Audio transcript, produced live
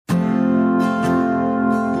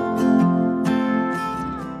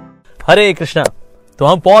हरे कृष्णा। तो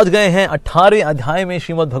हम पहुंच गए हैं 18वें अध्याय में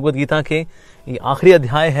श्रीमद् भगवद गीता के। ये आखिरी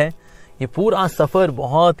अध्याय है। ये पूरा सफर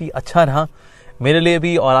बहुत ही अच्छा रहा मेरे लिए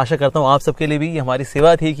भी, और आशा करता हूँ आप सबके लिए भी। ये हमारी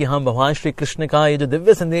सेवा थी कि हम भगवान श्री कृष्ण का ये जो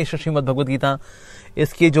दिव्य संदेश है श्रीमद् भगवद गीता,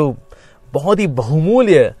 इसके जो बहुत ही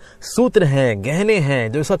बहुमूल्य सूत्र हैं, गहने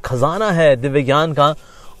हैं, जो इसका खजाना है दिव्य ज्ञान का,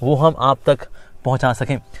 वो हम आप तक पहुंचा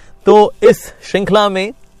सकें। तो इस श्रृंखला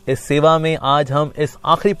में, इस सेवा में आज हम इस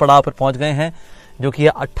आखिरी पड़ाव पर पहुंच गए हैं, जो कि है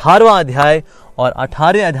 18वां अध्याय, और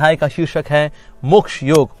 18वें अध्याय का शीर्षक है मोक्ष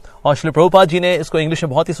योग। और श्री प्रभुपाद जी ने इसको इंग्लिश में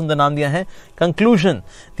बहुत ही सुंदर नाम दिया है, conclusion,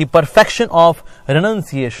 the perfection of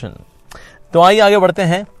renunciation. तो आइए आगे बढ़ते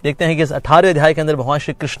हैं, देखते हैं कि इस 18वें अध्याय के अंदर भगवान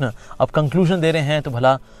श्री कृष्ण अब कंक्लूजन दे रहे हैं, तो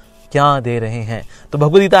भला क्या दे रहे हैं। तो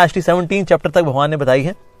भगवद गीता एक्चुअली 17 चैप्टर तक भगवान ने बताई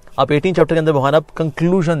है, अब 18 चैप्टर के अंदर भगवान अब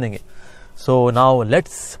कंक्लूजन देंगे। So now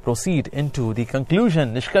let's proceed into the conclusion,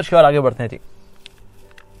 निष्कर्ष की ओर आगे बढ़ते हैं जी।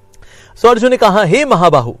 सो अर्जुन ने कहा, हे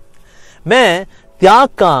महाबाहु, मैं त्याग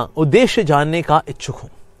का उद्देश्य जानने का इच्छुक हूं।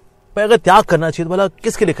 पर अगर त्याग करना चाहिए तो भला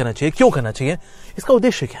किसके लिए करना चाहिए, क्यों करना चाहिए, इसका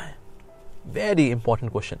उद्देश्य क्या है? Very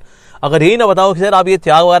important question. अगर यही ना बताओ कि सर आप ये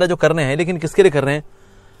त्याग वगैरह जो कर रहे हैं, लेकिन किसके लिए कर रहे हैं,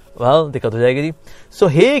 दिक्कत हो जाएगी जी। सो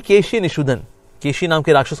हे केशी निषूदन, केशी नाम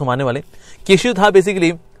के राक्षस को मारने वाले। केशी था बेसिकली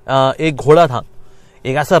एक घोड़ा था,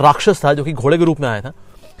 एक ऐसा राक्षस था जो कि घोड़े के रूप में आया था।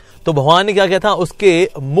 तो भगवान ने क्या किया था, उसके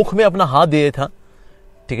मुख में अपना हाथ दिया था,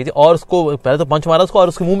 ठीक है जी, और उसको पहले तो पंच मारा उसको, और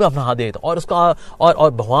उसके मुंह में अपना हाथ दिया था, और उसका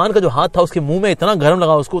और भगवान का जो हाथ था उसके मुंह में इतना गर्म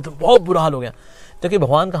लगा उसको, तो बहुत बुरा हाल हो गया। क्योंकि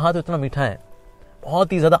भगवान का हाथ इतना मीठा है,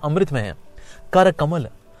 बहुत ही ज्यादा अमृत में है, कर कमल,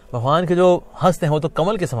 भगवान के जो हस्त हैं वो तो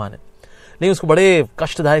कमल के समान है। लेकिन उसको बड़े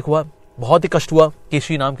कष्टदायक हुआ, बहुत ही कष्ट हुआ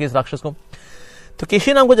केशी नाम के इस राक्षस को। तो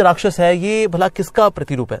केशी नाम का जो राक्षस है, ये भला किसका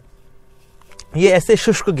प्रतिरूप है? ये ऐसे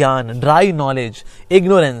शुष्क ज्ञान, ड्राई नॉलेज,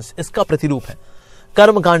 इग्नोरेंस, इसका प्रतिरूप है।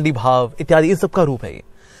 कर्मकांडी भाव इत्यादि इन सबका रूप है ये।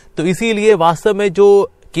 तो इसीलिए वास्तव में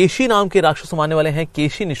जो केशी नाम के राक्षस मारने वाले हैं,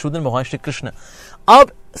 केशी निषूदन भगवान श्री कृष्ण,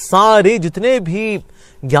 अब सारे जितने भी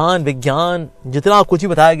ज्ञान विज्ञान जितना कुछ ही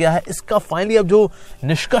बताया गया है, इसका फाइनली अब जो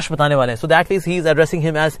निष्कर्ष बताने वाले हैं। So that is he is addressing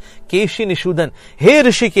him as Keshi Nishudan. हे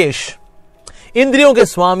ऋषिकेश, इंद्रियों के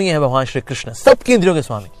स्वामी है भगवान श्री कृष्ण, सबकी इंद्रियों के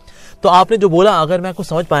स्वामी। तो आपने जो बोला, अगर मैं कुछ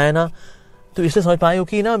समझ पाया ना, तो इससे समझ पाए हो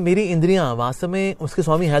कि ना मेरी इंद्रियां वास्तव में उसके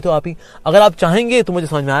स्वामी है तो आप ही। अगर आप चाहेंगे तो मुझे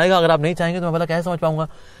समझ में आएगा, अगर आप नहीं चाहेंगे तो मैं भला कैसे समझ पाऊंगा।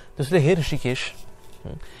 तो इसलिए हे ऋषिकेश,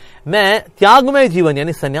 मैं त्यागमय जीवन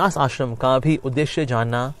यानी संन्यास आश्रम का भी उद्देश्य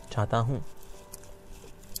जानना चाहता हूं।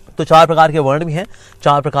 तो 4 प्रकार के वर्ण भी हैं,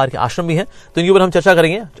 4 प्रकार के आश्रम भी हैं, तो इनके ऊपर हम चर्चा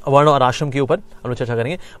करेंगे, वर्ण और आश्रम के ऊपर हम लोग चर्चा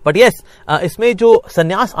करेंगे। बट यस, इसमें जो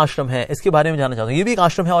संन्यास आश्रम है इसके बारे में जानना चाहता हूं। ये भी एक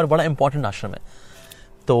आश्रम है और बड़ा इंपॉर्टेंट आश्रम है,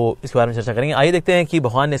 तो इसके बारे में चर्चा करेंगे। आइए देखते हैं कि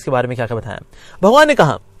भगवान ने इसके बारे में क्या क्या बताया। भगवान ने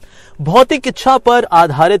कहा, भौतिक इच्छा पर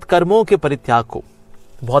आधारित कर्मों के परित्याग को,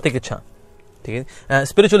 भौतिक इच्छा, ठीक है,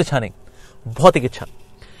 स्पिरिचुअल इच्छा नहीं, भौतिक इच्छा,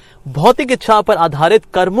 भौतिक इच्छा पर आधारित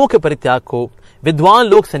कर्मों के परित्याग को विद्वान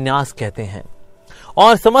लोग संन्यास कहते हैं,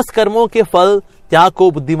 और समस्त कर्मों के फल त्याग को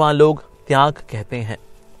बुद्धिमान लोग त्याग कहते हैं।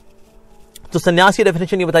 तो संन्यास की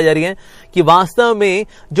डेफिनेशन ये बताई जा रही है कि वास्तव में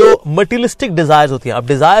जो मटेरियलिस्टिक डिजायर्स होती है, अब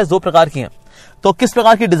डिजायर्स 2 प्रकार की हैं, तो किस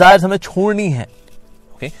प्रकार की डिजायर्स हमें छोड़नी है।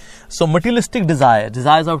 Okay, so materialistic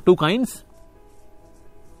desires of 2 kinds.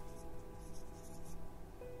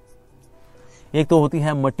 एक तो होती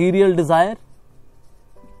है मटीरियल डिजायर,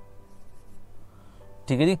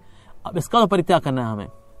 ठीक है जी, अब इसका तो परित्याग करना है हमें।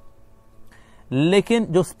 लेकिन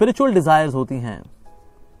जो स्पिरिचुअल डिजायर्स होती हैं,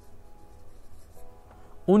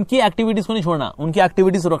 उनकी एक्टिविटीज को नहीं छोड़ना, उनकी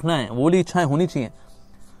एक्टिविटीज को रखना है, वो वाली इच्छाएं होनी चाहिए।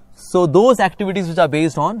 So those activities which are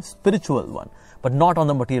based on spiritual one but not on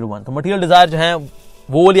the material one. तो मटीरियल डिजायर जो है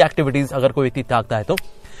वो वाली एक्टिविटीज अगर कोई व्यक्ति त्यागता है तो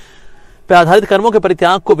पे आधारित कर्मों के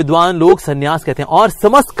परित्याग को विद्वान लोग संन्यास कहते हैं, और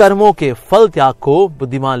समस्त कर्मों के फल त्याग को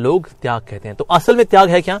बुद्धिमान लोग त्याग कहते हैं। तो असल में त्याग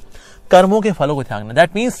है क्या? कर्मों के फलों को त्यागना।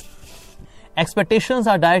 That means expectations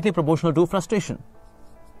are directly proportional to frustration.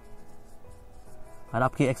 और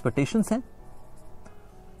आपकी एक्सपेक्टेशंस हैं,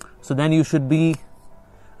 so then you should be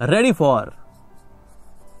ready for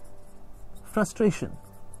frustration.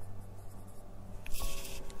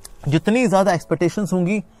 जितनी ज्यादा एक्सपेक्टेशंस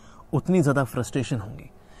होंगी उतनी ज्यादा फ्रस्ट्रेशन होंगी।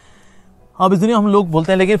 अब इस दुनिया हम लोग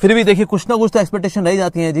बोलते हैं, लेकिन फिर भी देखिए कुछ ना कुछ तो एक्सपेक्टेशन रह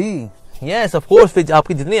जाती है जी। यस ऑफ कोर्स,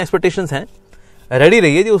 आपकी जितनी एक्सपेक्टेशंस हैं रेडी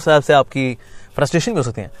रहिए जी, उस हिसाब से आपकी फ्रस्ट्रेशन भी हो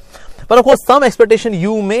सकती है। पर of course some expectation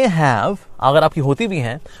you may have, अगर आपकी होती भी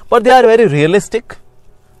हैं, पर they are very realistic,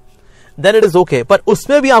 then it is okay. पर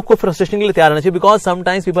उसमें भी आपको फ्रस्ट्रेशन के लिए तैयार रहना चाहिए, because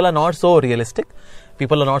sometimes people are not so realistic,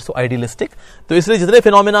 people are not so idealistic. तो इसलिए जितने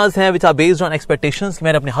फिनोमिनाज हैं which are based on expectations,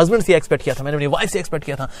 मैंने अपने हस्बैंड से एक्सपेक्ट किया था, मैंने अपनी वाइफ से एक्सपेक्ट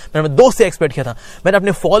किया था, मैंने अपने दोस्त से एक्सपेक्ट किया था, मैंने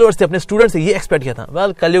अपने फॉलोअर्स से, अपने स्टूडेंट से ये एक्सपेक्ट किया था।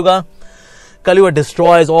 वेल, कलयुग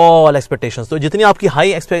डिस्ट्रॉयज ऑल एक्सपेक्टेशंस। तो जितनी आपकी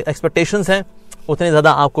हाई एक्सपेक्टेशंस हैं उतने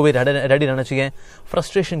ज्यादा आपको भी रेडी रहना चाहिए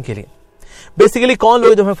फ्रस्ट्रेशन के लिए। बेसिकली कौन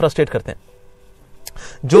लोग जो हमें फ्रस्ट्रेट करते हैं?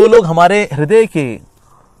 जो लोग हमारे हृदय के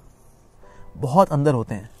बहुत अंदर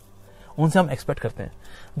होते हैं, उनसे हम एक्सपेक्ट करते हैं।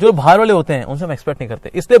 जो बाहर वाले होते हैं उनसे हम एक्सपेक्ट नहीं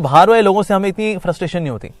करते, इसलिए बाहर वाले लोगों से हमें इतनी फ्रस्ट्रेशन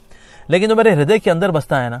नहीं होती। लेकिन जो मेरे हृदय के अंदर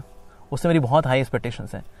बसता है ना, उससे मेरी बहुत हाई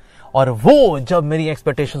एक्सपेक्टेशंस हैं, और वो जब मेरी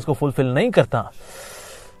एक्सपेक्टेशंस को फुलफिल नहीं करता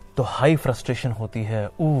तो हाई फ्रस्ट्रेशन होती है।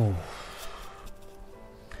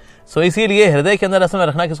 सो इसीलिए हृदय के अंदर असल में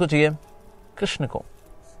रखना किसको चाहिए? कृष्ण को।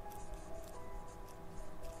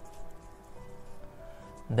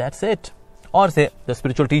 That's it. और से द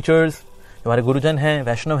स्पिरिचुअल टीचर्स, जो हमारे गुरुजन हैं,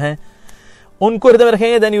 वैष्णव हैं, उनको हृदय में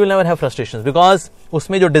रखेंगे, then you will never have frustrations, because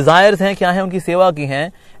उसमें जो डिजायर्स हैं क्या है? उनकी सेवा की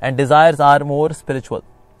हैं, and desires are more spiritual.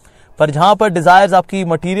 पर जहां पर डिजायर्स आपकी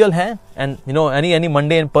मटीरियल हैं, and you know any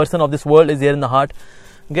mundane person of this world is there in the heart,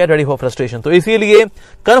 get ready for frustration. तो इसीलिए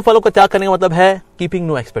कर्म फलों का त्याग करने का मतलब है keeping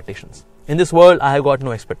no expectations. In this world I have got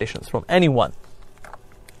no expectations from anyone.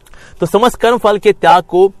 तो समस्त कर्म फल के त्याग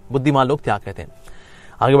को बुद्धिमान लोग त्याग कहते हैं।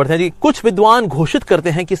 आगे बढ़ते हैं जी। कुछ विद्वान घोषित करते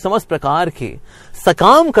हैं कि समस्त प्रकार के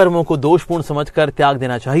सकाम कर्मों को दोषपूर्ण समझकर त्याग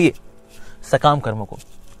देना चाहिए। सकाम कर्मों को,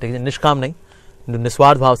 ठीक है, निष्काम नहीं,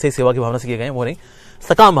 निस्वार्थ भाव से सेवा की भावना से किए गए वो नहीं,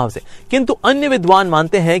 सकाम भाव से। किंतु अन्य विद्वान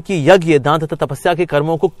मानते हैं कि यज्ञ, दान तथा तपस्या के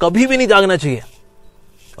कर्मों को कभी भी नहीं त्यागना चाहिए।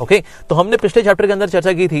 ओके, तो हमने पिछले चैप्टर के अंदर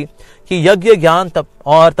चर्चा की थी कि यज्ञ, ज्ञान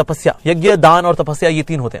और तपस्या, यज्ञ, दान और तपस्या, ये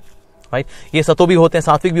तीन होते हैं, राइट। ये सतो भी होते हैं,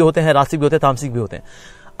 सात्विक भी होते हैं, रासिक भी होते हैं, तामसिक भी होते हैं।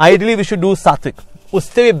 आइडियली वी शुड डू सात्विक।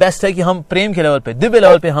 उससे भी बेस्ट है कि हम प्रेम के लेवल पे, दिव्य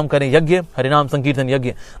लेवल पे हम करें यज्ञ, हरिनाम संकीर्तन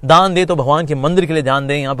यज्ञ। दान दें तो भगवान के मंदिर के लिए दान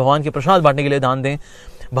दें, या भगवान के प्रसाद बांटने के लिए दान दें,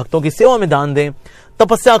 भक्तों की सेवा में दान दें।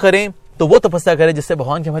 तपस्या करें तो वो तपस्या करें जिससे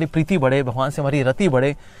भगवान की हमारी प्रीति बढ़े, भगवान से हमारी रति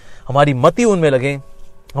बढ़े, हमारी मति उनमें लगे,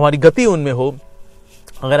 हमारी गति उनमें हो।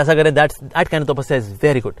 अगर ऐसा करें, that kind of tapasya is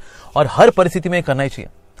very good, और हर परिस्थिति में करना ही चाहिए।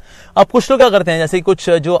 अब कुछ लोग क्या करते हैं, जैसे कुछ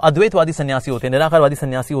जो अद्वैतवादी सन्यासी होते हैं, निराकारवादी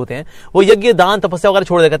सन्यासी होते हैं, वो यज्ञ, दान, तपस्या वगैरह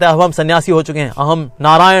छोड़ दे, कहते हैं अब हम सन्यासी हो चुके हैं, हम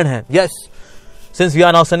नारायण हैं। Yes, since we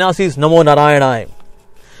are now sannyasis, नमो नारायणाय।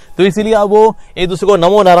 तो इसीलिए अब वो एक दूसरे को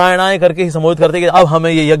नमो नारायणाय करके ही संबोधित करते हैं कि अब हमें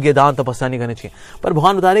ये यज्ञ, दान, तपस्या नहीं करनी चाहिए। पर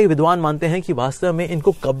भगवान बता रहे, विद्वान मानते हैं कि वास्तव में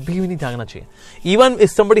इनको कभी भी नहीं त्यागना चाहिए। Even if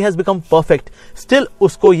somebody has become perfect, still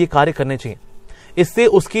उसको ये कार्य करने चाहिए। इससे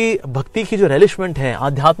उसकी भक्ति की जो रिलिशमेंट है,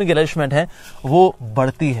 आध्यात्मिक रिलिशमेंट है, वो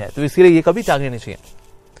बढ़ती है। तो इसीलिए ये कभी त्यागने नहीं चाहिए।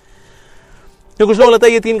 तो कुछ लोग लगता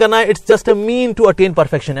है ये तीन करना है, it's just a mean to attain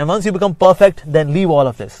perfection, and once you become perfect then leave all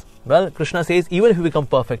of this. Well, Krishna says even if you become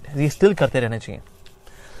perfect, ये स्टिल करते रहना चाहिए।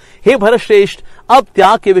 हे भरत श्रेष्ठ, अब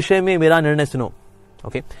त्याग के विषय में मेरा निर्णय सुनो।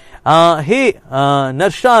 ओके, हे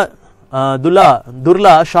नर्षा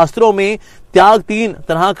दुर्ला, शास्त्रों में त्याग तीन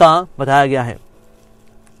तरह का बताया गया है।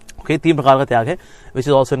 ओके, तीन प्रकार का त्याग है, which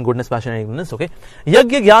is also in goodness, passion and ignorance. Okay,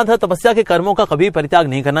 यज्ञ, ज्ञान तथा तपस्या के कर्मों का कभी परित्याग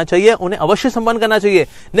नहीं करना चाहिए, उन्हें अवश्य संपन्न करना चाहिए।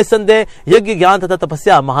 निस्संदेह यज्ञ, ज्ञान तथा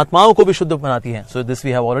तपस्या महात्माओं को भी शुद्ध बनाती है। So this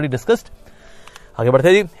we have already discussed. आगे बढ़ते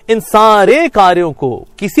हैं जी। इन सारे कार्यों को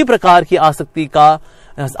किसी प्रकार की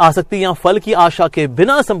आसक्ति या फल की आशा के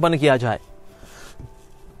बिना संपन्न किया जाए।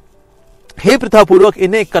 हे प्रथापूर्वक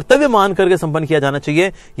इन्हें कर्तव्य मान करके संपन्न किया जाना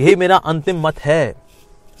चाहिए, यही मेरा अंतिम मत है।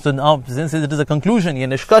 So now, since it is a conclusion, ये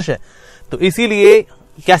निष्कर्ष है, तो इसीलिए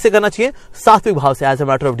कैसे करना चाहिए? सात्विक भाव से, as a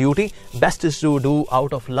matter of duty. Best is to do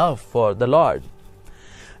out of love for the lord.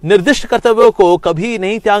 निर्दिष्ट कर्तव्यों को कभी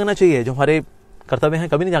नहीं त्यागना चाहिए। जो हमारे कर्तव्य हैं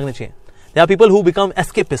कभी नहीं त्यागने चाहिए। There are people who become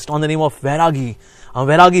escapist on the name of वैरागी। हम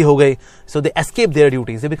वैरागी हो गए, so they escape their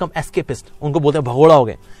duties, they become escapist। उनको बोलते हैं भगोड़ा हो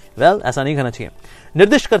गए। Well, ऐसा नहीं करना चाहिए।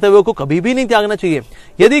 निर्दिष्ट कर्तव्यों को कभी भी नहीं त्यागना चाहिए।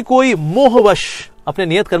 यदि कोई मोहवश अपने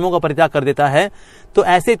नियत कर्मों का परित्याग कर देता है तो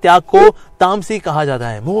ऐसे त्याग को तामसी कहा जाता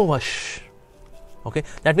है। मोहवश, okay,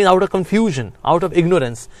 that means out of confusion, out of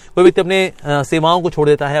ignorance. कोई व्यक्ति अपने सेवाओं को छोड़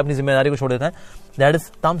देता है, अपनी जिम्मेदारी को छोड़ देता है, दैट इज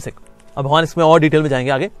तामसिक। अब भगवान इसमें और डिटेल में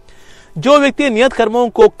जाएंगे आगे। जो व्यक्ति नियत कर्मों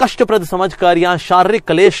को कष्टप्रद समझकर या शारीरिक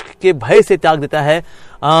क्लेश के भय से त्याग देता है,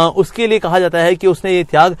 उसके लिए कहा जाता है कि उसने ये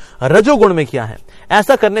त्याग रजोगुण में किया है।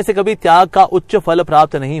 ऐसा करने से कभी त्याग का उच्च फल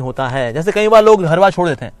प्राप्त नहीं होता है। जैसे कई बार लोग घर बार छोड़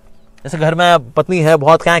देते हैं, जैसे घर में पत्नी है,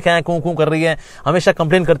 बहुत क्या कूं कर रही है, हमेशा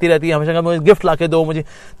कंप्लेन करती रहती है, हमेशा मुझे गिफ्ट लाके दो मुझे।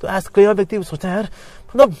 तो ऐसा कई बार व्यक्ति सोचता है, यार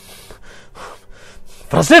मतलब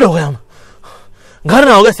फ्रस्ट्रेट हो गए हम, घर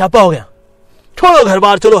ना हो गया, स्यापा हो गया, छोड़ो घर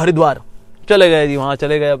बार, चलो हरिद्वार चले गए जी, वहां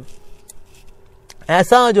चले गए। अब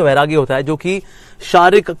ऐसा जो वैरागी होता है, जो कि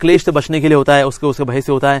शारीरिक क्लेश से बचने के लिए होता है, उसके भय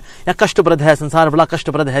से होता है, या कष्टप्रद है, संसार बड़ा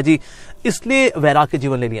कष्टप्रद है जी, इसलिए वैराग्य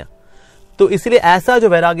जीवन ले लिया। तो इसलिए ऐसा जो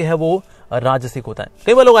वैराग्य है वो राजसिक होता है।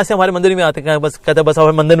 कई बार लोग ऐसे हमारे मंदिर में आते हैं, बस कहते हैं बस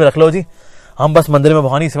हमें मंदिर में रख लो जी, हम बस मंदिर में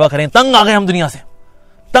भगवान की सेवा करें, तंग आ गए हम दुनिया से,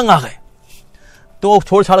 तंग आ गए, तो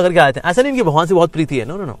छोड़ छाड़ करके आए थे। ऐसा नहीं कि भगवान से बहुत प्रीति है,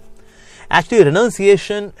 no no no. Actually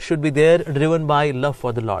renunciation should be there driven by love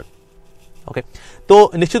for the Lord. Okay,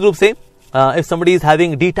 तो निश्चित रूप से if somebody is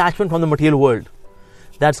having detachment from the material world,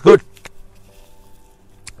 that's good.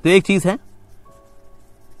 तो एक चीज है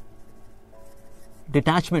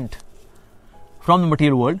detachment from the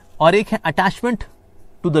material world और एक है अटैचमेंट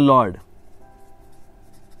टू द लॉर्ड.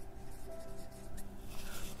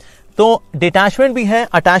 तो डिटैचमेंट भी है,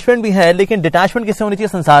 अटैचमेंट भी है, लेकिन डिटैचमेंट किससे होनी चाहिए?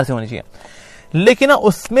 संसार से होनी चाहिए. लेकिन ना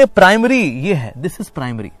उसमें प्राइमरी ये है, this is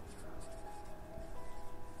primary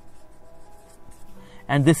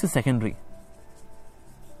and this is secondary.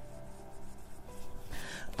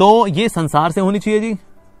 तो ये संसार से होनी चाहिए जी,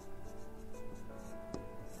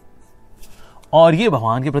 और ये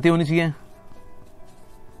भगवान के प्रति होनी चाहिए.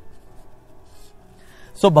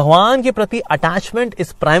 सो भगवान के प्रति अटैचमेंट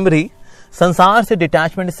इज प्राइमरी, संसार से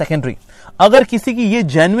डिटैचमेंट इज सेकेंडरी. अगर किसी की ये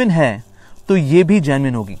जेन्युइन है तो ये भी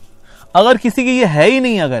जेन्युइन होगी. अगर किसी की ये है ही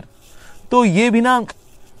नहीं अगर, तो ये भी ना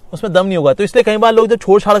उसमें दम नहीं होगा. तो इसलिए कई बार लोग जब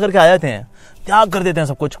छोड़ छाड़ करके आ जाते हैं, त्याग कर देते हैं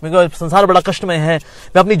सब कुछ, क्योंकि संसार बड़ा कष्ट में है,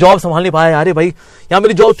 मैं अपनी जॉब संभाल नहीं पाया, अरे भाई यहाँ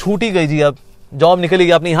मेरी जॉब छूट ही गई जी, अब जॉब निकली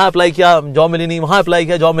गई, आपने यहाँ अप्लाई किया जॉब मिली नहीं, वहां अप्लाई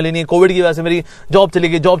किया जॉब मिली नहीं, कोविड की वजह से मेरी जॉब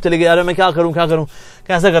चली गई, अरे मैं क्या करूं.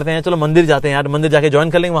 कैसे करते हैं? चलो मंदिर जाते हैं यार, मंदिर जाके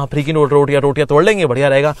ज्वाइन कर लेंगे, वहां फ्री की रोटियां तोड़ लेंगे, बढ़िया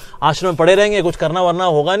रहेगा. आश्रम में पड़े रहेंगे, कुछ करना वरना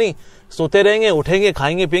होगा नहीं, सोते रहेंगे, उठेंगे,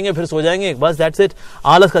 खाएंगे पिएंगे, फिर सो जाएंगे, बस दैट्स इट.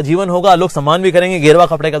 आलस का जीवन होगा, लोग सम्मान भी करेंगे, गेरवा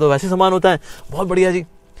कपड़े का तो वैसे सम्मान होता है, बहुत बढ़िया जी.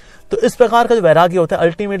 तो इस प्रकार का जो वैराग्य होता है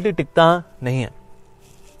अल्टीमेटली टिकता नहीं है.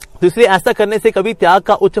 तो इसलिए ऐसा करने से कभी त्याग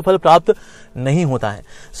का उच्च फल प्राप्त नहीं होता है.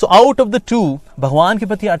 So out of the two, भगवान के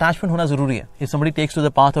प्रति अटैचमेंट होना जरूरी है. If somebody takes to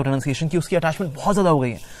the path of renunciation की उसकी अटैचमेंट बहुत ज्यादा हो गई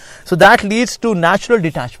है, so that leads to natural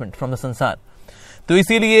detachment from the संसार. तो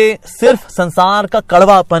इसीलिए सिर्फ संसार का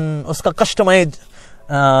कड़वापन, उसका कष्टमय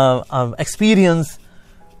experience,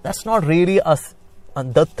 that's not really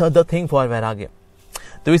the thing for वैराग्य.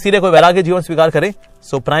 तो इसीलिए कोई वैराग्य जीवन स्वीकार करे,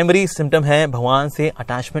 सो प्राइमरी सिम्टम है भगवान से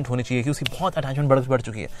अटैचमेंट होनी चाहिए, कि उसकी बहुत अटैचमेंट बढ़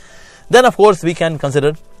चुकी है. Then of course we can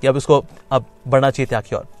consider कि अब इसको अब बढ़ना चाहिए त्याग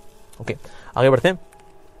की ओर. ओके, आगे बढ़ते हैं.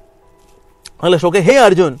 अगला श्लोक है, हे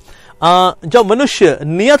अर्जुन, जब मनुष्य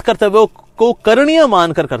नियत कर्तव्यों को करणीय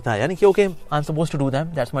मानकर करता है, यानी कि okay I am supposed to do that,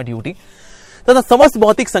 that's my duty, तथा समस्त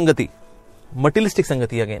भौतिक संगति, मटेरियलिस्टिक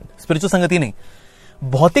संगति, अगेन स्पिरिचुअल संगति नहीं,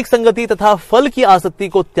 भौतिक संगति तथा फल की आसक्ति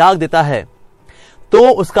को त्याग देता है, तो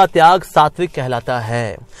उसका त्याग सात्विक कहलाता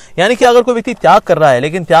है. यानी कि अगर कोई व्यक्ति त्याग कर रहा है,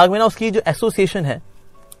 लेकिन त्याग में ना उसकी जो एसोसिएशन है,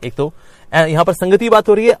 एक तो यहां पर संगति बात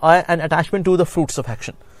हो रही है, and attachment to the fruits of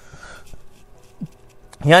action.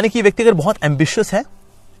 यानी कि व्यक्ति अगर बहुत एम्बिशियस है,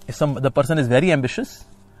 the person is very ambitious,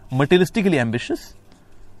 materialistically ambitious,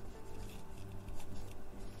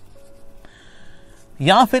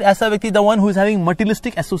 या फिर ऐसा व्यक्ति the one who is having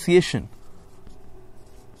materialistic association,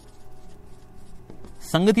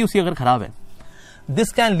 संगति उसकी अगर खराब है,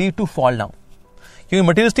 this can lead to fall down. क्योंकि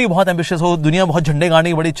मटेरियलिस्टिक बहुत एम्बिशियस हो, दुनिया बहुत झंडे गाड़ने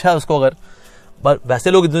की बड़ी इच्छा है उसको, अगर पर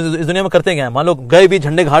वैसे लोग इस दुनिया में करते क्या है, मान लो गए भी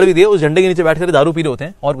झंडे गाड़ भी दिए, उस झंडे के नीचे बैठ कर दारू पी रहे होते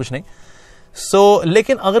हैं और कुछ नहीं. सो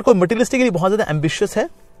लेकिन अगर कोई मटेरियलिस्टिकली बहुत ज्यादा एम्बिशियस है,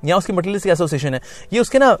 या उसकी मटेरियलिस्टिक एसोसिएशन है, ये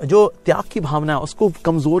उसके ना जो त्याग की भावना है उसको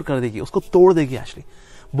कमजोर कर देगी, उसको तोड़ देगी. एक्चुअली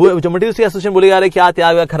जो मटेरियलिस्टिक एसोसिएशन बोलेगा, अरे क्या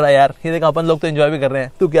त्याग कर रहा है यार, ये देखा अपन लोग तो एंजॉय भी कर रहे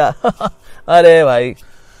हैं, तू क्या अरे भाई.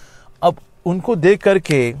 अब उनको देख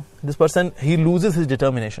करके this person he loses his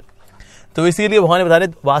determination. तो इसीलिए भगवान ने बता रहे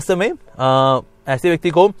वास्तव में ऐसे व्यक्ति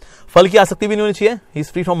को फल की आसक्ति भी नहीं होनी चाहिए. He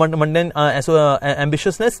is free from mundane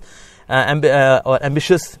एम्बिशियसनेस और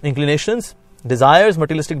ambitious inclinations, desires,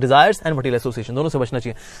 materialistic desires and material association, दोनों से बचना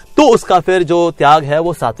चाहिए. तो उसका फिर जो त्याग है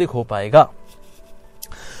वो सात्विक हो पाएगा.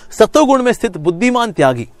 सत्वगुण में स्थित बुद्धिमान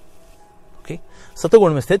त्यागी,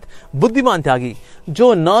 सत्वगुण में स्थित बुद्धिमान त्यागी,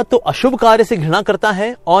 जो न तो अशुभ कार्य से घृणा करता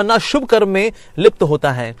है और न शुभ कर्म में लिप्त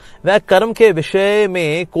होता है, वह कर्म के विषय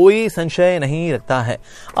में कोई संशय नहीं रखता है.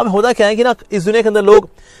 अब होता क्या है कि ना इस दुनिया के अंदर लोग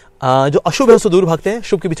जो अशुभ है उससे दूर भागते हैं,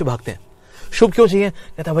 शुभ के पीछे भागते हैं. शुभ क्यों चाहिए?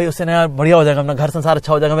 कहता भाई उससे ना बढ़िया हो जाएगा, अपना घर संसार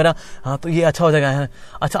अच्छा हो जाएगा मेरा, हाँ तो ये अच्छा हो जाएगा है.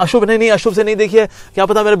 अच्छा अशुभ नहीं, अशुभ से नहीं, देखिए क्या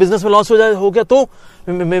पता मेरा बिजनेस में लॉस हो गया तो,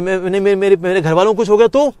 मेरे घर वालों को कुछ हो गया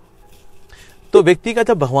तो व्यक्ति का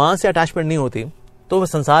जब भगवान से अटैचमेंट नहीं होती तो वह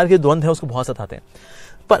संसार के द्वंद्व है उसको बहुत सताते हैं.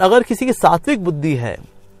 पर अगर किसी की सात्विक बुद्धि है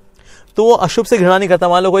तो वो अशुभ से घृणा नहीं करता.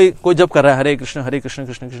 मान लो कोई जब कर रहा है हरे कृष्ण कृष्ण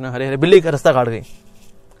कृष्ण हरे हरे, बिल्ली का रास्ता काट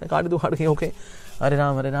गई, okay Hare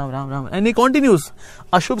Ram Ram Ram, and continuous.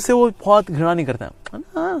 अशुभ से वो बहुत घृणा नहीं करता.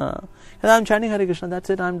 I am chanting Hare Krishna,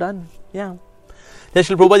 that's it, I am done. या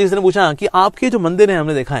श्री प्रभुपाद जी ने पूछा कि आपके जो मंदिर हैं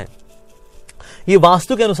हमने देखा है ये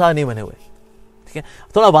वास्तु के अनुसार नहीं बने हुए, ठीक है,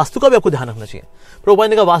 थोड़ा वास्तु का भी आपको ध्यान रखना चाहिए. प्रभुपाद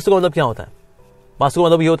ने कहा वास्तु का मतलब क्या होता है? वास्तु का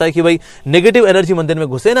मतलब ये होता है कि भाई नेगेटिव एनर्जी मंदिर में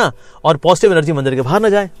घुसे ना और पॉजिटिव एनर्जी मंदिर के बाहर ना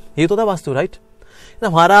जाए, ये तो था वास्तु, राइट.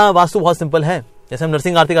 हमारा वास्तु बहुत सिंपल है. जैसे हम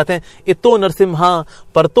नरसिंह आरती गाते हैं, इतो नरसिम्हा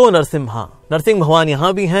परतो नरसिम्हा, नरसिंह भगवान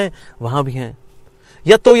यहां भी हैं वहां भी हैं।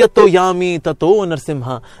 यतो यतो यामी ततो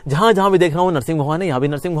नरसिम्हा, जहां जहां भी देख रहा हूं नरसिंह भगवान है, यहां भी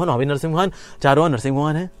नरसिंह भगवान, वहां भी नरसिंह भगवान, चारों नरसिंह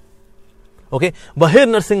भगवान है। ओके, बहिर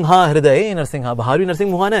नरसिंहा हृदय नरसिंहा, बाहर भी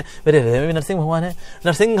नरसिंह भगवान है, मेरे हृदय में भी नरसिंह भगवान है।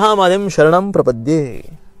 नरसिंहा माध्यम शरणम प्रपद्ये।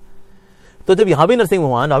 तो जब यहां भी नरसिंह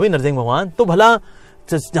भगवान, वहां भी नरसिंह भगवान, तो भला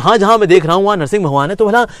जहां जहां मैं देख रहा हूं वहां नरसिंह भगवान है, तो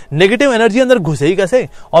भला नेगेटिव एनर्जी अंदर घुसेगी कैसे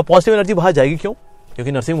और पॉजिटिव एनर्जी बाहर जाएगी क्यों?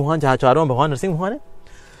 क्योंकि नरसिंह भगवान जहां चारों भगवान नरसिंह भगवान है।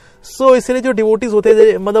 सो इसलिए जो डिवोटीज होते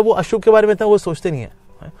हैं, मतलब वो अशुभ के बारे में वो सोचते नहीं है।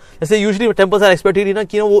 जैसे यूजुअली टेम्पल्स आर एक्सपेक्टेड ना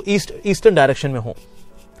कि वो ईस्टर्न डायरेक्शन में हो।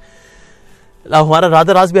 हमारा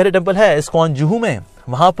राधा रास बिहारी टेम्पल है इस्कॉन जुहू में,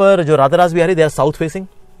 वहां पर जो राधा रास Bihari they are south facing.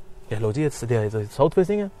 Low ji south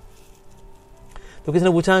facing है। तो किसी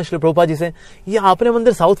ने पूछा श्री प्रभुपाद जी से, ये आपने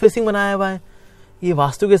मंदिर साउथ फेसिंग बनाया हुआ है, ये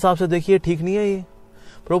वास्तु के हिसाब से देखिए ठीक नहीं है ये।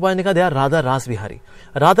 प्रभुपाद ने कहा दे आर राधा रास बिहारी।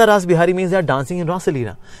 राधा रास Bihari means they are dancing in रास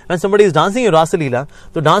लीला। When somebody is dancing in रास लीला,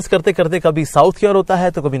 तो डांस करते करते कभी साउथ की ओर होता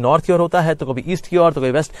है, तो कभी नॉर्थ की ओर होता है, तो कभी ईस्ट की ओर, तो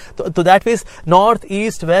कभी वेस्ट। तो that means north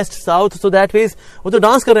east west south, तो दैट मींस वो तो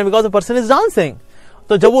डांस कर रहे हैं because the person is dancing.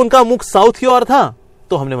 तो जब उनका मुख साउथ की ओर था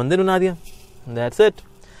तो हमने मंदिर बना दिया, दैट्स इट।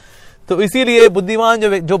 तो इसीलिए बुद्धिमान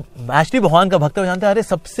जो एक्चुअली भगवान का भक्त है, जानते हैं अरे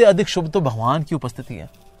सबसे अधिक शुभ तो भगवान की उपस्थिति है,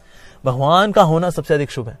 भगवान का होना सबसे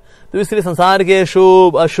अधिक शुभ है। तो इसलिए संसार के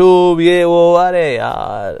शुभ अशुभ ये वो, अरे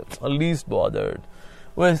यार लीस्ट बॉदर्ड,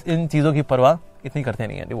 वो इन चीजों की परवाह इतनी करते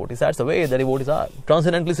नहीं है devotees. That's the way the devotees are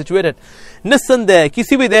ट्रांसेंडेंटली situated. निस्संदेह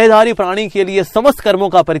किसी भी देहधारी प्राणी के लिए समस्त कर्मों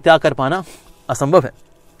का परित्याग कर पाना असंभव है,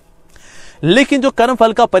 लेकिन जो कर्म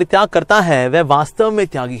फल का परित्याग करता है वह वास्तव में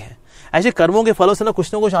त्यागी है। ऐसे कर्मों के फलों से ना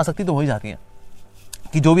कुछ आसक्ति तो हो ही जाती है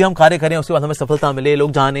कि जो भी हम कार्य करें उसके बाद हमें सफलता मिले,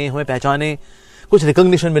 लोग जाने, हमें पहचाने, कुछ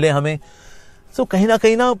रिकॉग्निशन मिले हमें। सो कहीं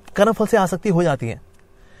ना कर्म फल से आसक्ति हो जाती है।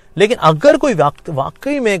 लेकिन अगर कोई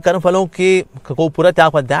वाकई में कर्म फलों को पूरा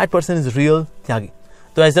त्याग पाए, दैट पर्सन इज रियल त्यागी।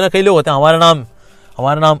 तो ऐसे ना कई लोग होते हैं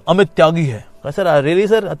हमारा नाम अमित त्यागी है। सर रियली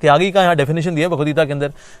सर, त्यागी का यहाँ डेफिनेशन दिया भगवद गीता के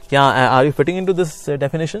अंदर, क्या are you fitting into this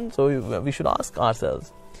definition? So we should ask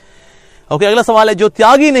ourselves. Okay, अगला सवाल है, जो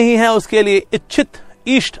त्यागी नहीं है उसके लिए इच्छित,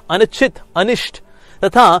 इष्ट, अनिच्छित, अनिष्ट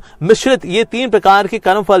तथा मिश्रित ये 3 प्रकार के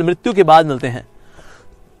कर्म फल मृत्यु के बाद मिलते हैं,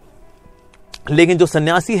 लेकिन जो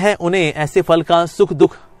सन्यासी है उन्हें ऐसे फल का सुख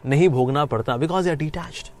दुख नहीं भोगना पड़ता, because they are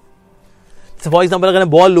detached. For example, अगर मैं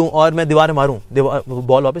बॉल लूं और मैं दीवार मारूं,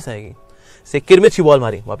 बॉल वापस आएगी। से किरमिच की बॉल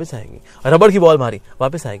मारी वापस आएगी, रबड़ की बॉल मारी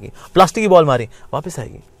वापस आएगी, प्लास्टिक की बॉल मारी वापस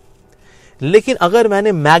आएगी। लेकिन अगर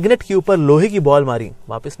मैंने मैग्नेट के ऊपर लोहे की बॉल मारी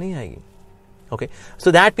वापस नहीं आएगी। Okay,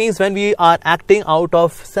 so that means when we are acting out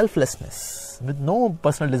of selflessness with no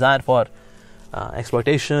personal desire for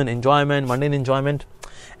exploitation, enjoyment, mundane enjoyment,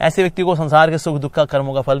 ऐसे व्यक्ति को संसार के सुख दुख का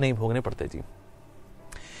कर्मों का फल नहीं भोगने पड़ते जी।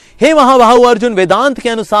 हे महाबाहु अर्जुन, वेदांत के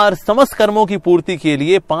अनुसार समस्त कर्मों की पूर्ति के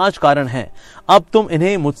लिए 5 कारण हैं, अब तुम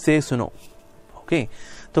इन्हें मुझसे सुनो। ओके,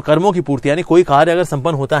 तो कर्मों की पूर्ति यानी कोई कार्य अगर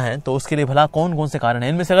संपन्न होता है तो उसके लिए भला कौन कौन से कारण हैं?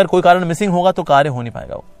 इनमें से अगर कोई कारण मिसिंग होगा तो कार्य हो नहीं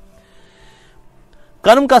पाएगा। वो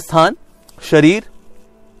कर्म का स्थान शरीर,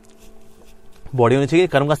 बॉडी होनी चाहिए।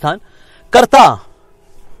 कर्म का स्थान कर्ता,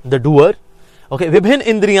 द डूअर। ओके, विभिन्न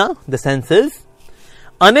इंद्रियां, द सेंसेस,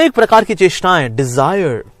 अनेक प्रकार की चेष्टाएं,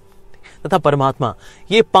 डिजायर, तथा परमात्मा,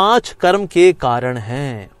 ये 5 कर्म के कारण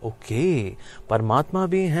हैं। ओके, परमात्मा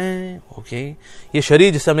भी हैं। ओके, ये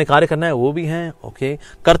शरीर जिससे हमने कार्य करना है वो भी है। ओके,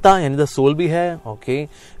 कर्ता यानी द सोल भी है। ओके,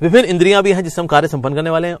 विभिन्न इंद्रियां भी हैं जिससे हम कार्य संपन्न करने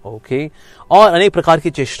वाले हैं। ओके, और अनेक प्रकार की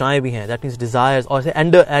चेष्टाएं भी हैं, दैट मीन्स डिजायर्स, और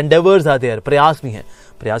एंडेवर्स आर देयर, प्रयास भी हैं,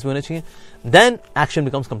 प्रयास भी होने चाहिए। Then action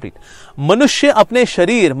becomes complete. मनुष्य अपने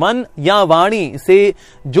शरीर, मन या वाणी से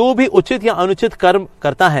जो भी उचित या अनुचित कर्म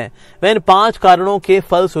करता है वह इन 5 कारणों के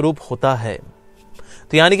फल स्वरूप होता है।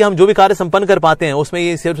 तो यानी कि हम जो भी कार्य संपन्न कर पाते हैं उसमें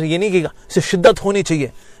ये सिर्फ ये नहीं कि शिद्दत होनी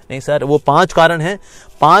चाहिए, नहीं सर, वो 5 कारण हैं।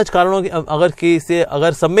 5 कारणों की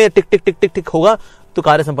अगर सब में टिक टिक टिक टिक टिक होगा तो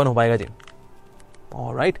कार्य संपन्न हो पाएगा जी।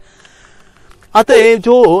 ऑलराइट, अतः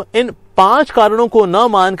जो इन 5 कारणों को न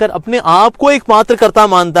मानकर अपने आप को एकमात्र कर्ता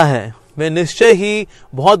मानता है वह निश्चय ही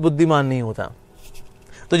बहुत बुद्धिमान नहीं होता।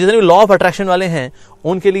 तो जितने भी लॉ ऑफ अट्रैक्शन वाले हैं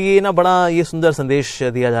उनके लिए ना बड़ा ये सुंदर संदेश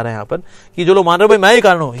दिया जा रहा है यहाँ पर कि जो लोग मान रहे भाई मैं ही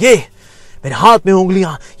कारण हूं, ये मेरे हाथ में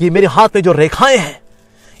उंगलियां, ये मेरे हाथ में जो रेखाएं हैं,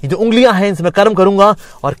 ये जो उंगलियां हैं, इनसे मैं कर्म करूंगा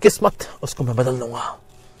और किस्मत उसको मैं बदल दूंगा।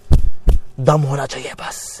 दम होना चाहिए,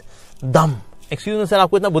 बस दम। एक्सक्यूज मी सर,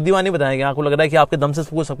 आपको इतना बुद्धिमान नहीं बताया गया, आपको लग रहा है कि आपके दम से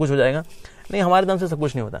सब कुछ हो जाएगा। नहीं, हमारे दम से सब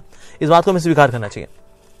कुछ नहीं होता, इस बात को हमें स्वीकार करना चाहिए।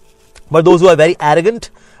 But those who are very arrogant,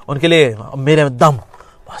 उनके लिए मेरे में दम,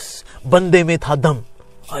 बस बंदे में था दम,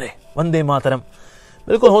 अरे वंदे मातरम।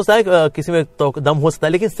 बिल्कुल हो सकता है किसी में तो दम हो सकता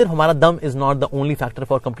है, लेकिन सिर्फ हमारा them is not the only factor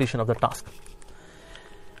for completion of the task.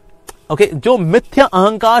 Okay, जो मिथ्या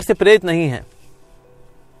अहंकार से प्रेरित नहीं है,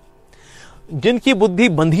 जिनकी बुद्धि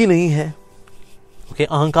बंधी नहीं है, ओके,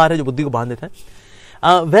 अहंकार है जो बुद्धि को बांध देता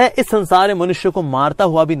है, वह इस संसार में मनुष्य को मारता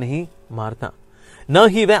हुआ भी नहीं मारता, न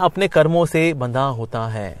ही वह अपने कर्मों से बंधा होता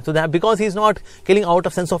है। So that because he is not killing out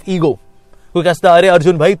of sense of ego. कोई कहता अरे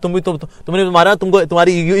अर्जुन भाई तुमने मारा, तुमको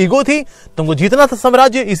तुम्हारी ईगो थी, तुमको जीतना था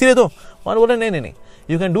साम्राज्य, इसीलिए तो। और बोले नहीं,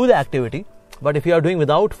 you can do the activity but if you are doing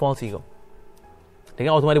without false ego, ठीक है,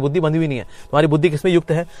 और तुम्हारी बुद्धि बंधी हुई नहीं है, तुम्हारी बुद्धि किसमें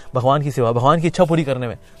युक्त है? भगवान की सेवा, भगवान की इच्छा पूरी करने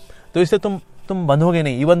में। तो इससे तुम बंधोगे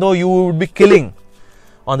नहीं, even though you would B killing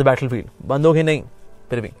on the battlefield, बंधोगे नहीं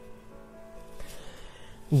फिर भी।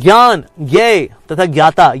 ज्ञान, ज्ञेय तथा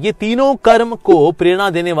ज्ञाता, ये तीनों कर्म को प्रेरणा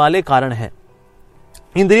देने वाले कारण हैं।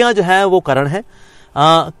 इंद्रियां जो है वो कारण है,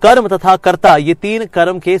 कर्म तथा कर्ता ये तीन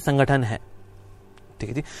कर्म के संगठन है, ठीक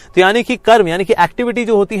है जी। तो यानी कि कर्म यानी कि एक्टिविटी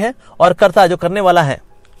जो होती है, और कर्ता जो करने वाला है,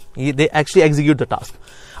 ये they actually execute the task.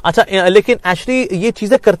 अच्छा, लेकिन एक्चुअली ये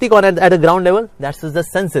चीजें करती कौन है? At a ground level, that's the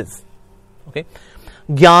senses, okay.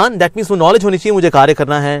 ज्ञान दैट मीन्स वो नॉलेज होनी चाहिए, मुझे कार्य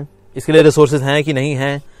करना है, इसके लिए रिसोर्सेज हैं कि नहीं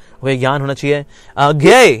है, वह ज्ञान होना चाहिए।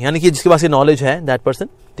 ज्ञेय यानी कि जिसके पास ये नॉलेज है, दैट पर्सन,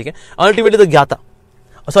 ठीक है। अल्टीमेटली तो ज्ञाता,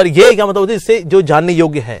 सॉरी ये क्या मतलब, इससे जो जानने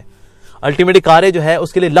योग्य है, अल्टीमेटली कार्य जो है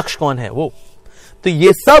उसके लिए लक्ष्य कौन है वो। तो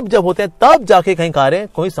ये सब जब होते हैं तब जाके कहीं कार्य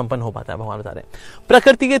कोई संपन्न हो पाता है। भगवान बता रहे हैं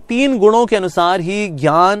प्रकृति के 3 गुणों के अनुसार ही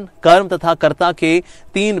ज्ञान, कर्म तथा कर्ता के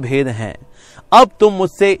 3 भेद हैं। अब तुम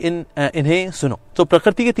मुझसे इन्हें सुनो। तो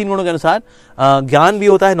प्रकृति के 3 गुणों के अनुसार ज्ञान भी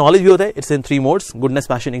होता है, नॉलेज भी होता है, it's in 3 modes, goodness,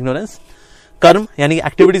 passion, ignorance. कर्म यानी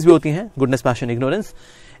एक्टिविटीज भी होती हैं, गुडनेस, पैशन, इग्नोरेंस,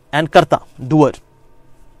 एंड कर्ता, डूअर।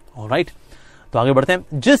 ऑलराइट, तो आगे बढ़ते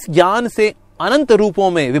हैं। जिस ज्ञान से अनंत रूपों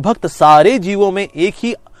में विभक्त सारे जीवों में एक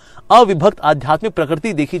ही अविभक्त आध्यात्मिक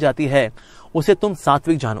प्रकृति देखी जाती है, उसे तुम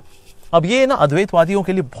सात्विक जानो। अब ये ना अद्वैतवादियों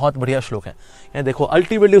के लिए बहुत बढ़िया श्लोक है। ये देखो,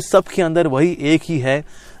 अल्टीमेटली उस सब के अंदर वही एक ही है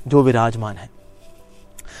जो विराजमान है।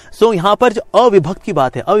 सो यहां पर जो अविभक्त की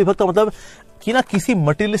बात है, अविभक्त मतलब कि ना किसी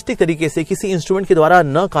मटेरियलिस्टिक तरीके से किसी इंस्ट्रूमेंट के द्वारा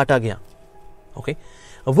न काटा गया, ओके,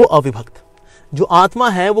 वो अविभक्त। जो आत्मा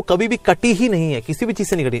है वो कभी भी कटी ही नहीं है, किसी भी चीज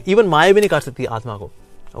से नहीं कटी, इवन माया भी नहीं काट सकती आत्मा को,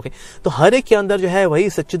 ओके। तो हर एक के अंदर जो है वही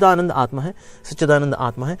सच्चिदानंद आत्मा है, सच्चिदानंद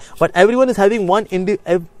आत्मा है। But everyone is having one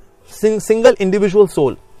single individual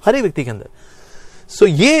soul, हर एक व्यक्ति के अंदर। सो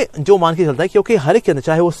ये जो मान के चलता है, क्योंकि हर एक के अंदर,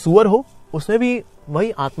 चाहे वो सुअर हो, उसमें भी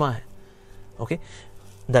वही आत्मा है, okay,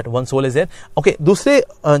 that one soul is there, okay. दूसरे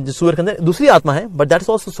सुअर के अंदर दूसरी आत्मा है, but that is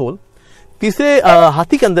also soul. तीसरे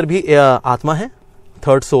हाथी के अंदर भी आत्मा है,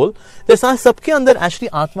 थर्ड सोल। तो सबके अंदर एक्चुअली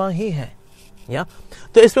आत्मा ही है, या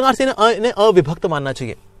तो इस प्रकार से इन्हें अविभक्त मानना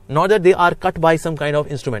चाहिए, not that they are cut by some kind of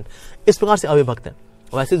instrument. इस प्रकार से अविभक्त है।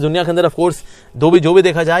 वैसे दुनिया के अंदर ऑफ कोर्स जो भी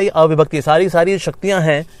देखा जाए अविभक्त, सारी शक्तियां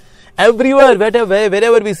हैं everywhere,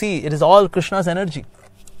 wherever we see, it is all Krishna's energy.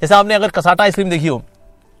 जैसे आपने अगर कसाटा आइसक्रीम देखी हो,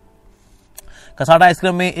 कसाटा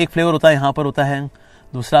आइसक्रीम में एक फ्लेवर होता है, यहां पर होता है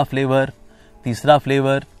दूसरा फ्लेवर, तीसरा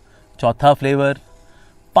फ्लेवर, चौथा फ्लेवर,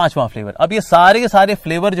 5वां फ्लेवर। अब ये सारे के सारे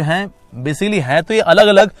फ्लेवर जो हैं बेसिकली है तो ये अलग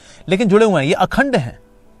अलग लेकिन जुड़े हुए हैं, ये अखंड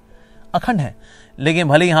है। लेकिन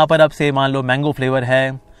भले यहां पर अब से मान लो मैंगो फ्लेवर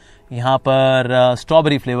है, यहां पर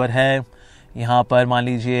स्ट्रॉबेरी फ्लेवर है, यहां पर मान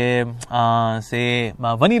लीजिए से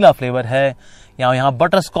वनीला फ्लेवर है, यहां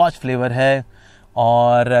बटर स्कॉच फ्लेवर है,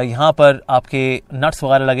 और यहां पर आपके नट्स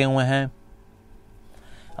वगैरह लगे हुए हैं,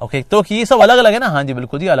 ओके। तो ये सब अलग अलग है ना? हाँ जी,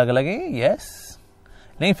 बिल्कुल जी, अलग अलग है, यस।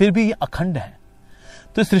 नहीं, फिर भी ये अखंड है।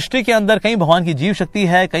 तो सृष्टि के अंदर कहीं भगवान की जीव शक्ति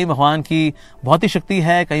है, कहीं भगवान की भौतिक शक्ति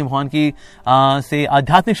है, कहीं भगवान की से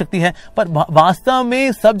आध्यात्मिक शक्ति है, पर वास्तव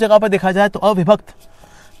में सब जगह पर देखा जाए तो अविभक्त।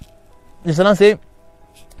 जिस तरह से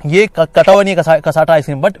ये कटा हुआ नहीं है cassata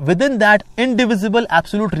ice cream, but within that indivisible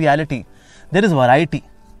absolute reality there is variety,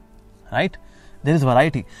 right, there is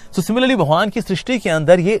variety. So similarly भगवान की सृष्टि के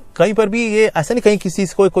अंदर ये कहीं पर भी ये ऐसा नहीं कहीं किसी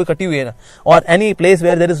से कोई कटी हुई है ना, और any place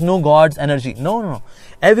where there is no God's energy, no,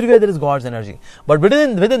 everywhere there is God's energy, but with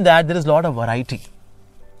in that there is lot of variety,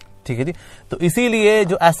 ठीक है जी। तो इसीलिए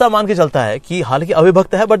जो ऐसा मान के चलता है कि हालांकि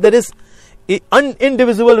अविभक्त है, but there is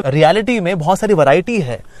indivisible reality में बहुत सारी वैरायटी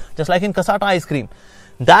है, just like in cassata ice cream,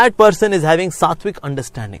 that person is having sattvic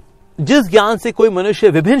understanding. जिस ज्ञान से कोई मनुष्य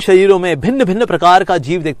विभिन्न शरीरों में भिन्न भिन्न प्रकार का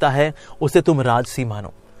जीव देखता है, उसे तुम राजसी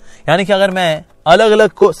मानो। यानी कि अगर मैं अलग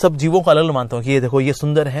अलग को सब जीवों को अलग अलग मानता हूं कि ये देखो ये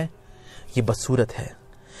सुंदर है, ये बदसूरत है,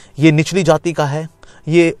 ये निचली जाति का है,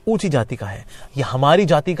 ये ऊंची जाति का है, ये हमारी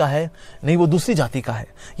जाति का है, नहीं वो दूसरी जाति का है,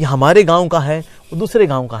 ये हमारे गांव का है, वो दूसरे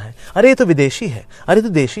गांव का है, अरे ये तो विदेशी है, अरे तो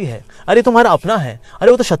देशी है, अरे तुम्हारा अपना है,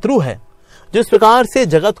 अरे वो तो शत्रु है। जिस प्रकार से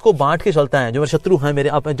जगत को बांट के चलता है, जो मेरे शत्रु हैं मेरे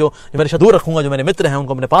जो मेरे शत्रु रखूंगा, जो मेरे मित्र हैं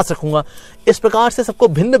उनको अपने पास रखूंगा, इस प्रकार से सबको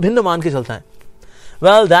भिन्न भिन्न मान के चलता है।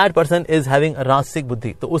 Well that person is having rajasic buddhi.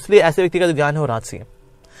 तो उसलिए ऐसे व्यक्ति का जो ज्ञान है वो राजसी है।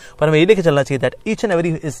 पर हमें ये लेके चलना चाहिए that each and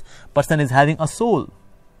every person is having a soul.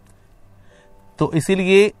 तो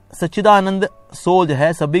इसीलिए सच्चिदानंद सोल जो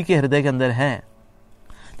है सभी के हृदय के अंदर है,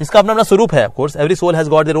 जिसका अपना अपना स्वरूप है. Of course every soul has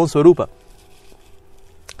got their own swarup,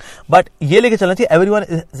 but ये लेके चलना चाहिए everyone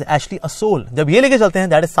is actually a soul. जब ये लेके चलते हैं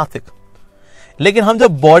दैट इज सात्विक. लेकिन हम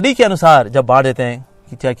जब बॉडी के अनुसार जब बांट देते हैं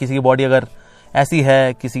कि चाहे किसी की बॉडी अगर ऐसी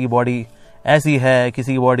है, किसी की बॉडी ऐसी है,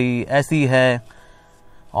 किसी की बॉडी ऐसी है,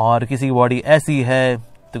 और किसी की बॉडी ऐसी है,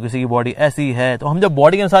 तो किसी की बॉडी ऐसी है, तो हम जब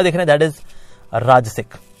बॉडी के अनुसार देख रहे हैं दैट इज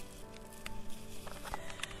राजसिक.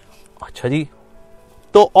 अच्छा जी.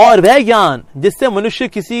 तो और वह ज्ञान जिससे मनुष्य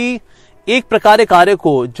किसी एक प्रकार के कार्य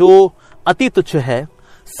को जो अति तुच्छ है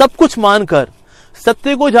सब कुछ मानकर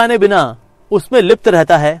सत्य को जाने बिना उसमें लिप्त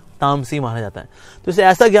रहता है, तामसी माना जाता है. तो इसे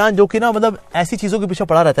ऐसा ज्ञान जो कि ना मतलब ऐसी चीजों के पीछे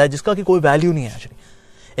पड़ा रहता है जिसका कि कोई वैल्यू नहीं है.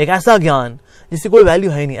 एक्चुअली एक ऐसा ज्ञान जिसकी कोई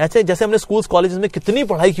वैल्यू है ही नहीं. ऐसे जैसे हमने स्कूल्स कॉलेजेस में कितनी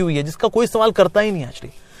पढ़ाई की हुई है जिसका कोई इस्तेमाल करता ही नहीं है.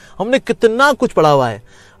 एक्चुअली हमने कितना कुछ पढ़ा हुआ है.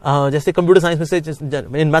 जैसे कंप्यूटर साइंस में से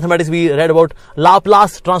in mathematics we read about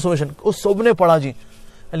Laplace transformation, उस सबने पढ़ा जी,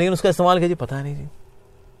 लेकिन उसका इस्तेमाल क्या जी पता नहीं जी.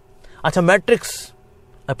 अच्छा मैट्रिक्स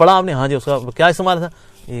पढ़ा आपने, हाँ जी, उसका क्या इस्तेमाल था,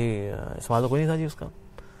 ये इस्तेमाल तो कोई नहीं था जी उसका.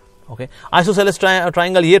 ओके. आइसोसेलेस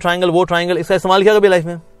ट्राइंगल, ये ट्राइंगल वो ट्राइंगल, इसका इस्तेमाल किया कभी लाइफ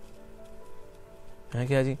में है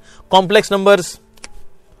क्या जी. Complex numbers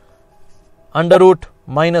under root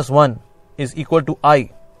 -1 is equal to i.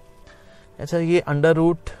 अच्छा ये अंडर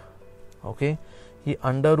रूट, ओके, ये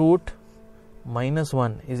under root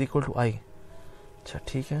 -1 is equal to i. अच्छा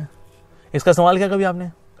ठीक है, इसका इस्तेमाल किया कभी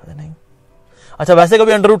आपने, नहीं. अच्छा वैसे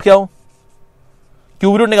कभी अंडर रूट क्या हो,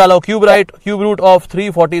 क्यूब रूट निकालो, क्यूब रूट ऑफ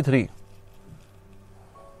 343,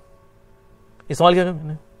 इस्तेमाल किया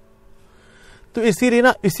कभी. तो इसीलिए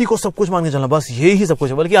ना इसी को सब कुछ मान के चलना, बस ये ही सब कुछ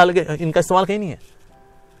है, बल्कि हालांकि इनका इस्तेमाल कहीं नहीं है.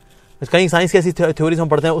 कहीं साइंस की ऐसी थ्योरीज हम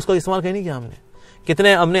पढ़ते हैं उसका इस्तेमाल कहीं नहीं किया हमने.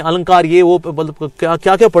 कितने हमने अलंकार ये वो मतलब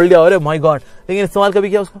क्या क्या पढ़ लिया, अरे माय गॉड, लेकिन इस्तेमाल कभी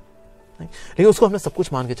किया उसका नहीं. लेकिन उसको हमने सब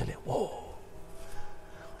कुछ मान के चले. वो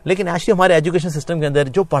लेकिन एक्चुअली हमारे एजुकेशन सिस्टम के अंदर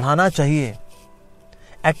जो पढ़ाना चाहिए,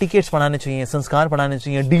 एटिकेट्स पढ़ाने चाहिए, संस्कार पढ़ाने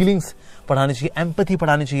चाहिए, डीलिंग्स पढ़ाने चाहिए, एम्पैथी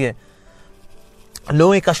पढ़ाने चाहिए,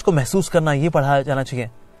 लोगों के कष्ट को महसूस करना, ये पढ़ाया जाना चाहिए.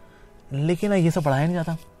 लेकिन ये सब पढ़ाया नहीं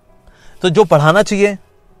जाता. तो जो पढ़ाना चाहिए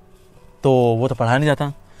तो वो तो पढ़ाया नहीं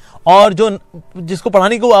जाता, और जो जिसको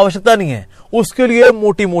पढ़ाने की आवश्यकता नहीं है उसके लिए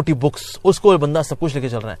मोटी मोटी बुक्स, उसको बंदा सब कुछ लेके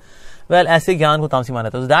चल रहा है. वेल ऐसे ज्ञान को तामसी माना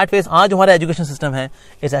जाता है. दैट वे आज हमारा एजुकेशन सिस्टम है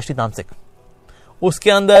इज एक्चुअली तामसिक.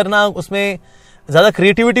 उसके अंदर ना उसमें ज्यादा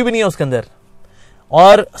क्रिएटिविटी भी नहीं है उसके अंदर,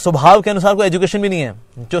 और स्वभाव के अनुसार कोई एजुकेशन भी नहीं है.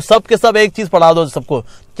 जो सब के सब एक चीज पढ़ा दो सबको,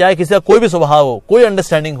 चाहे किसी का कोई भी स्वभाव हो, कोई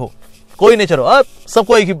अंडरस्टैंडिंग हो, कोई नेचर हो, अब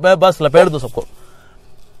सबको एक ही बस लपेट दो सबको.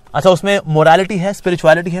 अच्छा उसमें मोरालिटी है,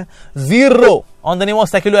 स्पिरिचुअलिटी है, zero on the name of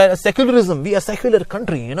secularism. We are secular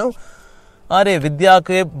country, you know. अरे विद्या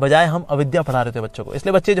के बजाय हम अविद्या पढ़ा रहे थे बच्चों को.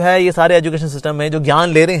 इसलिए बच्चे जो है ये सारे एजुकेशन सिस्टम में जो ज्ञान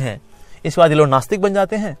ले रहे हैं, इसके बाद ये लोग नास्तिक बन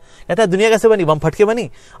जाते हैं. कहता है दुनिया कैसे बनी, बम फटके बनी.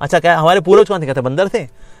 अच्छा क्या हमारे पूर्वज कौन थे, कहते बंदर थे.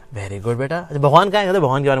 वेरी गुड बेटा. भगवान क्या है, कहते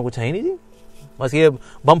भगवान के बारे में कुछ है ही नहीं जी, बस ये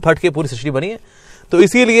बम फट के पूरी सृष्टि बनी है. तो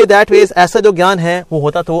इसीलिए दैट वेज ऐसा जो ज्ञान है वो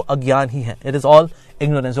होता तो अज्ञान ही है. इट इज ऑल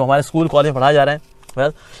इग्नोरेंस जो हमारे स्कूल कॉलेज में पढ़ाया जा रहा है.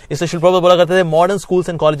 वेल इससे श्री प्रभु बोला करते थे modern schools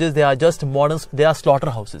and colleges they are just modern, they are slaughter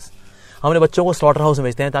houses. हमने बच्चों को स्लॉटर हाउस में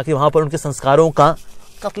भेजते हैं ताकि वहां पर उनके संस्कारों का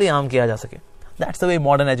कत्लेआम किया जा सके. That's the way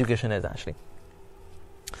modern education is actually.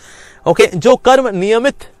 Okay. जो कर्म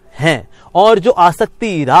नियमित हैं और जो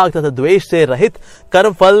आसक्ति, राग तथा द्वेष से रहित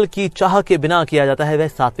कर्म फल की चाह के बिना किया जाता है वह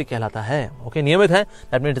सात्विक कहलाता है. ओके. नियमित है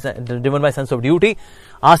that means driven by sense of duty.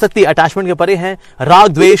 आसक्ति अटैचमेंट के परे है. राग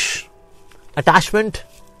द्वेष अटैचमेंट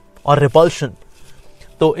और रिपल्शन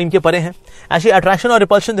तो इनके परे हैं. एक्चुअली अट्रैक्शन और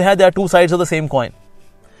रिपल्शन जो है they are two sides of the same coin.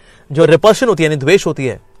 जो रिपल्शन होती है यानी द्वेष होती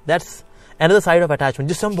है that's another side of attachment.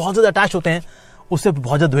 जिससे हम बहुत ज्यादा अटैच होते हैं उससे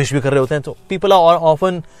बहुत ज्यादा द्वेष भी कर रहे होते हैं. तो people are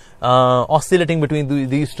often oscillating between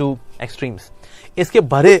these two extremes. इसके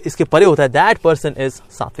परे होता है दैट पर्सन इज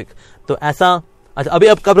सात्विक. तो ऐसा. अच्छा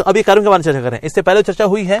अभी कर्म के बारे में चर्चा कर रहे हैं. इससे पहले चर्चा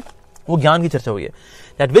हुई है वो ज्ञान की चर्चा हुई है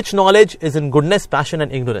that which knowledge is in goodness, passion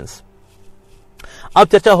and ignorance. अब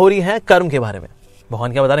चर्चा हो रही है कर्म के बारे में.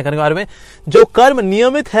 भगवान क्या बता रहे हैं कर्म के बारे में. जो कर्म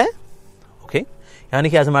नियमित है, ओके, यानी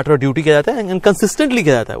कि as a matter of duty किया जाता है एंड कंसिस्टेंटली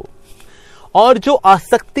किया जाता है वो. और जो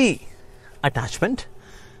आसक्ति अटैचमेंट,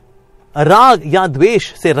 राग या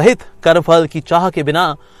द्वेष से रहित कर्मफल की चाह के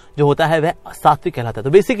बिना जो होता है वह सात्विक कहलाता है. तो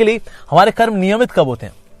बेसिकली हमारे कर्म नियमित कब होते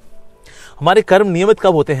हैं, हमारे कर्म नियमित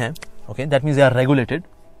कब होते हैं, okay, that means they are regulated.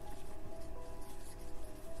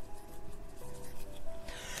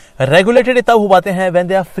 Regulated तब हो पाते हैं when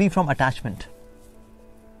they are free from attachment.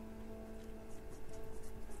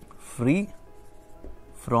 Free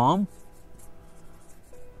from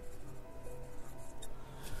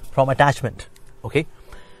attachment. Okay.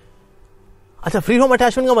 अच्छा, फ्री फ्रॉम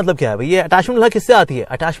अटैचमेंट का मतलब क्या है भाई? ये अटैचमेंट किससे आती है?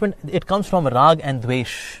 Attachment it comes from raga and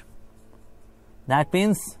dvesha. That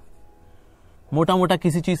means मोटा मोटा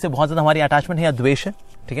किसी चीज से बहुत ज्यादा हमारी अटैचमेंट है या द्वेष है.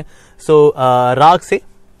 ठीक है, सो राग से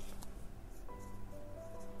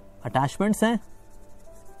अटैचमेंट्स है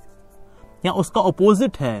या उसका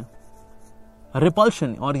ऑपोजिट है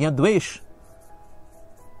रिपल्शन और या द्वेष.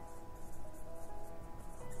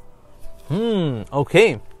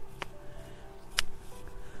 ओके.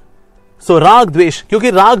 सो राग द्वेष, क्योंकि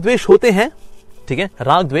राग द्वेष होते हैं, ठीक है,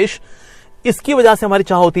 राग द्वेष, इसकी वजह से हमारी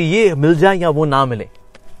चाह होती है ये मिल जाए या वो ना मिले.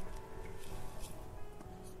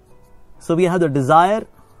 So we have the desire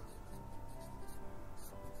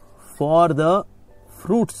for the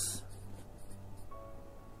fruits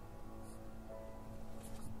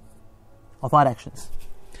of our actions.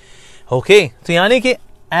 Okay, तो यानी कि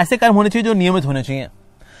ऐसे कर्म होने चाहिए जो नियमित होने चाहिए.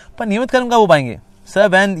 पर नियमित कर्म का वो पाएंगे सर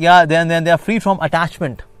व्हेन या then they are free from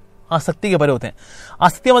attachment. आसक्ति के परे होते हैं.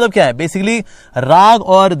 आसक्ति मतलब क्या है? बेसिकली राग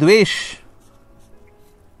और द्वेष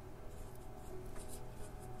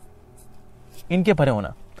इनके परे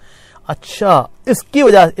होना. अच्छा, इसकी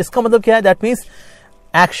वजह, इसका मतलब क्या है? That means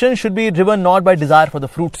action should be driven not by desire for the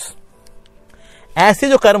fruits. ऐसे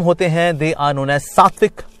जो कर्म होते हैं दे आर नोन एज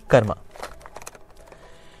सात्विक कर्म.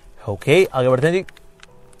 ओके, आगे बढ़ते हैं जी.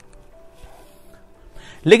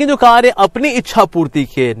 लेकिन जो कार्य अपनी इच्छा पूर्ति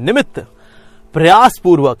के निमित्त प्रयास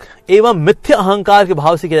पूर्वक एवं मिथ्या अहंकार के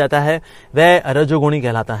भाव से किया जाता है वह रजोगुणी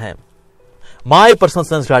कहलाता है. My personal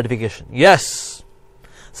sense gratification. Yes,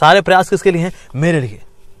 सारे प्रयास किसके लिए हैं? मेरे लिए.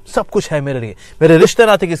 सब कुछ है मेरे लिए. मेरे रिश्ते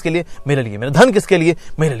नाते किसके लिए? मेरे लिए. मेरा धन किसके लिए?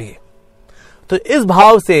 मेरे लिए. तो इस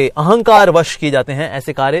भाव से अहंकार वश किए जाते हैं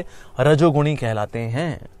ऐसे कार्य रजोगुणी कहलाते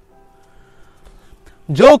हैं.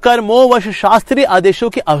 जो कर्मोवश शास्त्रीय आदेशों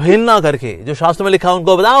की अवहेलना करके, जो शास्त्रों में लिखा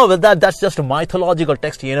उनको बताओ that's just mythological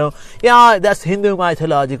text, you know, या दैट्स हिंदू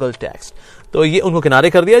माइथोलॉजिकल टेक्स्ट, तो ये उनको किनारे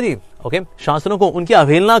कर दिया जी. ओके, शास्त्रों को उनकी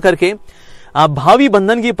अवहेलना करके भावी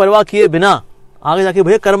बंधन की परवाह किए बिना, आगे जाके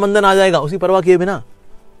भैया कर्म बंधन आ जाएगा, उसी परवाह किए बिना,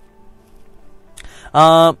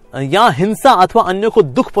 या हिंसा अथवा अन्यों को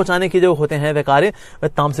दुख पहुंचाने के जो होते हैं वे कार्य वे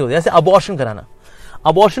तामसिक होते हैं. जैसे अबॉर्शन कराना.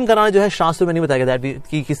 अबॉर्शन कराना जो है शास्त्र में नहीं बताया गया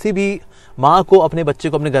कि किसी भी मां को अपने बच्चे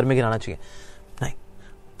को अपने घर में गिराना चाहिए, नहीं.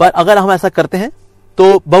 पर अगर हम ऐसा करते हैं तो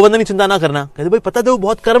भवबंधन की चिंता ना करना. कहते भाई पता तो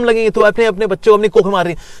बहुत कर्म लगेंगे, तो अपने अपने बच्चे को अपनी कोख मार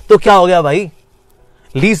रही, तो क्या हो गया भाई?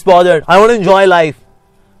 Least bothered, I want to enjoy life.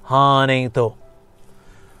 हाँ, नहीं तो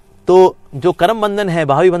जो कर्म बंधन है,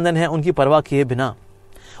 भावी बंधन है, उनकी परवाह किए बिना.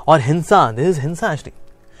 और हिंसा, this is himsa actually,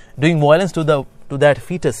 doing violence to that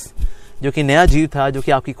foetus, जो कि नया जीव था, जो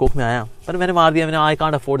कि आपकी कोख में आया, पर मैंने मार दिया, मैंने I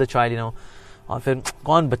can't afford the child, you know, और फिर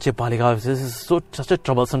कौन बच्चे पालेगा? This is such a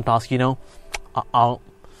troublesome task, you know.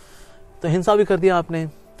 तो हिंसा भी कर दिया आपने.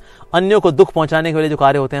 अन्यों को दुख पहुंचाने के लिए जो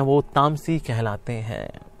कार्य होते हैं वो तामसी कहलाते हैं.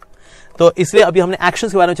 तो इसलिए अभी हमने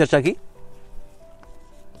एक्शंस के बारे में चर्चा की.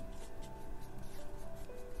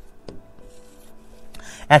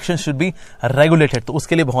 एक्शन शुड बी रेगुलेटेड, तो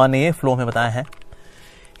उसके लिए भगवान ने ये फ्लो में बताया है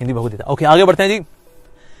हिंदी भगवद गीता. ओके, आगे बढ़ते हैं जी.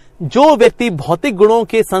 जो व्यक्ति भौतिक गुणों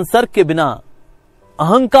के संसर्ग के बिना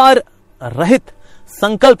अहंकार रहित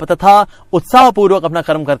संकल्प तथा उत्साह पूर्वक अपना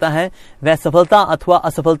कर्म करता है वह सफलता अथवा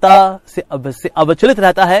असफलता से अविचलित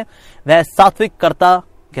रहता है, वह सात्विक कर्ता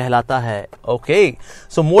कहलाता है. Okay,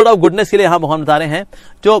 so mode of goodness के लिए यहां भगवान बता रहे हैं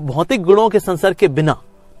जो भौतिक गुणों के संसर्ग के बिना.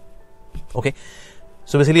 ओके,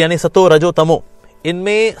 सो बेसिकली यानी सतो रजो तमो,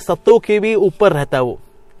 इनमें सत्तों के भी ऊपर रहता है वो.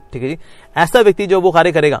 ठीक है जी, ऐसा व्यक्ति जो वो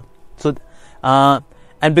कार्य करेगा. So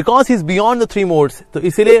and because he is beyond the three modes, तो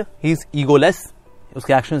इसीलिए ही इज ईगोलेस,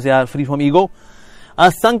 उसके actions are free from ego.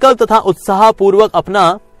 संकल्प तथा उत्साह पूर्वक अपना,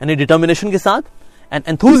 यानी डिटर्मिनेशन के साथ एंड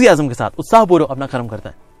एंथुजियाज्म के साथ उत्साह पूर्वक अपना कर्म करता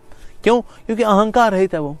है. क्यों? क्योंकि अहंकार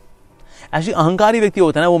रहित है वो. ऐसी अहंकारी व्यक्ति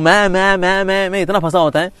होता है ना, वो मैं इतना फंसा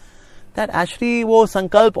होता है दैट एक्चुअली वो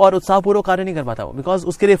संकल्प और उत्साह पूर्वक कार्य नहीं कर पाता वो, बिकॉज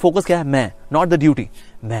उसके लिए फोकस क्या है? मैं, नॉट द ड्यूटी,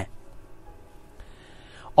 मैं.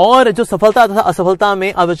 और जो सफलता तथा असफलता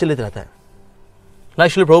में अविचलित रहता है.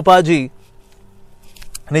 लाइक श्रील प्रभुपाद जी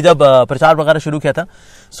ने जब प्रचार वगैरह शुरू किया था,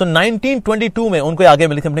 सो 1922 में उनको आगे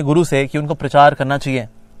मिली थी अपने गुरु से कि उनको प्रचार करना चाहिए.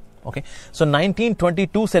 ओके, सो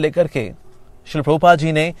 1922 से लेकर के श्रील प्रभुपाद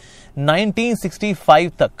जी ने 1965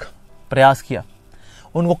 तक प्रयास किया,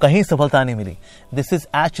 उनको कहीं सफलता नहीं मिली. This is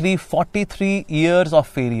actually 43 years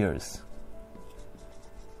of failures.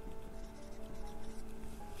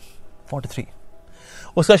 43.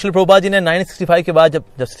 उसका श्री प्रभुपाद जी ने 1965 के बाद जब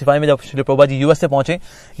 65 में जब श्री प्रभुपाद जी यूएस से पहुंचे,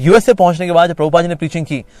 यूएस से पहुंचने के बाद जब प्रभुपाद जी ने प्रीचिंग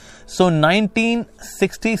की, सो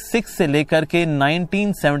 1966 से लेकर के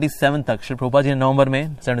 1977 तक श्री प्रभुपाद जी ने नवंबर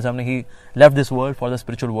में 77 में ही left this world for the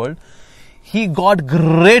spiritual world. He got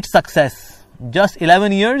great success. Just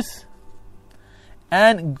 11 years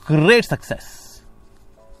and great success.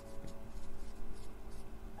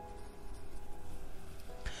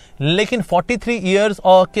 लेकिन 43 ईयर्स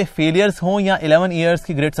और के फेलियर्स हो या 11 ईयर्स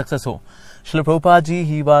की ग्रेट सक्सेस हो, Srila Prabhupada ji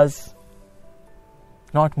he was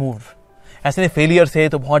not moved. ऐसे नहीं फेलियर से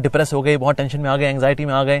तो बहुत डिप्रेस हो गए, बहुत टेंशन में आ गए, एंजाइटी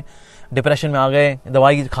में आ गए, डिप्रेशन में आ गए,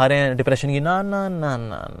 दवाई खा रहे हैं डिप्रेशन की. ना ना ना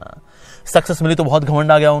ना ना. सक्सेस मिली तो बहुत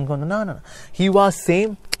घमंड आ गया उनको. ना ना. He was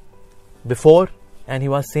same before and he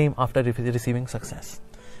was same after receiving success.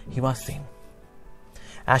 He was same.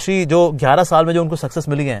 ऐसी जो 11 साल में जो उनको सक्सेस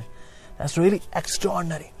मिली है, दैट्स रियली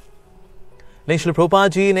एक्स्ट्राऑर्डिनरी. लेकिन श्री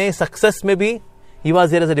प्रभुपाद जी ने सक्सेस में भी he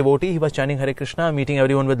was there as a devotee, he was chanting Hare Krishna, meeting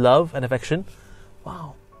everyone with love and affection. Wow.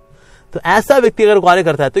 तो ऐसा व्यक्ति अगर कार्य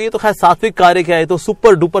करता है तो ये तो खैर सात्विक कार्य क्या है, तो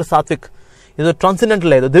सुपर डुपर सात्विक, ये तो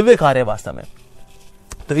ट्रांसेंडेंटल है, तो दिव्य कार्य है वास्तव में.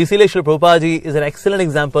 तो इसीलिए Shri Prabhupada ji is an excellent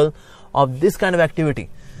example of this kind of activity.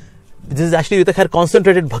 This is actually तो खैर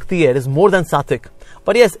कॉन्सेंट्रेटेड भक्ति है, इट इज मोर देन सात्विक.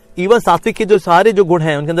 पर यस, इवन सात्विक के जो सारे जो गुण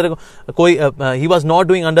हैं उनके अंदर कोई he was not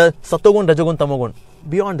doing under sattvaguna rajoguna tamoguna.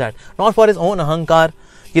 Beyond that, not for his own ahankar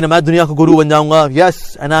कि ना मैं दुनिया का गुरु बन जाऊंगा,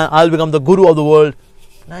 yes and I will become the guru of the world.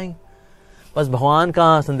 नहीं, बस भगवान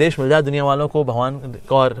का संदेश मिल जाए दुनिया वालों को,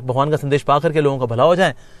 भगवान का संदेश पा करके लोगों का भला हो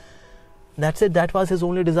जाए. That's it, that was his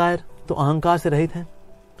only desire. तो अहंकार से रहित है.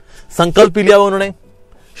 संकल्प भी लिया उन्होंने.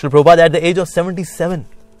 Shri Prabhupada at the age of 77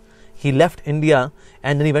 he left India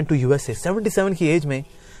and then he went to USA. 77 की एज में,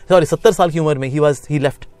 सॉरी 70 साल की उम्र में ही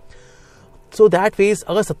लेफ्ट. सो दैट फेज,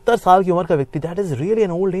 अगर 70 साल की उम्र का व्यक्ति, that is really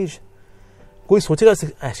an old age. कोई सोचेगा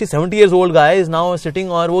actually 70 years old guy is now sitting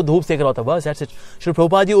और वो धूप सेक रहा होता, बस दैट्स इट. श्री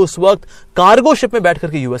प्रभुपाद जी उस वक्त कार्गो शिप में बैठ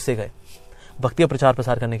करके यूएस से गए भक्ति का प्रचार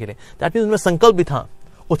प्रसार करने के लिए. दैट मीन्स उनमें संकल्प भी था,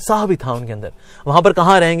 उत्साह भी था उनके अंदर. वहां पर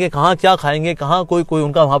कहाँ रहेंगे, कहाँ क्या खाएंगे, कहाँ कोई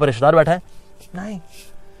उनका वहां पर रिश्तेदार बैठा है, नहीं.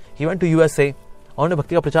 ही वेंट टू यूएसए और उन्होंने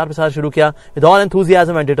भक्ति का प्रचार प्रसार शुरू किया with all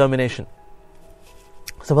enthusiasm and determination.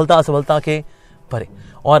 सफलता के भरे.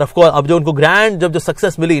 और ऑफ कोर्स अब जो उनको ग्रैंड जब जो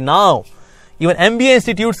सक्सेस मिली, नाउ इवन एमबीए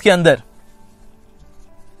इंस्टीट्यूट्स के अंदर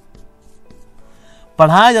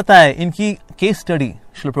पढ़ाया जाता है इनकी केस स्टडी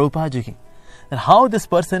श्री प्रभुपाद जी की. How this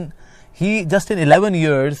person, he just in 11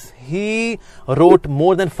 years he wrote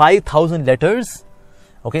more than 5,000 letters.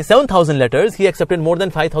 Okay, 7,000 letters. He accepted more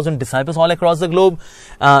than 5,000 disciples all across the globe.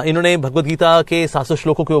 इन्होंने भगवद गीता के 700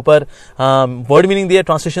 श्लोकों के ऊपर वर्ड मीनिंग दिए,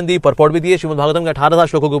 ट्रांसलेशन दी, परपोर्ट भी दिए. श्रीमद् भागवतम के 18,000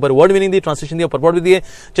 श्लोकों के ऊपर वर्ड मीनिंग दी, ट्रांसलेशन दी और परपोर्ट भी दिए.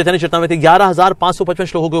 चैतन्य चरितमृत 11,555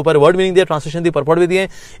 श्लोकों के ऊपर वर्ड मीनिंग दिया, ट्रांसलेशन दी, परपोर्ट भी दिए.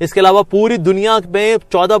 इसके अलावा पूरी दुनिया में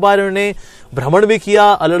 14 बार इन्होंने भ्रमण भी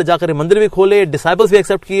किया, अलग जाकर मंदिर भी खोले, डिसाइपल्स भी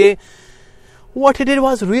एक्सेप्ट किए. What he did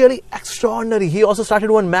was really extraordinary. He also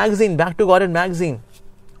started one magazine, Back to Godhead magazine.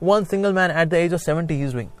 One single man at the age of 70 he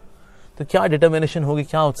is doing. तो क्या determination होगी,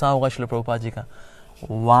 क्या उत्साह होगा श्रील प्रभुपाद जी का.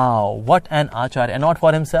 Wow, what an acharya, and not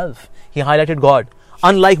for himself. He highlighted God.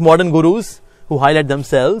 Unlike modern gurus who highlight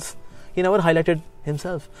themselves, he never highlighted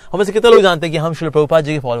himself. हम से कितने लोग जानते हैं कि हम श्रील प्रभुपाद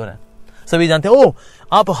जी के फॉलोअर हैं. सभी जानते हैं, ओह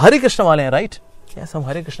आप हरे कृष्ण वाले हैं, राइट? यस, हम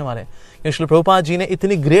हरे कृष्ण वाले हैं. श्रील प्रभुपाद जी ने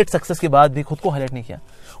इतनी ग्रेट सक्सेस के बाद भी खुद को हाईलाइट नहीं किया.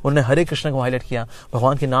 उन्होंने हरे कृष्ण को हाईलाइट किया,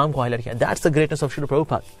 भगवान के नाम को हाईलाइट किया. That's the greatness of Srila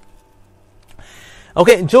Prabhupada.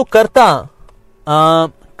 Okay, जो कर्ता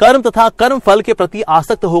कर्म तथा कर्म फल के प्रति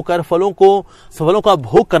आसक्त होकर फलों का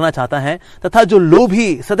भोग करना चाहता है, तथा जो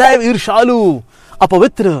लोभी, सदैव ईर्ष्यालु,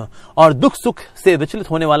 अपवित्र और दुख सुख से विचलित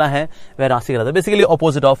होने वाला है, वह राशि रहता है. बेसिकली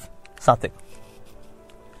ऑपोजिट ऑफ सात्विक.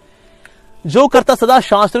 जो कर्ता सदा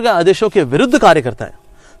शास्त्र के आदेशों के विरुद्ध कार्य करता है.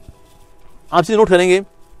 आप चीज नोट करेंगे,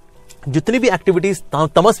 जितनी भी एक्टिविटीज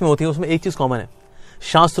तमस में होती है उसमें एक चीज कॉमन है,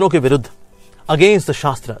 शास्त्रों के विरुद्ध, against the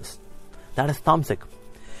shastras. That is tamasic.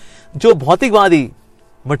 जो भौतिकवादी,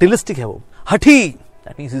 मटेरियलिस्टिक है, वो हठी,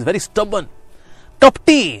 that means is very stubborn,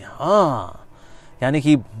 कपटी, यानी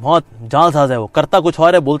कि बहुत जालसाज है. वो करता कुछ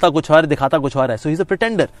और है, बोलता कुछ और है, दिखाता कुछ और है. So he is a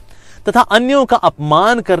pretender. तथा अन्यों का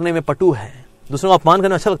अपमान करने में पटु है. दूसरों का अपमान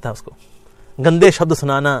करना अच्छा लगता है उसको, गंदे शब्द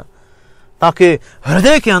सुनाना, ताकि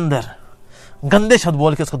हृदय के अंदर गंदे शब्द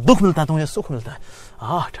बोल के उसको दुख मिलता है तो मुझे सुख मिलता है.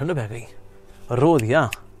 ठंड बह गई, रो दिया.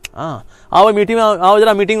 आओ मीटिंग में आओ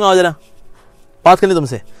जरा, मीटिंग में आओ जरा, बात करनी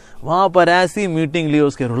तुमसे. वहां पर ऐसी मीटिंग ली,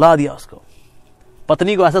 उसके रुला दिया उसको.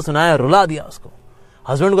 पत्नी को ऐसा सुनाया, रुला दिया उसको.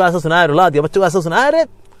 हस्बैंड को ऐसा सुनाया, रुला दिया. बच्चों को ऐसा सुनाया, अरे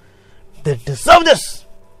they deserve this,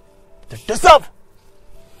 they deserve.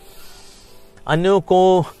 अन्यों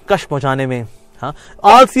को कष्ट पहुंचाने में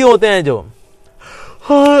आलसी होते हैं जो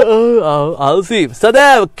आलसी,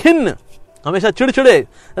 सदैव खिन्न, हमेशा चिड़चिड़े,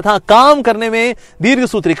 तथा काम करने में दीर्घ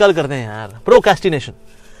सूत्री. कल करते हैं यार, प्रोक्रेस्टिनेशन.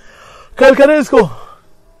 कल करें इसको,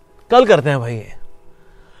 कल करते हैं भाई.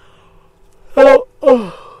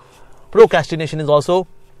 प्रोक्रेस्टिनेशन इज ऑल्सो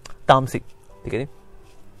तामसिक. ठीक है जी,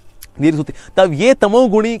 दीर्घ सूत्री. तब ये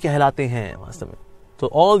तमोगुणी कहलाते हैं वास्तव में. तो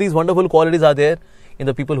all these wonderful qualities are there in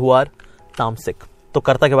the people who are tamasic. तो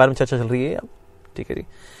कर्ता के बारे में चर्चा चल रही है अब, ठीक है जी।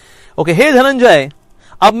 ओके, हे धनंजय,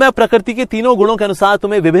 अब मैं प्रकृति के तीनों गुणों के अनुसार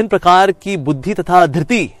तुम्हें विभिन्न प्रकार की बुद्धि तथा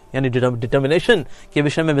धृति यानी डिटर्मिनेशन के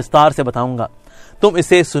विषय में विस्तार से बताऊंगा, तुम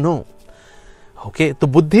इसे सुनो। ओके, तो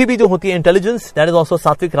बुद्धि भी जो होती है, इंटेलिजेंस, दैट इज ऑल्सो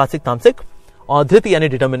सात्विक, राजसिक, तामसिक, और धृति यानी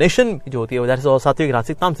डिटर्मिनेशन जो होती है दैट इज ऑल्सो सात्विक,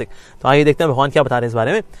 राजसिक, तामसिक। तो आइए देखते हैं भगवान क्या बता रहे हैं इस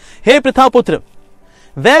बारे में। हे पृथा पुत्र,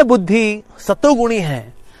 वह बुद्धि सत्वगुणी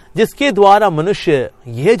है जिसके द्वारा मनुष्य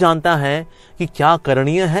यह जानता है कि क्या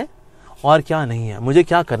करणीय है और क्या नहीं है, मुझे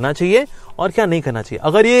क्या करना चाहिए और क्या नहीं करना चाहिए।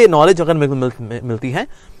 अगर ये नॉलेज अगर मिलती है,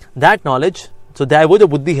 दैट नॉलेज, सो दैट वो जो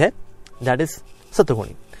बुद्धि है दैट इज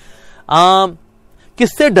सत्वगुणी।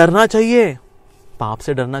 किससे डरना चाहिए? पाप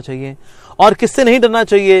से डरना चाहिए। और किससे नहीं डरना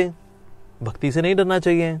चाहिए? भक्ति से नहीं डरना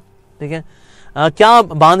चाहिए। ठीक है, क्या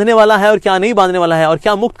बांधने वाला है और क्या नहीं बांधने वाला है, और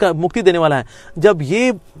क्या मुक्ति देने वाला है। जब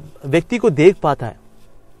ये व्यक्ति को देख पाता है,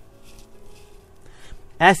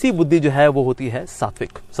 ऐसी बुद्धि जो है वो होती है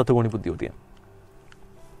सात्विक, सत्वगुणी बुद्धि होती है।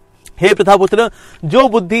 हे प्रथापुत्र, जो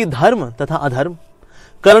बुद्धि धर्म तथा अधर्म,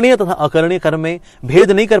 करणीय तथा अकरणीय कर्म में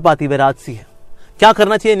भेद नहीं कर पाती, वह राजसी है। क्या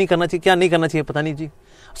करना चाहिए, नहीं करना चाहिए, क्या नहीं करना चाहिए, पता नहीं जी।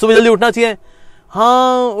 सुबह जल्दी उठना चाहिए,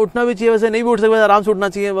 हाँ उठना भी चाहिए, वैसे नहीं भी उठ सकते, आराम से उठना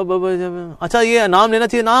चाहिए। अच्छा, ये नाम लेना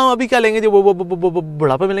चाहिए, नाम अभी क्या लेंगे जी, वो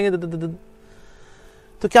बुढ़ापे में लेंगे।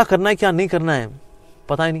 तो क्या करना है, क्या नहीं करना है,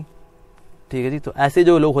 पता ही नहीं। ठीक है जी, तो ऐसे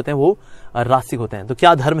जो लोग होते हैं वो राजसिक होते हैं। तो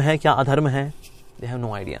क्या धर्म है, क्या अधर्म है, दे हैव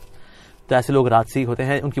नो आइडिया। तो ऐसे लोग राजसिक होते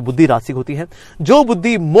हैं, उनकी बुद्धि राजसिक होती है। जो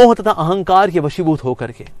बुद्धि मोह तथा अहंकार के वशीभूत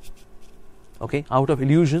होकर के, okay, out of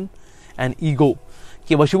illusion and ego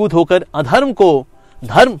के वशीभूत होकर अधर्म को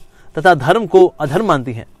धर्म तथा धर्म को अधर्म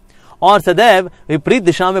मानती है और सदैव विपरीत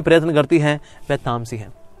दिशा में प्रयत्न करती है, वह तामसी है।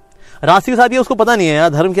 राजसिक साथी उसको पता नहीं है यार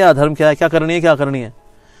धर्म क्या है, अधर्म क्या है, क्या करनी है, क्या करनी है।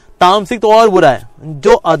 तामसिक तो और बुरा है,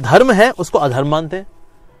 जो अधर्म है उसको अधर्म मानते हैं।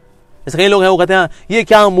 जैसे कई लोग हैं वो कहते हैं ये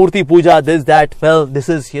क्या मूर्ति पूजा, this that, well this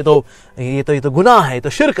is, ये तो गुनाह है, ये तो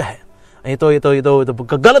शिर्क है, ये तो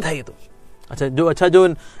गलत है, ये तो अच्छा जो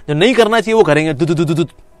नहीं करना चाहिए वो करेंगे,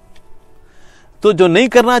 तो जो नहीं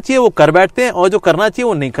करना चाहिए वो कर बैठते हैं और जो करना चाहिए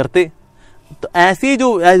वो नहीं करते। तो ऐसी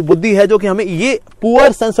जो बुद्धि है जो कि हमें ये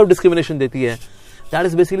पुअर सेंस ऑफ डिस्क्रिमिनेशन देती है, दैट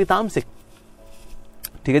इज बेसिकली तामसिक।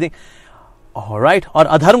 ठीक है जी, ऑलराइट। और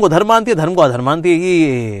अधर्म को धर्म मानती है, धर्म को अधर्म मानती है,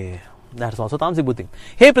 ये दैट इज आल्सो तामसिक बुद्धि।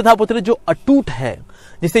 हे प्रथापुत्र, जो अटूट है,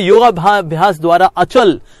 जिसे योगाभ्यास द्वारा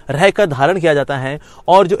अचल रहकर धारण किया जाता है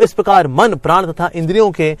और जो इस प्रकार मन, प्राण तथा इंद्रियों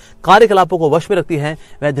के कार्यकलापों को वश में रखती है,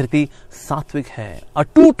 वह धृति सात्विक है,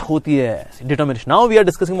 अटूट होती है। Determination, now we are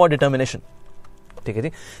discussing about determination. ठीक है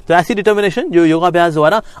जी, तो ऐसी डिटर्मिनेशन जो योगाभ्यास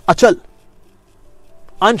द्वारा अचल,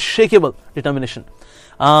 अनशेकेबल डिटर्मिनेशन,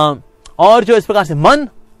 और जो इस प्रकार से मन,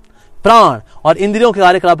 प्राण और इंद्रियों के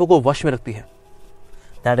कार्यकलापों को वश में रखती है,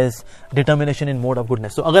 that is determination in mode of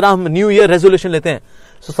goodness. तो अगर हम न्यू ईयर रेजोल्यूशन लेते हैं,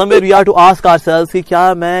 so somewhere we are to ask ourselves कि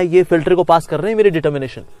क्या मैं ये फिल्टर को पास कर रहे हैं मेरी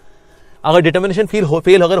डिटर्मिनेशन। अगर डिटर्मिनेशन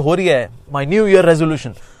फेल अगर हो रही है, माय न्यू ईयर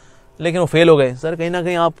रेजोल्यूशन, लेकिन वो फेल हो गए, सर कहीं ना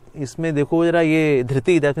कहीं आप इसमें देखो जरा, ये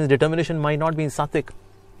धृति, that means determination might not be sattvic.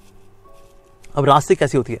 अब राजसिक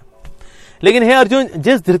कैसी होती है? लेकिन हे अर्जुन,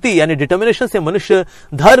 जिस धृति यानी डिटर्मिनेशन से मनुष्य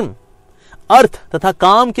धर्म, अर्थ तथा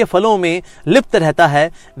काम के फलों में लिप्त रहता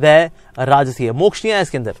है, वह राजसी है। मोक्ष नहीं है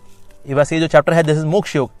इसके अंदर, ये वैसे ये जो चैप्टर है दिस इज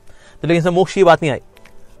मोक्ष योग, तो लेकिन इसमें मोक्ष की बात नहीं आई।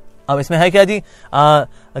 अब इसमें है क्या जी,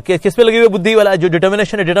 किस पे लगी हुई बुद्धि वाला जो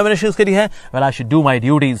डिटर्मिनेशन है, डिटर्मिनेशन उसके लिए है, well I should do my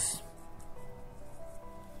duties,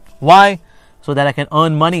 why, so that I can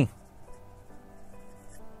earn money.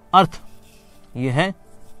 अर्थ ये है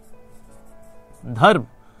धर्म,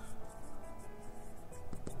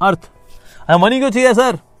 अर्थ, मनी क्यों चाहिए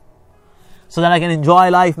sir? So that I can enjoy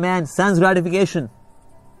life, man, sense gratification.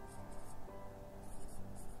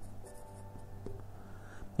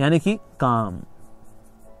 यानी कि काम,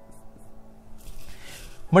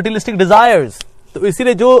 materialistic desires। तो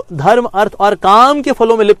इसीलिए जो धर्म, अर्थ और काम के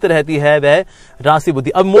फलों में लिप्त रहती है वह राजसी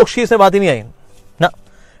बुद्धि। अब मोक्ष की से बात ही नहीं आई ना,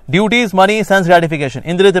 ड्यूटीज, मनी, सेंस ग्रेटिफिकेशन,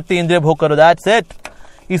 इंद्रिय तृप्ति, इंद्रिय भोग करो, दैट्स इट।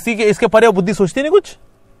 इसके परे बुद्धि सोचती नहीं कुछ,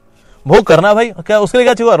 भोग करना भाई, क्या उसके लिए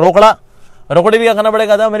क्या चाहिए, रोकड़े भी क्या करना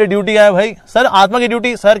पड़ेगा था, मेरी ड्यूटी है भाई, सर आत्मा की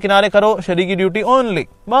ड्यूटी, सर किनारे करो, शरीर की ड्यूटी ओनली,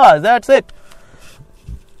 बस दैट्स इट।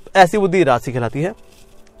 ऐसी बुद्धि राजसी कहलाती है।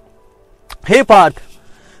 हे पार्थ,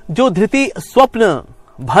 जो धृति स्वप्न,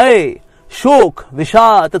 भय, शोक,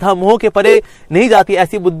 विषाद तथा मोह के परे नहीं जाती,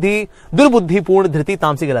 ऐसी बुद्धि दुर्बुद्धिपूर्ण धृति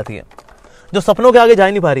तामसी कहलाती है। जो सपनों के आगे जा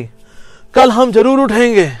ही नहीं पा रही, कल हम जरूर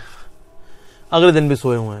उठेंगे, अगले दिन भी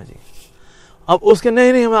सोए हुए हैं जी। अब उसके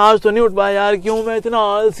नहीं मैं आज तो नहीं उठ पाया यार, क्यों, मैं इतना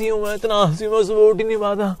आलसी हूं, मैं सुबह उठ ही नहीं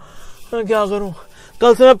पाता, मैं क्या करूं,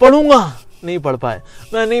 कल से मैं पढ़ूंगा, नहीं पढ़ पाए,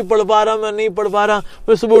 मैं नहीं पढ़ पा रहा, मैं नहीं पढ़ पा रहा,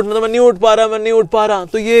 मैं सुबह उठना था, मैं नहीं उठ पा रहा, मैं नहीं उठ पा रहा,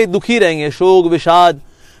 तो ये दुखी रहेंगे, शोक विषाद।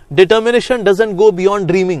 Determination doesn't go beyond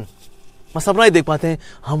dreaming. बस सपना ही देख पाते हैं,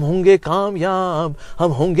 हम होंगे कामयाब,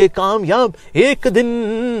 हम होंगे कामयाब, एक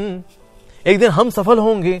दिन हम सफल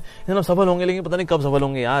होंगे, हम सफल होंगे, लेकिन पता नहीं कब सफल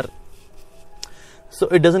होंगे यार। So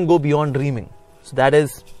it doesn't go beyond dreaming. So that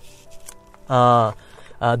is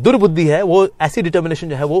दुर्बुद्धि है वो, ऐसी डिटर्मिनेशन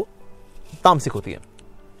जो है वो तामसिक होती है।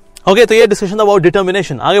 ओके, तो ये डिस्कशन अबाउट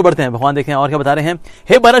डिटर्मिनेशन। आगे बढ़ते हैं, भगवान देखें और क्या बता रहे हैं।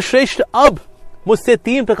 हे भरत श्रेष्ठ, अब मुझसे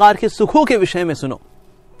 3 प्रकार के सुखों के विषय में सुनो।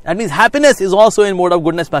 That means happiness is also in mode of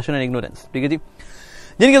goodness, passion and ignorance. ठीक है जी,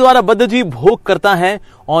 जिनके द्वारा बद्ध जीव भोग करता है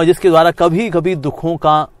और जिसके द्वारा कभी कभी दुखों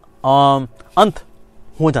का अंत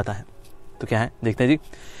हो जाता है। तो क्या है, देखते हैं जी।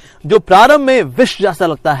 जो प्रारंभ में विष जैसा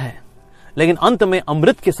लगता है लेकिन अंत में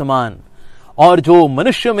अमृत के समान, और जो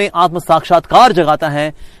मनुष्य में आत्म साक्षात्कार जगाता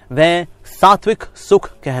है वह सात्विक सुख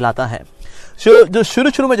कहलाता है। जो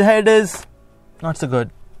शुरू में जो है it is not so good.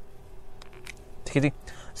 ठीक है जी।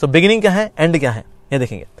 सो बिगिनिंग क्या है, एंड क्या है, ये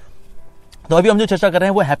देखेंगे। तो अभी हम जो चर्चा कर रहे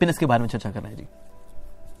हैं वो हैप्पीनेस के बारे में चर्चा कर रहे हैं जी।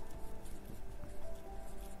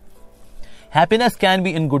 Happiness can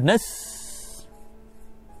be in goodness,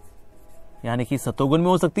 यानी कि सत्वगुण में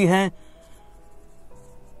हो सकती है,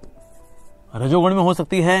 रजोगुण में हो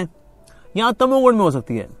सकती है, या तमोगुण में हो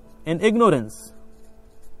सकती है, इन इग्नोरेंस।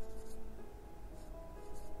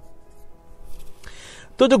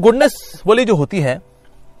 तो जो गुडनेस वाली जो होती है,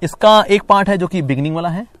 इसका एक पार्ट है जो कि बिगिनिंग वाला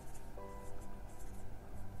है,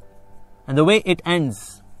 and the way it ends.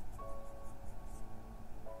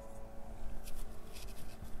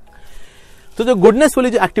 तो जो गुडनेस वाली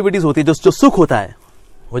जो एक्टिविटीज होती है, जो सुख होता है,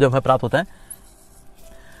 वो जब हमें प्राप्त होता है,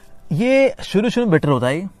 ये शुरू में बेटर होता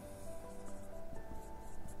है,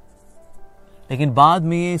 लेकिन बाद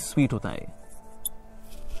में ये स्वीट होता है।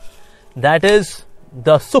 दैट इज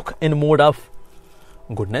द सुख इन मोड ऑफ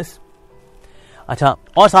गुडनेस। अच्छा,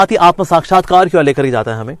 और साथ ही आत्म साक्षात्कार की ओर लेकर ही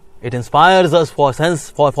जाता है हमें। It inspires us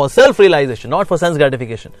for self realization, not for sense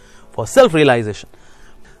gratification, for self realization.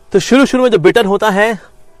 तो शुरू में जो बिटर होता है,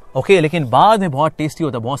 ओके, लेकिन बाद में बहुत टेस्टी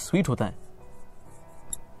होता है, बहुत स्वीट होता है।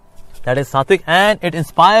 That is sattvic and it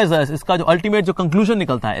inspires us. इसका जो अल्टीमेट जो कंक्लूजन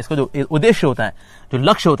निकलता है, इसका जो उद्देश्य होता है, जो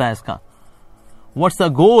लक्ष्य होता है इसका, what's the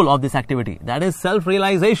goal of this activity? That is self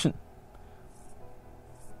realization.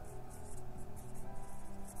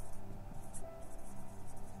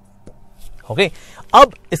 Okay,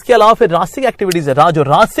 अब इसके अलावा फिर रासिक एक्टिविटीज है। जो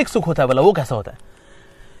रासिक सुख होता है वाला, वो कैसा होता है?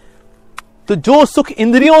 तो जो सुख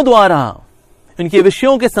इंद्रियों द्वारा इनके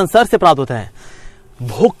विषयों के संसर्ग से प्राप्त होता है,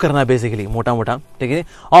 भोग करना बेसिकली, मोटा मोटा, ठीक है।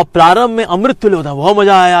 और प्रारंभ में अमृत तुल्य होता है, बहुत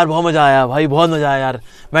मजा आया यार, बहुत मजा आया भाई, बहुत मजा आया यार,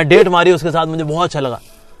 मैं डेट मारी उसके साथ, मुझे बहुत अच्छा लगा,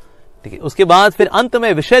 ठीक है। उसके बाद फिर अंत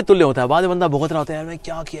में विषय तुल्य होता है। बाद में बंदा भुगत रहा होता है, यार मैं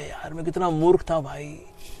क्या किया यार, मैं कितना मूर्ख था भाई।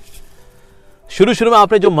 शुरू में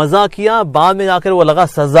आपने जो मजा किया, बाद में जाकर वो लगा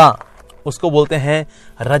सजा, उसको बोलते हैं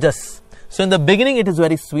रजस। So in the beginning it is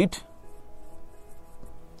very sweet,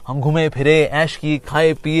 हम घूमे फिरे, ऐश की,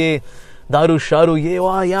 खाए पिए, दारू शारू, ये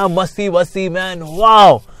वाह यार, मस्ती वस्ती मैन,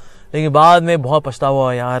 वाह। लेकिन बाद में बहुत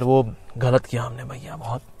पछतावा, यार वो गलत किया हमने भैया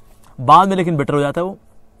बहुत, बाद में लेकिन बेटर हो जाता है वो।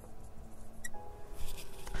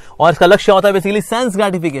 और इसका लक्ष्य होता है बेसिकली सेंस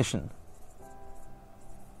ग्रेटिफिकेशन।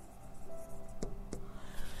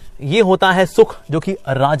 ये होता है सुख जो कि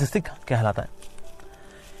राजसिक कहलाता है।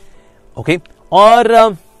 ओके,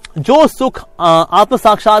 और जो सुख आत्म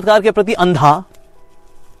साक्षात्कार के प्रति अंधा,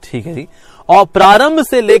 ठीक है जी, और प्रारंभ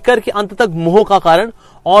से लेकर के अंत तक मोह का कारण,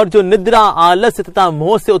 और जो निद्रा, आलस्य तथा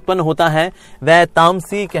मोह से उत्पन्न होता है, वह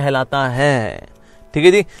तामसी कहलाता है। ठीक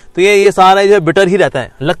है जी। तो ये सारा जो है बिटर ही रहता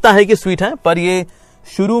है, लगता है कि स्वीट है, पर ये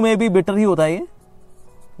शुरू में भी बिटर ही होता है ये,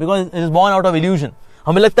 because it is born out of illusion.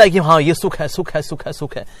 हमें लगता है कि हाँ ये सुख है, सुख है, सुख है,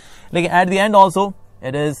 सुख है, लेकिन at the end also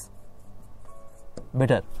it is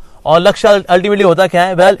bitter. और लक्ष्य अल्टीमेटली होता क्या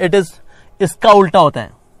है? वेल, इट इज इसका उल्टा होता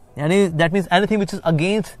है, यानी that means anything which is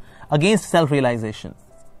against self realization,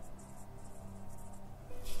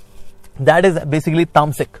 that is basically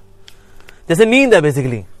tamasic. जैसे नींद है,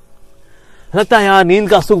 बेसिकली लगता है यार नींद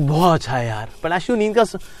का सुख बहुत अच्छा है यार, पर एक्चुअली नींद का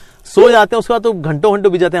सो जाते हैं, उसके बाद तो घंटों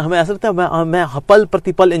घंटों बीत जाते हैं, हमें ऐसा लगता है मैं पल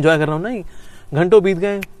प्रतिपल एंजॉय कर रहा हूं, नहीं, घंटों बीत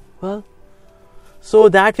गए। So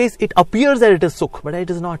that means it appears that it is sukh, but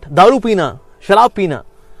it is not. दारू पीना, शराब पीना,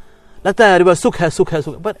 लगता है अरे सुख है, सुख है,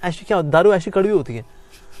 सुख, पर ऐसी क्या, दारू ऐसी कड़वी होती है,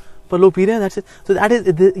 पर लोग पी रहे हैं, that's it. So that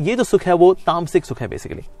is, ये जो सुख है वो तामसिक सुख है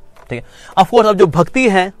बेसिकली, ठीक है। ऑफ कोर्स अब जो भक्ति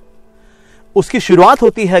है उसकी शुरुआत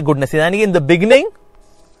होती है गुडनेस, यानी कि in the beginning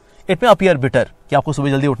it may appear bitter, कि आपको सुबह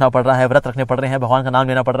जल्दी उठना पड़ रहा है, व्रत रखने पड़ रहे हैं, भगवान का नाम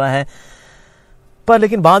लेना पड़ रहा है, पर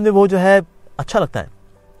लेकिन बाद में वो जो है अच्छा लगता है,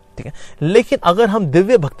 ठीक है। लेकिन अगर हम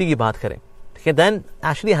दिव्य भक्ति की बात करें, then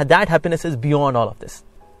actually that happiness is beyond all of this.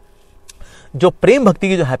 जो प्रेम भक्ति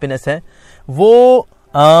की जो हैप्पीनेस है वो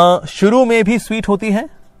शुरू में भी स्वीट होती है,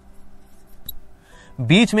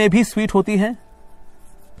 बीच में भी स्वीट होती है,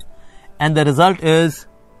 and the result is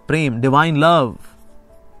prem, divine love.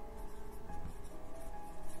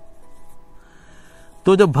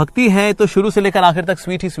 तो जो भक्ति है तो शुरू से लेकर आखिर तक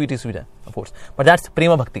स्वीट ही है of course, but that's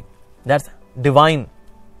prem bhakti, that's divine.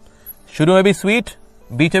 शुरू में भी स्वीट,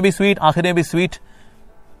 बीच में भी स्वीट, आखिर में भी sweet.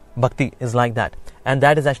 Bhakti is like that, and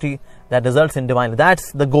that is actually that results in divine. That's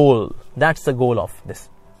the goal of this.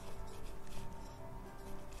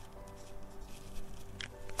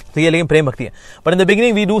 तो ये लेकिन प्रेम भक्ति है. But in the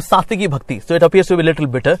beginning we do सात्विकी भक्ति, so it appears to be a little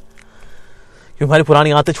bitter. क्योंकि हमारी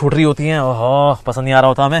पुरानी आदतें छूट रही होती हैं, ओह पसंद नहीं आ रहा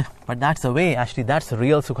होता हमें. But that's the way, actually that's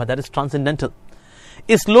real sukha, that is transcendental.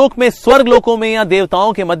 इस लोक में, स्वर्ग लोकों में या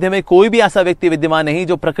देवताओं के मध्य में कोई भी ऐसा व्यक्ति विद्यमान नहीं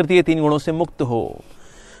जो प्रकृति के 3 गुणों से मुक्त हो.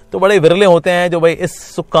 तो बड़े विरले होते हैं जो भाई इस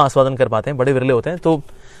सुख का आस्वादन कर पाते हैं, बड़े विरले होते हैं.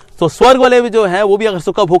 तो स्वर्ग वाले भी जो है वो भी अगर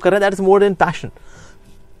सुख का भोग कर रहे हैं, that is more in passion,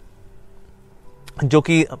 जो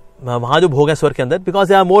कि वहां जो भोग है स्वर्ग के अंदर, because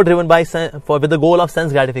they are more driven by for with the goal of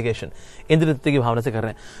sense gratification, इंद्रिय तृप्ति की भावना से कर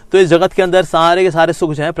रहे हैं. तो इस जगत के अंदर सारे के सारे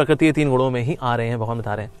सुख जो है प्रकृति के 3 गुणों में ही आ रहे हैं, भगवान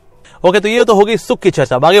बता रहे हैं. ओके, तो ये तो होगी सुख की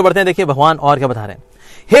चर्चा. आगे बढ़ते हैं, देखिए भगवान और क्या बता रहे हैं.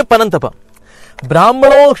 हे परंतप,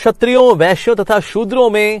 ब्राह्मणों, क्षत्रियों, वैश्यों तथा शूद्रों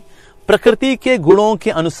में प्रकृति के गुणों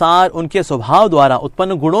के अनुसार उनके स्वभाव द्वारा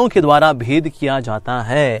उत्पन्न गुणों के द्वारा भेद किया जाता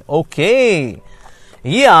है. ओके,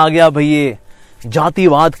 ये आ गया भाई ये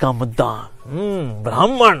जातिवाद का मुद्दा.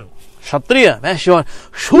 ब्राह्मण, क्षत्रिय, वैश्य और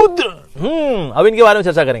शूद्र. अब इनके बारे में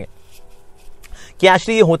चर्चा करेंगे कि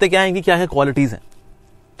एक्चुअली ये होते क्या है, इनकी क्या है क्वालिटीज हैं.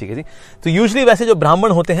 ठीक है जी. तो यूजुअली वैसे जो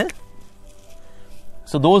ब्राह्मण होते हैं,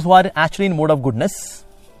 so those who are actually in mode of goodness,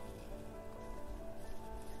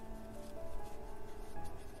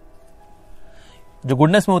 जो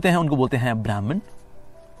गुडनेस में होते हैं उनको बोलते हैं ब्राह्मण.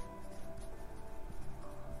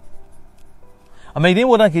 अब मैं नहीं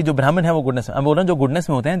बोल रहा कि जो ब्राह्मण है वो गुडनेस में, मैं बोल रहा हूं जो गुडनेस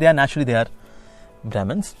में होते हैं they are naturally they are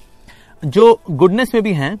Brahmins. जो गुडनेस में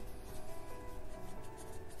भी हैं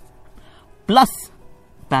प्लस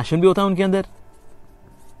पैशन भी होता है उनके अंदर,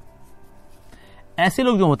 ऐसे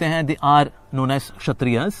लोग जो होते हैं they are known as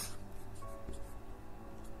Kshatriyas.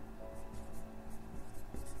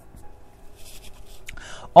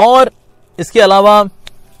 और इसके अलावा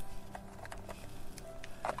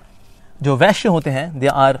जो वैश्य होते हैं they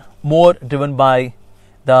are more driven by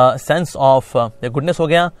the sense of goodness हो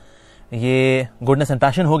गया, ये गुडनेस एंड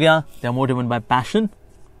पैशन हो गया, they are more driven by passion.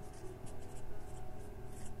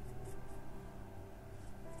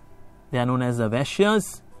 They are known as the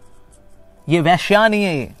Vaishyas. ये वैश्या नहीं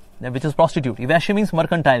है, ये विच इज प्रोस्टिट्यूट. ये वैश्य मीन्स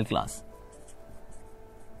मर्केंटाइल क्लास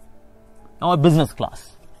और business class.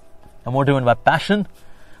 They are more driven by passion.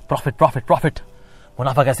 Profit,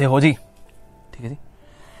 मुनाफा कैसे हो जी. ठीक है जी.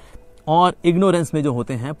 और इग्नोरेंस में जो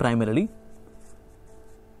होते हैं primarily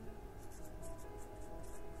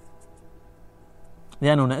they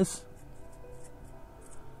are known as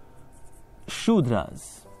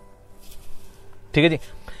Shudras. ठीक है जी.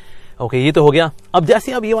 ओके, ये तो हो गया. अब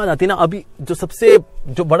जैसे अब ये बात आती है ना, अभी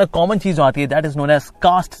जो बड़ा कॉमन चीज जो आती है that is known as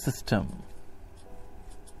caste system.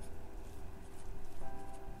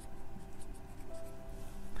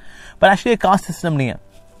 पर एक्चुअली कास्ट सिस्टम नहीं है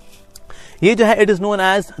ये, जो है it is known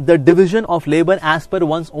as the division of labour as per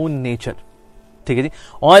one's own nature. ठीक है जी.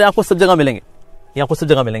 और आपको सब जगह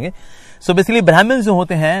मिलेंगे, सो बेसिकली ब्राह्मण्स जो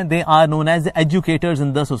होते हैं they are known as the educators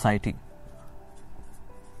in the society.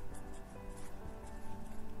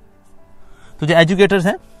 तो जो एजुकेटर्स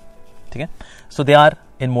हैं, ठीक है, सो they are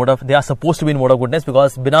suppose to be in mode of goodness,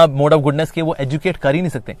 because बिना मोड ऑफ गुडनेस के वो एजुकेट कर ही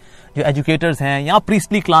नहीं सकते. जो एजुकेटर्स हैं या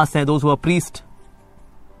प्रीस्टली क्लास है, those who are priest,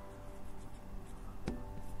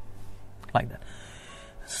 like that.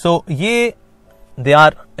 So they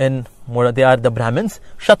are the Brahmins.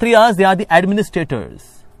 Kshatriyas, they are the administrators.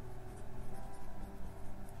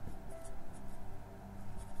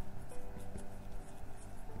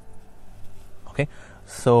 Okay,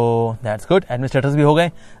 so that's good. Administrators भी हो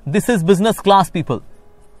गए. This is business class people.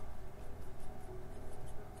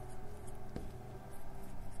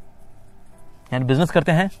 And business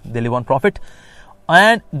करते हैं, they live on profit,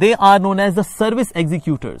 and they are known as the service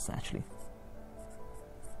executors actually.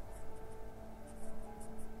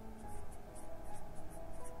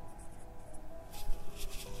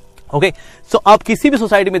 Okay, so अब किसी भी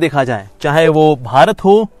society में देखा जाए, चाहे वो भारत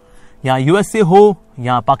हो या यूएसए हो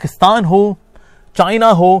या पाकिस्तान हो, चाइना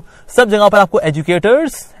हो, सब जगह पर आपको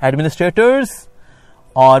एजुकेटर्स, एडमिनिस्ट्रेटर्स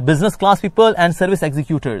और business class people and service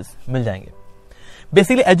executors मिल जाएंगे.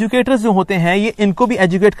 बेसिकली एजुकेटर्स जो होते हैं ये इनको भी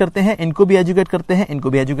एजुकेट करते हैं, इनको भी एजुकेट करते हैं, इनको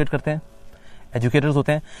भी एजुकेट करते हैं. एजुकेटर्स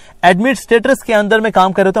होते हैं। एडमिनिस्ट्रेटर्स के अंदर में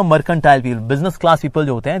काम कर रहे होते हैं mercantile people, business class people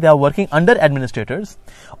जो होते हैं, they are working under administrators.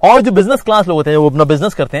 और जो बिजनेस क्लास लोग होते हैं, वो अपना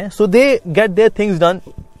बिजनेस करते हैं, so they get their things done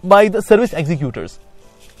by the service executors.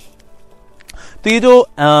 तो ये जो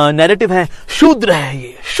नैरेटिव है, शूद्र है,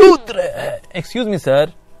 ये शूद्र है, एक्सक्यूज मी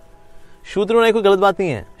सर, शूद्र होने कोई गलत बात नहीं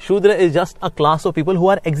है। Shudra is just a class of people who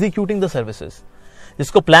are executing the services,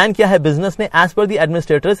 जिसको प्लान किया है बिजनेस ने as per the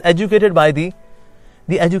administrators, educated by the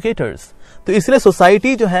educators. तो इसलिए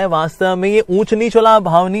सोसाइटी जो है वास्तव में ये ऊंच नीच वाला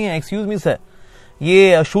भाव नहीं है, एक्सक्यूज मी सर।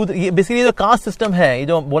 ये शूद्र, ये बेसिकली जो कास्ट सिस्टम है, ये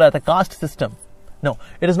जो बोला जाता है caste system, no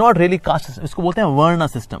it is not really caste system, इसको बोलते हैं वर्ण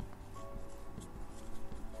सिस्टम।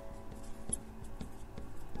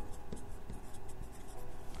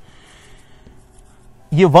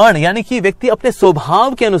 ये वर्ण यानी कि व्यक्ति अपने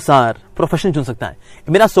स्वभाव के अनुसार प्रोफेशन चुन सकता है।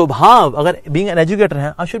 मेरा स्वभाव अगर बीइंग एन एजुकेटर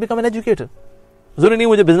है, I should become an educator. जरूरी नहीं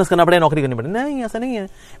मुझे बिजनेस करना पड़े, नौकरी करनी पड़े, नहीं, ऐसा नहीं है।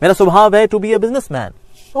 मेरा स्वभाव है to be a businessman,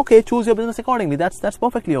 okay, choose your business accordingly, that's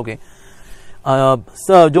perfectly okay.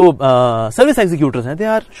 जो सर्विस एग्जीक्यूटर्स हैं, दे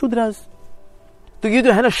आर शूद्रास। तो ये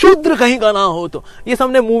जो है ना, शूद्र कहीं का ना हो, तो ये सब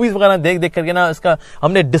हमने मूवीज वगैरह देख देख करके ना, इसका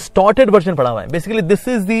हमने डिस्टॉर्टेड वर्जन पढ़ा हुआ है। Basically this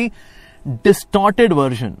is the distorted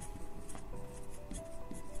version,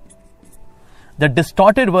 the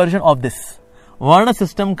distorted version of this. वर्ण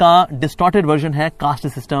सिस्टम का डिस्टॉर्टेड वर्जन है कास्ट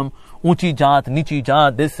सिस्टम, ऊंची जात, नीची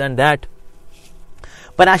जात, दिस एंड दैट।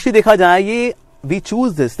 पर एक्चुअली देखा जाए, ये we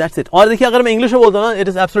choose this, that's it. और देखिए, अगर मैं इंग्लिश में बोलता हूं ना, it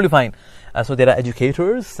is absolutely fine. So there are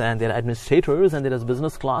educators and there are administrators and there is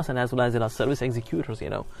business class and as well as there are service executors,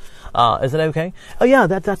 you know. Is that okay? Oh yeah,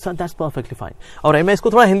 that's perfectly fine. All right, मैं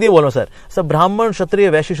इसको थोड़ा हिंदी में बोल रहा हूँ sir. सब ब्राह्मण, क्षत्रिय,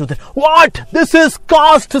 वैश्य, शूद्र। What? This is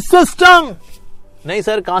caste system. नहीं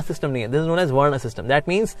सर, कास्ट सिस्टम नहीं है। दिस इज नोन एज वर्ण सिस्टम। दैट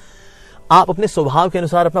मीन्स आप अपने स्वभाव के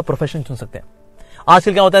अनुसार अपना प्रोफेशन चुन सकते हैं।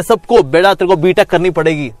 आजकल क्या होता है, सबको बेटा तेरे को बीटेक करनी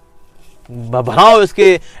पड़ेगी, भराओ इसके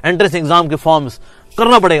एंट्रेंस एग्जाम के फॉर्म्स,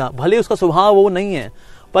 करना पड़ेगा। भले उसका स्वभाव वो नहीं है,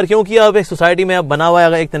 पर क्योंकि अब एक सोसाइटी में अब बना हुआ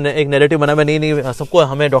है, एक नैरेटिव बना हुआ है, नहीं सबको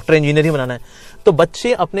हमें डॉक्टर इंजीनियर ही बनाना है, तो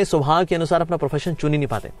बच्चे अपने स्वभाव के अनुसार अपना प्रोफेशन चुन ही नहीं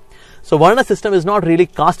पाते। सो वर्ण system is not really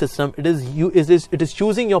caste system, it is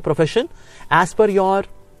choosing your profession as per your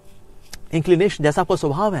inclination, जैसा आपका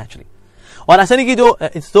स्वभाव है एक्चुअली। और ऐसा नहीं कि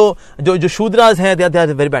जो शूद्रास हैं दे आर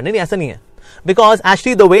वेरी बैड, नहीं, ऐसा नहीं है। Because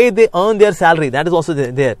actually the way they earn there salary, that is also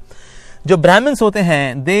there. जो ब्राह्मण्स होते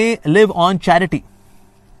हैं, they live on charity,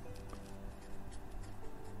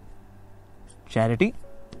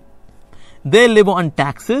 they live on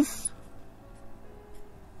taxes।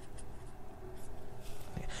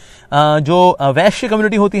 जो वैश्य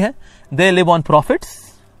कम्युनिटी होती है, they live on profits।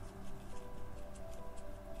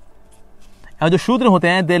 और जो शूद्र होते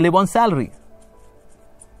हैं, they live on salary।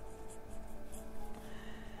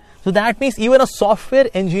 So that means even a software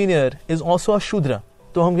engineer is also a shudra।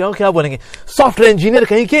 तो हम क्या बोलेंगे, सॉफ्टवेयर इंजीनियर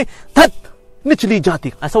कहीं के थत निचली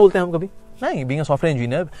जाति, ऐसा बोलते हैं हम कभी नहीं। being a software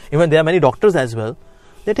engineer, even there are many doctors as well,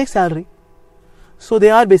 they take salary, so they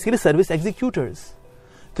are basically service executors।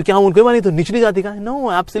 तो क्या हम उनको माने तो निचली जाति का? No,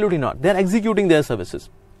 absolutely not, they are executing their services।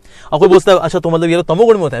 और कोई बोलता है अच्छा तो मतलब ये तो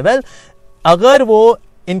तमोगुण में होता है। well, अगर वो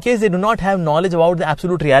in case they do not have knowledge about the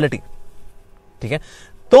absolute reality, ठीक है,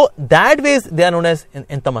 तो that ways they are known as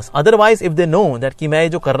in tamas। otherwise if they know that कि मैं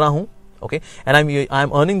जो कर रहा हूं, okay, and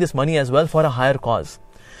I'm earning this money as well for a higher cause,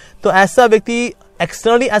 तो ऐसा व्यक्ति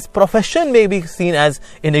externally as profession may be seen as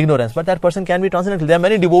in ignorance, but that person can be transcendental। there are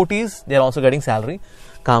many devotees, they are also getting salary,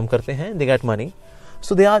 काम करते हैं, they get money,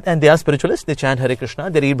 so they are spiritualists, they chant Hare Krishna,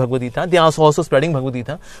 they read Bhagavad Gita, they are also spreading Bhagavad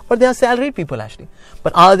Gita, but they are salaried people actually।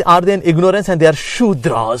 but are they in ignorance and they are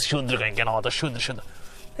shudras? शूद्र कहीं क्या ना होता, शूद्र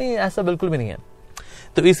नहीं, ऐसा बिल्कुल भी नहीं है।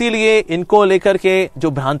 तो इसीलिए इनको लेकर के जो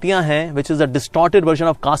भ्रांतियां हैं, which is a distorted version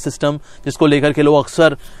of caste system, जिसको लेकर के लोग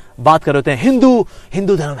अक्सर बात कर रहे हैं,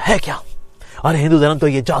 हिंदू धर्म है क्या, और हिंदू धर्म तो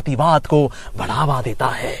ये जातिवाद को बढ़ावा देता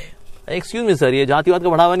है। एक्सक्यूज मी सर, ये जातिवाद का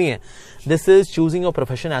बढ़ावा नहीं है। This is choosing your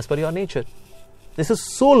profession as per your nature. This is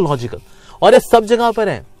so logical, और ये सब जगह पर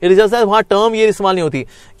है। इट इज जस्ट वहां टर्म ये इस्तेमाल नहीं होती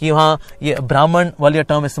कि वहां ये ब्राह्मण वाली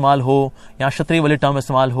टर्म इस्तेमाल हो या क्षत्रिय वाली टर्म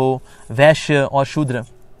इस्तेमाल हो, वैश्य और शूद्र।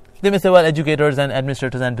 They may say, well, educators and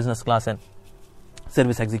administrators and business class and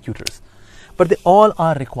service executors, but they all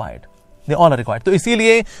are required. They all are required. तो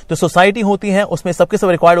इसीलिए जो सोसाइटी होती है उसमें सबके सब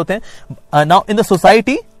रिक्वायर्ड होते हैं। Now in the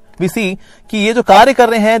society we see कि ये जो कार्य कर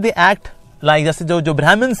रहे हैं, they act like, जैसे जो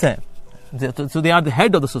ब्राह्मण्स हैं, so they are the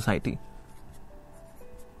head of the society।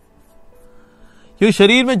 क्योंकि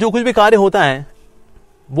शरीर में जो कुछ भी कार्य होता है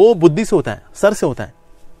वो बुद्धि से होता है, सर से होता है,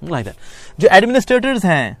 like that। जो एडमिनिस्ट्रेटर्स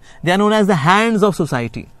हैं, they are known as the hands of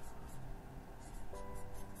society।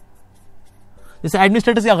 जैसे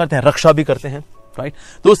एडमिनिस्ट्रेटर्स क्या करते हैं, रक्षा भी करते हैं, राइट।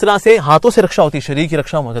 तो उस तरह से हाथों से रक्षा होती है, शरीर की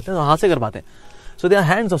रक्षा हम करते हैं तो हाथ से कर पाते हैं। So they are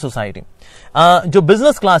hands of society. जो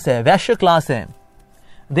बिजनेस क्लास है, वैश्य क्लास है,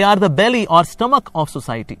 दे आर द बेली और स्टमक ऑफ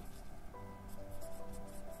सोसाइटी.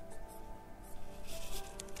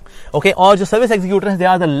 ओके, और जो सर्विस एग्जीक्यूटर है, they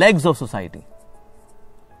are the legs of society.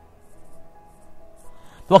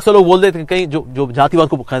 तो अक्सर लोग बोल देते हैं, कई जो जातिवाद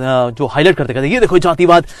को जो हाईलाइट करते कहते ये देखो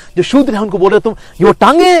जातिवाद, जो शूद्र है उनको बोल रहे तुम, ये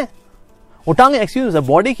वो टांगे एक्सक्यूज है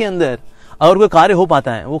बॉडी के अंदर. अगर कोई कार्य हो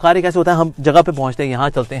पाता है, वो कार्य कैसे होता है? हम जगह पे पहुंचते हैं, यहां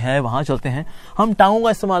चलते हैं, वहां चलते हैं, हम टांगों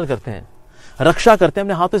का इस्तेमाल करते हैं, रक्षा करते हैं,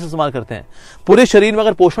 अपने हाथों से इस्तेमाल करते हैं. पूरे शरीर में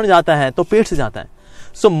अगर पोषण जाता है तो पेट से जाता है.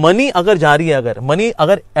 सो मनी अगर जा रही है, मनी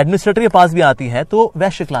अगर एडमिनिस्ट्रेटर के पास भी आती है तो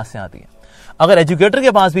वैश्य क्लास से आती है. अगर एजुकेटर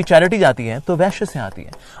के पास भी चैरिटी जाती है तो वैश्य से आती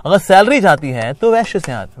है. अगर सैलरी जाती है तो वैश्य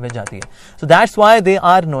से जाती है. So that's why they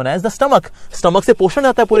are known as the stomach. Stomach से पोषण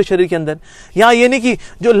आता है पूरे शरीर के अंदर. यहाँ ये नहीं कि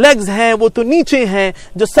जो लेग्स हैं वो तो नीचे हैं,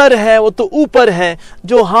 जो सर है वो तो ऊपर है,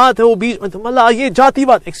 जो हाथ है वो बीच, मतलब ये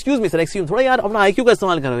जातिवाद. एक्सक्यूज मी सर, एक्सक्यूज, थोड़ा यार अपना आईक्यू का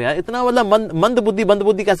इस्तेमाल करो यार. इतना मतलब मंद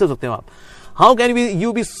बुद्धि कैसे हो सकते हो आप? How can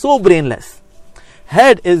you B so brainless?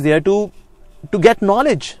 Head is there to get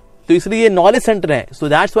knowledge. तो इसलिए ये नॉलेज सेंटर है. So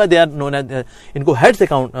that's why they are known as, इनको हेड से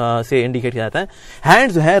काउंट से इंडिकेट किया जाता है.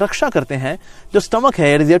 हैंड्स जो है रक्षा करते हैं. जो स्टमक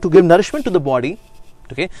है, it is there to give nourishment to the body.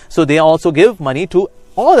 Okay, so they also give money to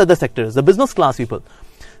all other sectors, the business class people.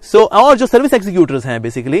 So और जो सर्विस एग्जीक्यूटर्स हैं,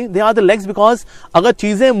 basically they are the legs, because अगर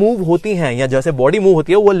चीजें move होती हैं या जैसे body move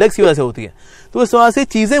होती है वो लेग्स की वजह से होती है. तो इस वजह से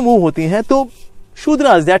चीजें मूव होती हैं तो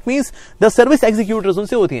Shudras, that means the service executors,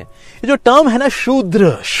 उनसे होती है. ये जो टर्म है ना शूद्र,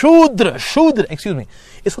 एक्सक्यूज मी,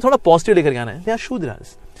 इसको थोड़ा पॉजिटिव लेकर आना है. They are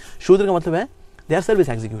Shudras. शूद्र का मतलब है दे आर सर्विस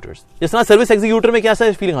एग्जीक्यूटर्स. जिस तरह सर्विस एग्जीक्यूटर में क्या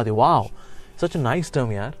सा फीलिंग आती है, wow such a nice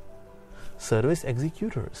term यार, सर्विस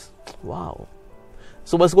एग्जीक्यूटर्स, वाओ.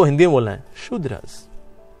 सो बस को हिंदी में बोलना है शूद्रास.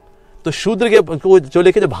 तो शूद्र के जो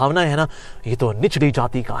लेके जो भावना है ना, ये तो निचली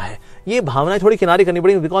जाति का है, ये भावनाएं थोड़ी किनारे करनी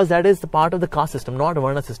पड़ेगी, because that is the part of the caste system, not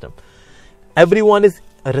varna system. Everyone is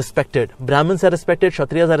respected. Brahmins are respected,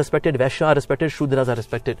 Kshatriyas are respected, Vaishya are respected, Shudras are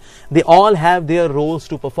respected. They all have their roles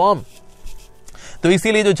to perform. तो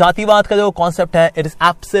इसीलिए जो जातिवाद का जो concept है, it is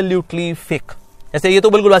absolutely fake. ऐसे ये तो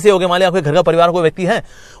बिल्कुल वैसे हो गया, मान लिया आपके घर का परिवार कोई व्यक्ति है,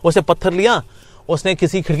 उसने पत्थर लिया, उसने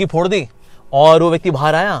किसी खिड़की फोड़ दी और वो व्यक्ति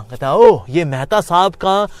बाहर आया, कहता है ओह ये मेहता साहब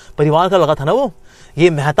का परिवार का लगा था ना, वो ये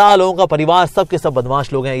मेहता लोगों का परिवार, सब के सब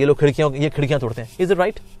बदमाश लोग हैं, ये लोग खिड़कियां तोड़ते हैं. Is it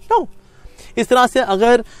right? नो. इस तरह से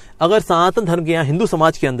अगर सनातन धर्म के या हिंदू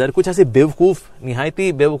समाज के अंदर कुछ ऐसे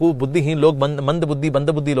निहायती बेवकूफ बुद्धिहीन लोग, मंद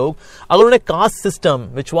बुद्धि लोग, अगर उन्होंने caste system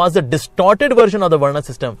which was the distorted version of the वर्ण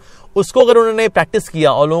सिस्टम, उसको अगर उन्होंने प्रैक्टिस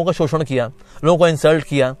किया और लोगों का शोषण किया, लोगों को इंसल्ट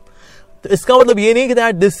किया, तो इसका मतलब ये नहीं कि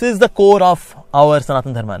that this is the core of our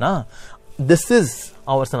सनातन धर्म ना. दिस इज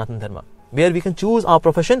आवर सनातन धर्म where we can choose our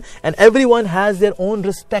profession and everyone has their own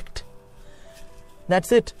respect.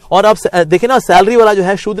 That's it. और अब देखिए ना, सैलरी वाला जो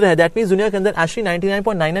है शूद्र है. दैट मीन्स दुनिया के अंदर actually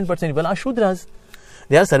 99.99% people are Shudras.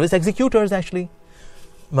 They are service executors actually,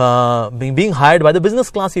 being hired by the business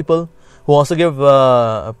class people who also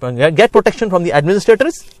get protection from the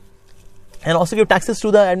administrators and also give taxes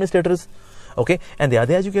to the administrators. Okay, and they are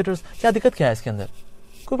the educators. क्या दिक्कत क्या है इसके अंदर?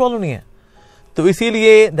 कोई problem नहीं है. तो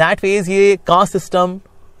इसीलिए दैट वेज ये कास्ट सिस्टम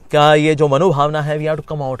का ये जो मनोभावना है, we have to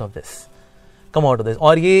come out of this.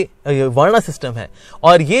 और ये वर्ण सिस्टम है,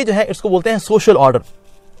 और ये जो है इसको बोलते हैं social order.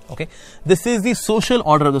 Okay, this is the social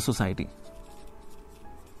order of the society.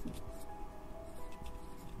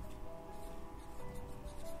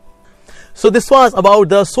 So this was about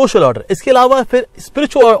the social order. इसके अलावा फिर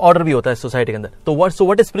स्पिरिचुअल ऑर्डर भी होता है सोसाइटी के अंदर. तो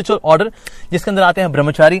व्हाट इज स्पिरिचुअल ऑर्डर? जिसके अंदर आते हैं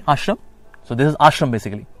ब्रह्मचारी आश्रम. So this is ashram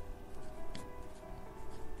basically.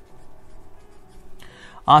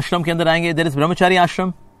 आश्रम के अंदर आएंगे, देयर इज ब्रह्मचारी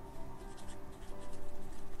आश्रम,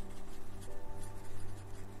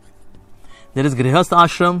 there is grihastha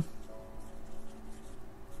ashram,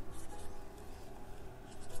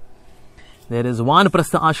 there is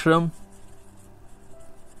vanprastha ashram,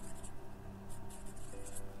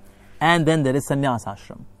 and then there is sannyas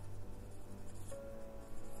ashram.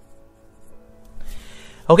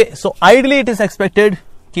 Okay, so ideally it is expected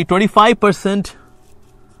कि 25%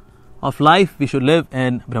 of life we should live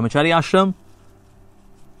in brahmachari ashram,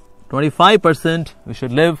 25% we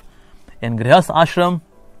should live in grihastha ashram,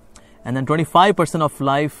 and then 25% of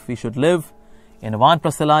life we should live in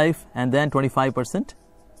vanprastha life, and then 25%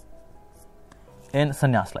 in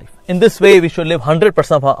sannyas life. In this way we should live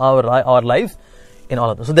 100% of our life in all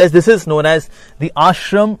of them. So this is known as the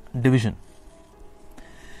ashram division.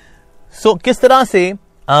 So किस तरह से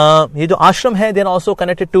ये जो आश्रम है, they are also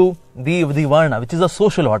connected to the varna, which is a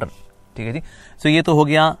social order. ठीक है जी. So ये तो हो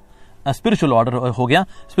गया spiritual order हो गया.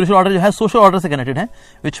 Spiritual order जो है social order से connected है,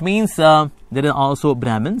 which means there are also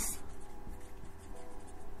Brahmins,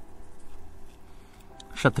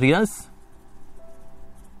 Kshatriyas,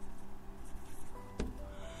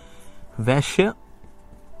 Vaishya,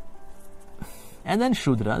 and then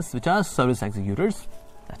Shudras, which are service executors.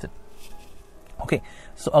 That's it. Okay.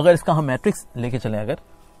 So अगर इसका हम मैट्रिक्स लेके चले अगर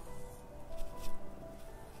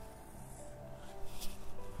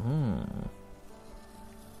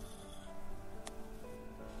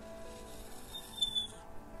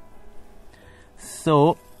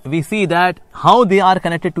So we see that how they are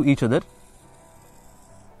connected to each other.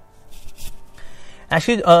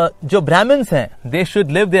 Actually, जो Brahmins हैं, they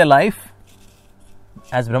should live their life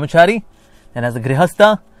as brahmachari, then as a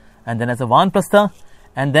grihastha, and then as a vanprastha,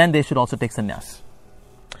 and then they should also take sannyas.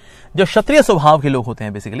 जो क्षत्रिय स्वभाव के लोग होते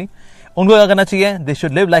हैं basically उनको क्या करना चाहिए? They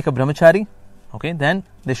should live like a brahmachari. Okay, then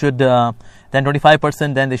they should then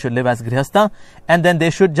 25% then they should live as grihastha, and then they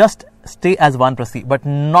should just stay as vanprasthi, but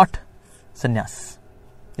not संन्यास.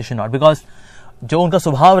 They should not, because जो उनका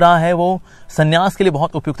स्वभाव रहा है वो संन्यास के लिए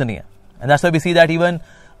बहुत उपयुक्त नहीं है. And that's why we see that even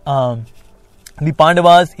the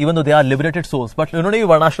Pandavas, even though they are liberated souls, but उन्होंने भी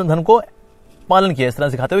वर्णाश्रम धर्म को पालन किया, इस तरह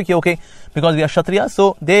सिखाते हुए कि okay, because we are Kshatriya,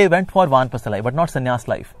 so they went for Vanprastha life, but not संन्यास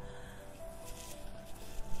life.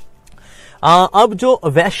 अब जो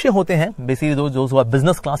वैश्य होते हैं basically those who are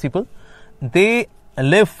business class people, they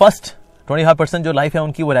live first 25% जो लाइफ है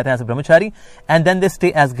उनकी वो रहते हैं as brahmachari, and then they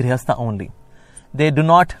stay as grihastha only. They do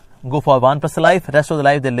not go for vanaprastha life, rest of the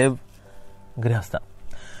life they live grihastha.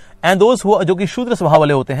 And those जो कि शूद्र स्वभाव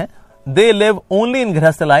वाले होते हैं, they live only in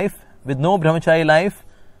grihastha life with no brahmachari life,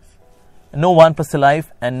 no vanaprastha life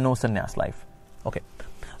and no sannyasa life. Okay,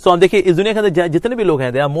 so हम देखिए इस दुनिया के अंदर जितने भी लोग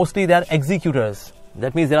हैं, they are mostly they are executors.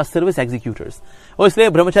 That means there are service executors. और इसलिए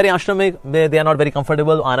ब्रह्मचारी आश्रम में they are not very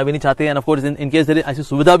comfortable, आना भी नहीं चाहते, and of course in case there is ऐसी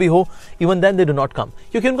सुविधा भी हो, even then they do not come,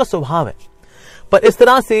 क्योंकि उनका स्वभाव है. पर इस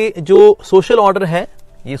तरह से जो सोशल ऑर्डर है,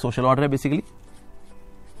 ये सोशल ऑर्डर है basically,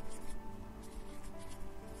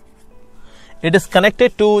 it is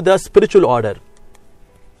connected to the spiritual order.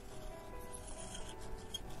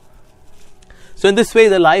 So in this way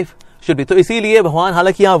the life should be. तो इसीलिए भगवान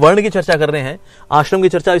हालांकि यहाँ वर्ण की चर्चा कर रहे हैं, आश्रम की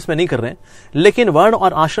चर्चा इसमें नहीं कर रहे हैं, लेकिन वर्ण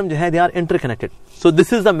और आश्रम जो है they are interconnected. So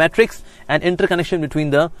this is the matrix and interconnection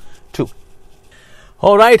between the two.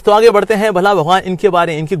 Alright, तो आगे बढ़ते हैं. भला भगवान इनके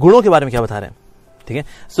बारे, इनके गुणों के बारे में क्या बता रहे हैं. ठीक है,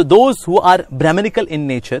 so those who are Brahmanical in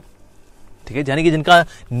nature, ठीक है, यानी कि जिनका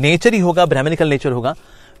नेचर ही होगा, ब्राह्मणिकल नेचर होगा,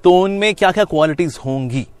 तो उनमें क्या क्या क्वालिटीज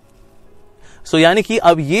होंगी. सो यानी कि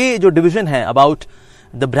अब ये जो डिविजन है अबाउट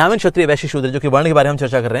द ब्राह्मण, क्षत्रिय, वैश्य, शूद्र, जो कि वर्ण के बारे में हम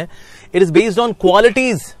चर्चा कर रहे हैं, it is based on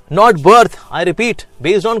qualities not birth. I repeat,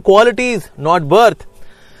 based on qualities not birth.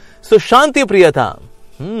 So शांति प्रियता,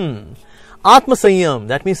 आत्मसंयम,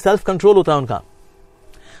 दैट मीन्स सेल्फ कंट्रोल होता है उनका.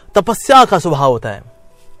 तपस्या का स्वभाव होता है.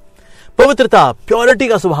 पवित्रता, प्योरिटी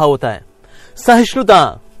का स्वभाव होता है.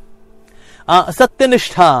 सहिष्णुता,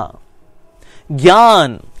 सत्यनिष्ठा,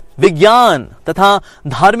 ज्ञान, विज्ञान तथा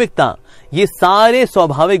धार्मिकता, ये सारे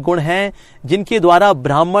स्वाभाविक गुण हैं जिनके द्वारा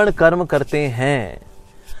ब्राह्मण कर्म करते हैं.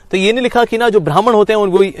 तो ये नहीं लिखा कि ना जो ब्राह्मण होते हैं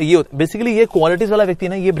उनको ये, बेसिकली ये क्वालिटीज वाला व्यक्ति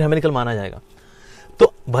ना ये ब्राह्मणिकल माना जाएगा.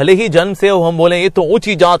 तो भले ही जन्म से हम बोले ये तो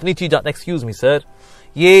ऊंची जात नीची जात, एक्सक्यूज मी सर,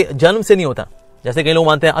 ये जन्म से नहीं होता. जैसे कई लोग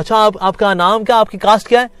मानते हैं, अच्छा आपका नाम क्या, आपकी कास्ट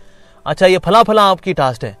क्या है, अच्छा ये फला फला आपकी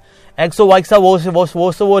कास्ट है, एक्सो वाइक्सा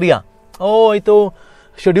वो रिया, ओ ये तो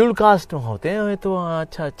शेड्यूल्ड कास्ट होते हैं, तो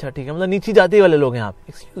अच्छा अच्छा ठीक है, मतलब नीची जाति वाले लोग हैं आप.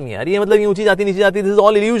 एक्सक्यूज मी यार, ये मतलब ये ऊंची जाति नीची जाति, this is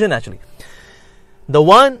all illusion actually. The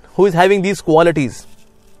one who is having these qualities,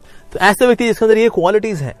 तो ऐसे व्यक्ति जिसके अंदर ये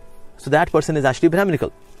क्वालिटीज है, so that person is actually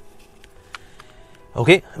Brahmanical.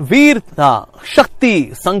 Okay, वीरता,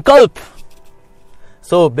 शक्ति, संकल्प,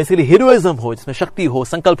 सो बेसिकली हीरोइज्म हो, जिसमें शक्ति हो,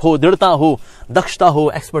 संकल्प हो, दृढ़ता हो, दक्षता हो,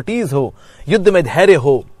 एक्सपर्टीज हो, युद्ध में धैर्य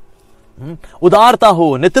हो, उदारता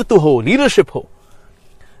हो, नेतृत्व हो, लीडरशिप हो,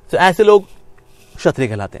 तो ऐसे लोग क्षत्रिय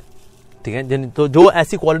कहलाते हैं. ठीक है, तो जो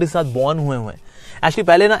ऐसी क्वालिटी के साथ बॉर्न हुए हैं. एक्चुअली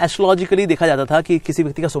पहले ना एस्ट्रोलॉजिकली देखा जाता था कि किसी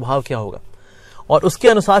व्यक्ति का स्वभाव क्या होगा, और उसके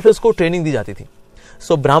अनुसार फिर उसको ट्रेनिंग दी जाती थी.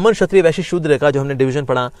 सो ब्राह्मण, क्षत्रिय, वैश्य, शूद्र का जो हमने डिवीजन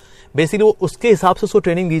पढ़ा, बेसिकली वो उसके हिसाब से उसको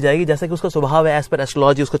ट्रेनिंग दी जाएगी जैसा कि उसका स्वभाव है. एज पर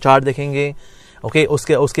एस्ट्रोलॉजी उसका चार्ट देखेंगे. ओके,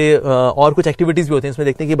 उसके और कुछ एक्टिविटीज भी होती हैं, इसमें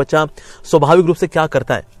देखते हैं कि बच्चा स्वाभाविक रूप से क्या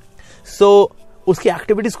करता है. सो उसकी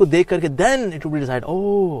एक्टिविटीज को देख करके then it will be decide,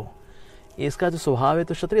 ओह इसका जो स्वभाव है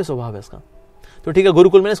तो क्षत्रिय स्वभाव है इसका, तो ठीक है,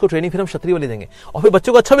 गुरुकुल में इसको ट्रेनिंग फिर हम क्षत्रिय वाली देंगे. और फिर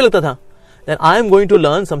बच्चों को अच्छा भी लगता था, that I am going to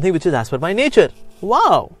learn something which is as per my nature.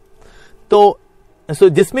 Wow. तो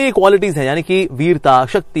जिसमें ये क्वालिटीज है, यानी कि वीरता,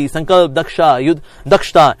 शक्ति, संकल्प,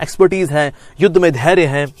 दक्षता, एक्सपर्टीज है, युद्ध में धैर्य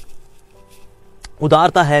है,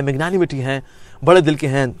 उदारता है, मैग्नानिमिटी है, बड़े दिल के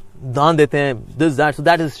हैं, दान देते हैं, this that, so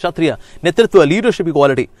that is क्षत्रिय. नेतृत्व, लीडरशिप की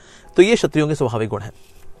क्वालिटी, तो ये क्षत्रियों के स्वाभाविक गुण है.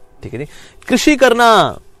 ठीक है जी. कृषि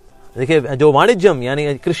करना, देखिए जो वाणिज्यम,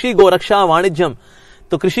 यानी कृषि, गोरक्षा, वाणिज्यम,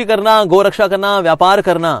 तो कृषि करना, गौ रक्षा करना, व्यापार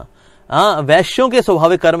करना वैश्यों के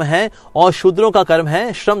स्वाभाविक कर्म है और शूद्रों का कर्म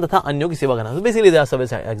है श्रम तथा अन्यों की सेवा करना। Basically they are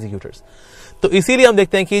service executors. तो इसीलिए हम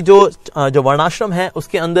देखते हैं कि जो वर्णाश्रम है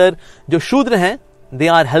उसके अंदर जो शूद्र हैं दे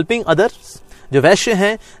आर हेल्पिंग अदर्स, जो वैश्य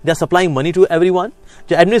हैं they are supplying money to everyone,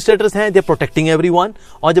 जो एडमिनिस्ट्रेटर्स हैं दे आर प्रोटेक्टिंग एवरीवन,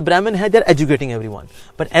 और जो ब्राह्मण है they are educating everyone,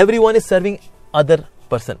 but everyone is serving other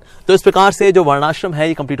person. तो इस प्रकार से जो वर्णाश्रम है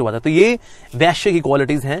ये कंप्लीट हुआ था। तो ये वैश्य की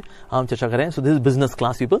क्वालिटीज हैं, हम चर्चा करें। So this is business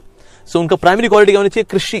class people. So उनका प्राइमरी क्वालिटी क्या होनी चाहिए?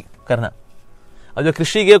 कृषि करना। अब जो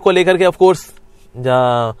कृषि के को लेकर के ऑफ कोर्स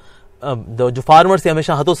जो फार्मर्स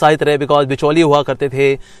हमेशा हतोत्साहित रहे, बिकॉज बिचौलिए हुआ करते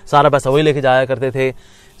थे, सारा पैसा वही लेके जाया करते थे।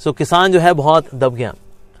 सो किसान जो है बहुत दब गया।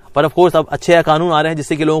 पर ऑफ कोर्स अब अच्छे कानून आ रहे हैं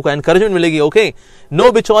जिससे कि लोगों को एनकरेजमेंट मिलेगी। ओके,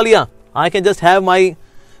 नो बिचौलिया, I can just have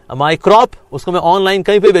my crop, उसको मैं ऑनलाइन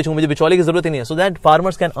कहीं पे बेचूं, मुझे बिचौले की जरूरत ही नहीं है। So that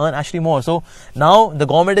farmers can earn actually more. So now the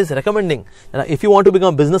government is recommending if you want to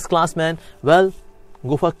become business class man, well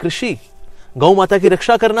go for krishi, gau माता की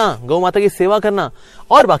रक्षा करना, गौ माता की सेवा करना,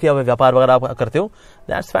 और बाकी आप व्यापार वगैरह आप करते हो,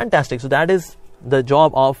 that's fantastic. So that is the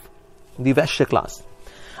job of the Vaishya class.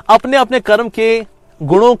 अपने अपने कर्म के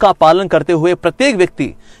गुणों का पालन करते हुए प्रत्येक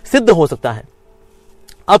व्यक्ति सिद्ध हो सकता है।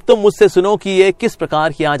 अब तुम मुझसे सुनो कि ये किस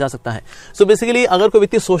प्रकार किया जा सकता है। सो बेसिकली अगर कोई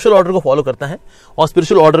व्यक्ति सोशल ऑर्डर को फॉलो करता है और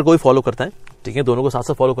स्पिरिचुअल ऑर्डर को भी फॉलो करता है, ठीक है, दोनों को साथ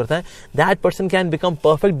साथ फॉलो करता है, that person can become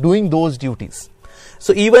perfect doing those duties.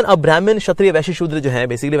 So even a Brahmin, Kshatriya, Vaishya, Shudra जो है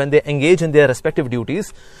basically when they engage in their respective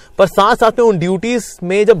duties, पर साथ साथ में उन ड्यूटीज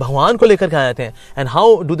में जब भगवान को लेकर के आ जाते हैं, and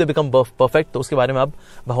how do they become perfect, तो उसके बारे में अब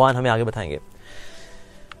भगवान हमें आगे बताएंगे।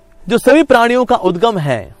 जो सभी प्राणियों का उद्गम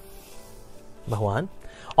है भगवान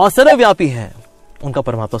और सर्वव्यापी है उनका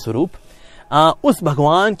परमात्मा स्वरूप, उस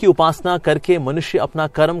भगवान की उपासना करके मनुष्य अपना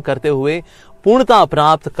कर्म करते हुए पूर्णता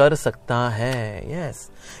प्राप्त कर सकता है। यस,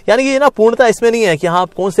 यानी कि ना पूर्णता इसमें नहीं है कि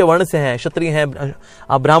आप कौन से वर्ण से हैं, क्षत्रिय हैं,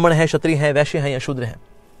 आप ब्राह्मण हैं, क्षत्रिय हैं, वैश्य हैं या शूद्र हैं।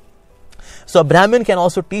 So Brahmin can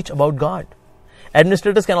also teach about God,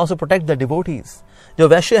 administrators can also protect the devotees. जो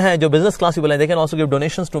वैश्य हैं, जो बिजनेस क्लास पीपल हैं, they can also give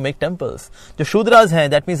donations to make temples. जो शूद्रास हैं,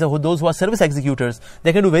 that means those who are service executors,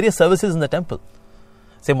 they can do various services in the temple.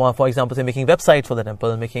 Say for example, say making websites for the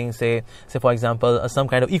temple, making say for example some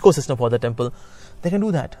kind of ecosystem for the temple, they can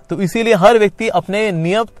do that. तो इसीलिए हर व्यक्ति अपने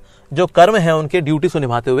नियत जो कर्म है उनके duty को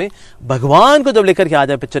निभाते हुए भगवान को जब लेकर के आ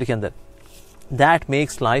जाए पिक्चर के अंदर, that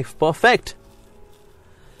makes life perfect.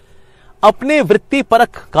 अपने वृत्ति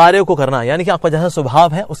परक कार्यों को करना, यानी कि आपका जैसा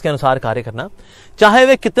स्वभाव है उसके अनुसार कार्य करना, चाहे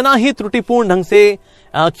वे कितना ही त्रुटिपूर्ण ढंग से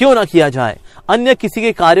क्यों ना किया जाए, अन्य किसी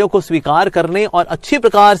के कार्यों को स्वीकार करने और अच्छी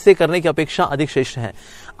प्रकार से करने की अपेक्षा अधिक श्रेष्ठ है।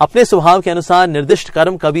 अपने स्वभाव के अनुसार निर्दिष्ट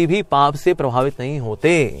कर्म कभी भी पाप से प्रभावित नहीं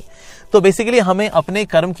होते। तो बेसिकली हमें अपने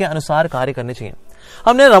कर्म के अनुसार कार्य करने चाहिए।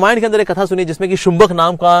 हमने रामायण के अंदर एक कथा सुनी जिसमें कि शुंभक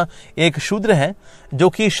नाम का एक शूद्र है जो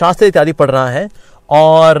कि शास्त्र इत्यादि पढ़ रहा है,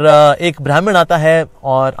 और एक ब्राह्मण आता है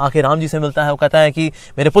और आके राम जी से मिलता है। वो कहता है कि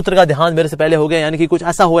मेरे पुत्र का देहांत मेरे से पहले हो गया, यानी कि कुछ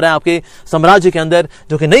ऐसा हो रहा है आपके साम्राज्य के अंदर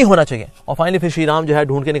जो कि नहीं होना चाहिए। और फाइनली फिर श्री राम जो है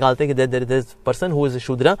ढूंढ के निकालते हैं कि there is person who is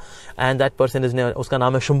Shudra and that person is, उसका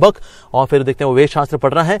नाम है शुंभक। और फिर देखते हैं वो वेद शास्त्र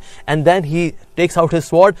पढ़ रहा है, and then he takes out his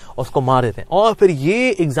sword और उसको मार देते हैं। और फिर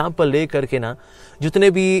ये एग्जाम्पल ले करके ना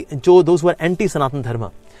जितने भी जो दोस्त वर एंटी सनातन धर्म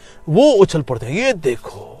वो उछल पड़ते हैं, ये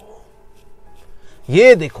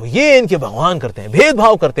देखो ये इनके भगवान करते हैं,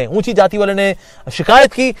 भेदभाव करते हैं। ऊंची जाति वाले ने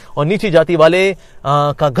शिकायत की और नीची जाति वाले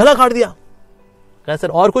का गला काट दिया। कहा सर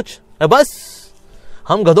और कुछ? बस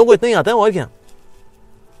हम गधों को इतना ही आता है और क्या।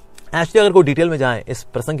 एक्चुअली अगर कोई डिटेल में जाए इस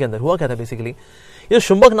प्रसंग के अंदर हुआ क्या था, बेसिकली ये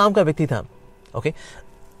शुंभक नाम का व्यक्ति था। ओके,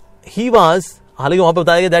 ही वाज, हालांकि वहां पर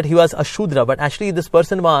बताया गया that he was a Shudra, but actually this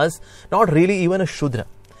person was not really even a Shudra.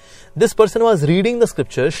 This person was reading the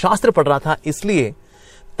scripture, शास्त्र पढ़ रहा था इसलिए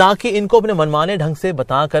ताकि इनको अपने मनमाने ढंग से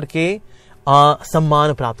बता करके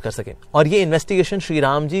सम्मान प्राप्त कर सके। और ये इन्वेस्टिगेशन श्री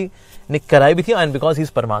राम जी ने कराई भी थी, and because he is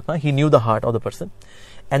Paramatma, he knew the heart of the person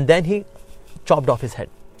and then he chopped off his head.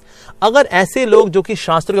 अगर ऐसे लोग जो कि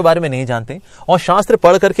शास्त्र के बारे में नहीं जानते और शास्त्र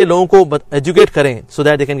पढ़ करके लोगों को एजुकेट करें so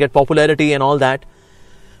that they can get popularity and all that,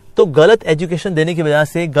 तो गलत एजुकेशन देने की वजह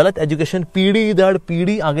से गलत एजुकेशन पीढ़ी दर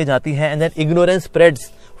पीढ़ी आगे जाती है, and then ignorance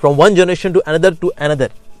spreads from one generation to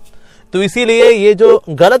another. तो इसीलिए ये जो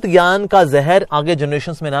गलत ज्ञान का जहर आगे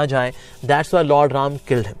जनरेशंस में ना जाए, that's why Lord Ram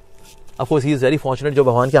killed him. Of course he is very fortunate, जो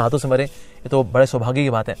भगवान के हाथों से मरे, ये तो बड़े सौभाग्य की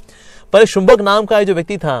बात है। पर शुंभक नाम का जो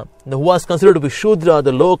व्यक्ति था, who was considered to be शूद्र,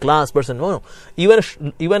 the low class person, no,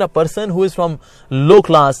 even a person who is from low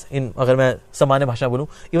class, in अगर मैं सामान्य भाषा बोलूं,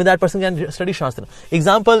 even that person can study शास्त्र।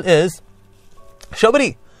 Example is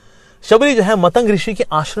Shabari. शबरी जो है मतंग ऋषि के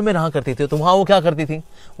आश्रम में रहा करती थी, तो वहां वो क्या करती थी,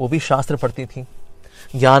 वो भी शास्त्र पढ़ती थी,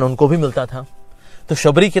 ज्ञान उनको भी मिलता था। तो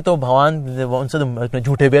शबरी के तो भगवान उनसे तो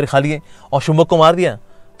झूठे बेर खा लिए और शुंभक को मार दिया,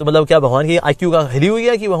 तो मतलब क्या भगवान की IQ का हिली हुई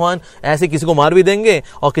है कि भगवान ऐसे किसी को मार भी देंगे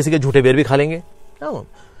और किसी के झूठे बेर भी खा लेंगे?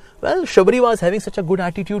 Well, Shabari was having such a good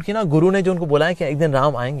attitude कि ना गुरु ने जो उनको बोला है कि एक दिन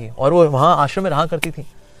राम आएंगे, और वो वहां आश्रम में रहा करती थी।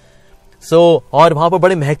 और वहां पर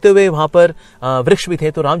बड़े महकते हुए वहां पर वृक्ष भी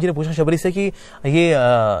थे। तो राम जी ने पूछा शबरी से कि ये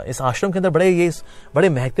इस आश्रम के अंदर बड़े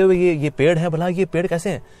महकते हुए ये पेड़ है, भला ये पेड़ कैसे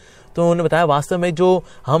हैं? तो उन्होंने बताया वास्तव में जो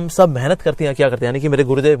हम सब मेहनत करते हैं, क्या करते हैं, यानी कि मेरे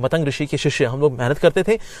गुरुदेव मतंग ऋषि के शिष्य हम लोग मेहनत करते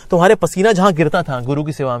थे, तो हमारे पसीना जहां गिरता था गुरु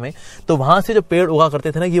की सेवा में, तो वहां से जो पेड़ उगा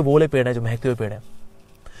करते थे ना, ये वो वाले पेड़ है जो महकते हुए पेड़ है।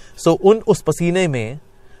 उस पसीने में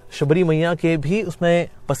शबरी मैया के भी उसमें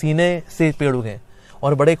पसीने से पेड़ उगे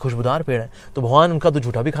और बड़े खुशबूदार पेड़ है। तो भगवान उनका तो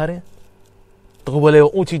झूठा भी खा रहे हैं। तो वो बोले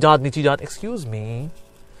ऊंची जात नीची जात। एक्सक्यूज मी,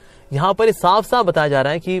 यहां पर साफ साफ बताया जा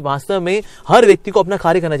रहा है कि वास्तव में हर व्यक्ति को अपना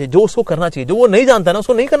कार्य करना चाहिए, जो उसको करना चाहिए। जो वो नहीं जानता ना,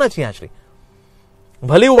 उसको नहीं करना चाहिए एक्चुअली,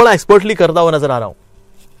 भले वो बड़ा एक्सपर्टली करता हुआ नजर आ रहा हूं।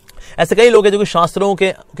 ऐसे कई लोग हैं जो कि शास्त्रों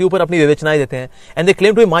के ऊपर अपनी विवेचनाएं देते हैं, and they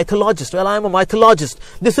claim to be माइथोलॉजिस्ट। Well, I am a माइथोलॉजिस्ट,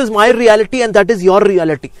 this is my reality and that is your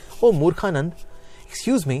reality. O मूर्खानंद,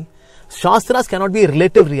 excuse me, shastras cannot be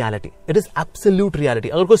relative reality, it is absolute reality.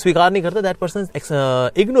 अगर कोई स्वीकार नहीं करता, दैट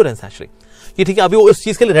पर्सन इग्नोरेंस एक्चुअली, कि ठीक है अभी वो इस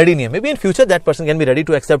चीज के लिए रेडी नहीं है। May be in future that person can be ready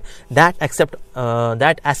to accept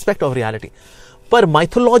that aspect of reality. पर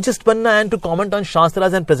माइथोलॉजिस्ट बनना and to comment on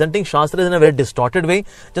shastras and presenting shastras in a very distorted way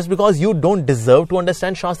just because you don't deserve to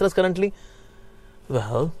understand shastras currently,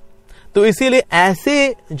 well, तो इसीलिए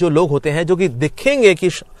ऐसे जो लोग होते हैं जो कि दिखेंगे कि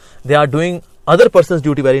they are doing other persons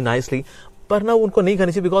duty very nicely, पर ना उनको नहीं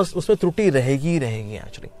करनी चाहिए, बिकॉज उसमें त्रुटि रहेगी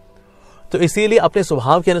एक्चुअली। तो इसीलिए अपने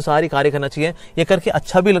स्वभाव के अनुसार ही कार्य करना चाहिए। ये करके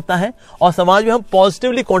अच्छा भी लगता है और समाज में हम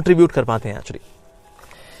पॉजिटिवली कंट्रीब्यूट कर पाते हैं एक्चुअली।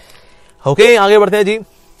 ओके, आगे बढ़ते हैं जी।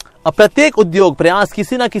 अब प्रत्येक उद्योग प्रयास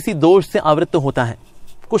किसी ना किसी दोष से आवृत्त होता है,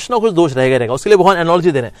 कुछ ना कुछ दोष रहेगा। उसके लिए भगवान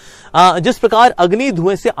एनालॉजी दे रहे हैं, जिस प्रकार अग्नि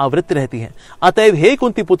धुएं से आवृत्त रहती है। अतएव हे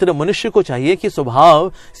कुंती पुत्र, मनुष्य को चाहिए कि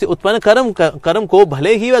स्वभाव से उत्पन्न कर्म को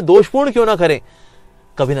भले ही वह दोषपूर्ण क्यों ना करे,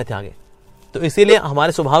 कभी न त्यागे। तो इसीलिए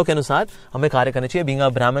हमारे स्वभाव के अनुसार हमें कार्य करना चाहिए। बीइंग अ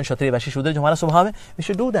ब्राह्मण, क्षत्रिय, वैश्य, शूद्र जो हमारा स्वभाव है, वी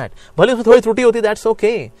शुड डू दैट। भले उसमें थोड़ी त्रुटि होती है, दैट्स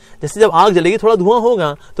ओके। जैसे जब आग जलेगी, थोड़ा धुआं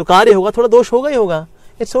होगा तो कार्य होगा, थोड़ा दोष होगा ही होगा,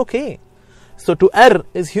 it's okay. So to err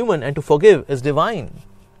is human and to forgive is divine.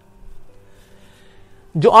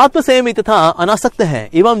 जो आत्मसंयमी तथा अनासक्त है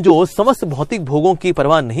एवं जो समस्त भौतिक भोगों की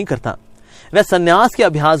परवाह नहीं करता, वह संन्यास के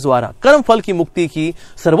अभ्यास द्वारा कर्म फल की मुक्ति की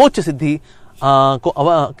सर्वोच्च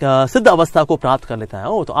सिद्ध अवस्था को प्राप्त कर लेता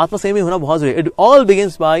है। तो आत्मसंयमी होना बहुत जरूरी है। It all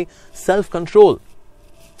begins by self control.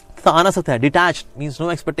 तथा अनासक्त है, detached means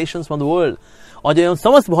no expectations from the world, और जो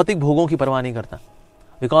समस्त भौतिक भोगों की परवाह नहीं करता,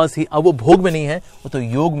 बिकॉज ही अब वो भोग में नहीं है, वो तो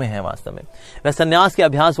योग में है वास्तव में। वह संन्यास के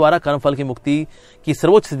अभ्यास द्वारा कर्मफल की मुक्ति की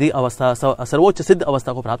सर्वोच्च सिद्ध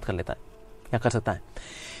अवस्था को प्राप्त कर लेता है या कर सकता है।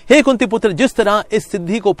 हे कुंती पुत्र, जिस तरह इस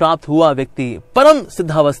सिद्धि को प्राप्त हुआ व्यक्ति परम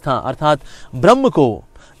सिद्धावस्था अर्थात ब्रह्म को,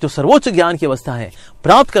 जो सर्वोच्च ज्ञान की अवस्था है,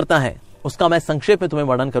 प्राप्त करता है, उसका मैं संक्षेप में तुम्हें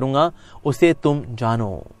वर्णन करूंगा, उसे तुम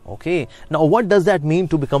जानो। Okay, now what does that mean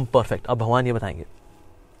to become perfect? अब भगवान ये बताएंगे।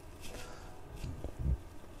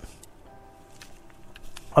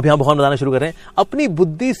 अब यहां भगवान बताना शुरू कर रहे हैं, अपनी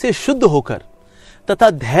बुद्धि से शुद्ध होकर तथा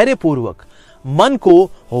धैर्य पूर्वक मन को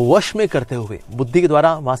वश में करते हुए, बुद्धि के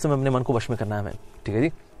द्वारा वास्तव में अपने मन को वश में करना है हमें, ठीक है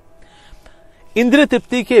जी। इंद्रिय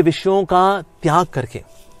तृप्ति के विषयों का त्याग करके,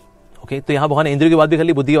 ओके, तो यहां भगवान ने इंद्रियों की बात भी कर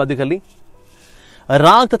ली, बुद्धि की बात भी कर ली।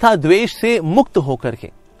 राग तथा द्वेष से मुक्त होकर के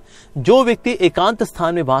जो व्यक्ति एकांत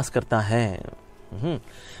स्थान में वास करता है,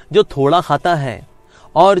 जो थोड़ा खाता है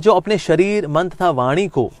और जो अपने शरीर, मन तथा वाणी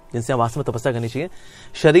को, जिनसे वास्तव में तपस्या करनी चाहिए,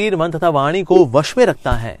 शरीर, मन तथा वाणी को वश में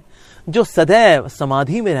रखता है, जो सदैव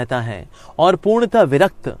समाधि में रहता है और पूर्णतः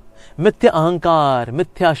विरक्त, मिथ्या अहंकार,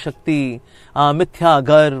 मिथ्या शक्ति, मिथ्या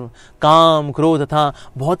गर्व, काम, क्रोध तथा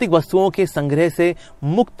भौतिक वस्तुओं के संग्रह से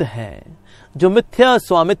मुक्त है, जो मिथ्या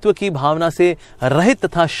स्वामित्व की भावना से रहित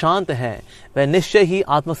तथा शांत है, वह निश्चय ही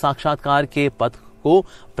आत्म साक्षात्कार के पथ को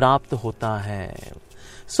प्राप्त होता है।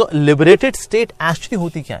 सो लिबरेटेड स्टेट एक्चुअली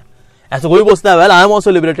होती क्या है? ऐसा कोई बोलता है, well I am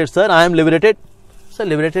also liberated sir, I am liberated. Sir,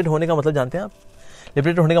 liberated होने का मतलब जानते हैं आप?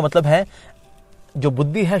 लिबरेटेड होने का मतलब है जो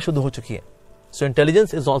बुद्धि है शुद्ध हो चुकी है। सो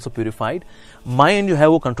intelligence is also purified, mind जो है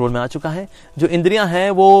वो कंट्रोल में आ चुका है, जो इंद्रियां हैं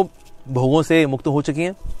वो भोगों से मुक्त हो चुकी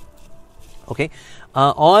हैं। ओके,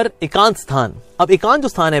 और एकांत स्थान, अब एकांत जो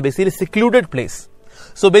स्थान है basically secluded place,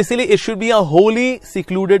 so basically it should be a Holi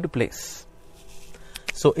secluded place.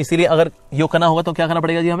 सो इसीलिए अगर योग करना होगा तो क्या करना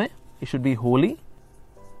पड़ेगा जी हमें? It should be Holi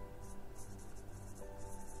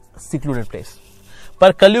secluded place.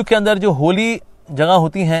 पर कलयुग के अंदर जो होली जगह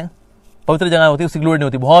होती हैं, पवित्र जगह होती है, सिक्लूडेड नहीं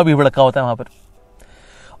होती, बहुत भीड़ भड़का होता है वहां पर।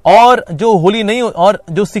 और जो होली नहीं, और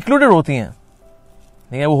जो सिक्लूडेड होती हैं,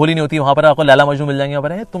 नहीं है वो होली नहीं होती, वहां पर आपको लैला मजनू मिल जाएंगे, वहां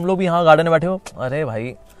पर है तुम लोग भी यहाँ गार्डन में बैठे हो, अरे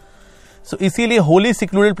भाई सो इसीलिए होली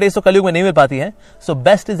सिक्लूडेड प्लेस तो कलयुग में नहीं मिल पाती है. So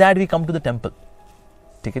best is that we come to the temple.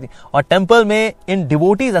 ठीक है जी. और टेम्पल में इन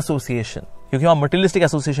डिवोटीज एसोसिएशन, क्योंकि वहां मटेरियलिस्टिक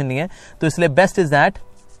एसोसिएशन नहीं है, तो इसलिए best is that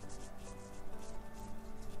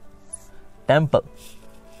temple.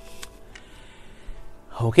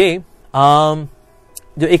 Okay.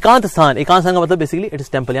 जो एकांत स्थान का मतलब बेसिकली इट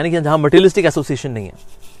इज टेम्पल, यानी कि जहां मटेरियलिस्टिक एसोसिएशन नहीं है.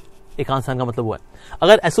 एकांत स्थान का मतलब वो है.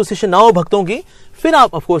 अगर एसोसिएशन ना हो भक्तों की, फिर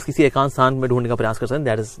आप ऑफ कोर्स किसी एकांत स्थान में ढूंढने का प्रयास कर सकते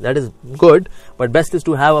हैं. That is good, but best is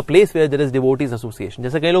to have a place where there is devotees association.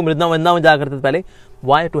 जैसे कई लोग वृंदावन में जाया करते थे पहले.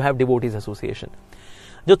 Why? To have devotees association.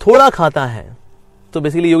 जो थोड़ा खाता है तो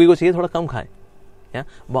बेसिकली योगी को चाहिए थोड़ा कम खाए, या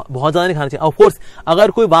बहुत ज्यादा नहीं खाना चाहिए. ऑफ कोर्स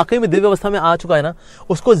अगर कोई वाकई में दिव्य अवस्था में आ चुका है ना,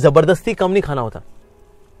 उसको जबरदस्ती कम नहीं खाना होता.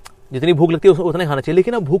 जितनी भूख लगती है उतना खाना चाहिए,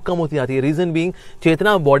 लेकिन अब भूख कम होती जाती है. रीजन बीइंग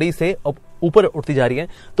चेतना बॉडी से ऊपर उठती जा रही है,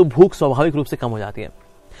 तो भूख स्वाभाविक रूप से कम हो जाती है.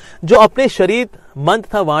 जो अपने शरीर, मन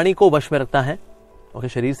तथा वाणी को वश में रखता है, ओके,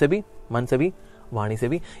 शरीर से भी, मन से भी, वाणी से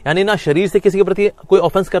भी, यानी ना शरीर से किसी के प्रति कोई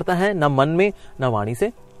ऑफेंस करता है, ना मन में, ना वाणी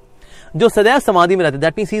से. जो सदैव समाधि में रहता है,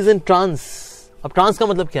 that means he is in trance. अब ट्रांस का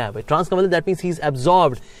मतलब क्या है भाई? ट्रांस का मतलब that means he is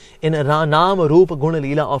absorbed इन नाम रूप गुण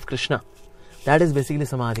लीला of Krishna. That is basically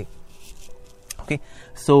समाधि. Okay.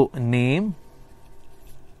 So name,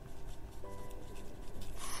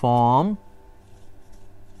 form,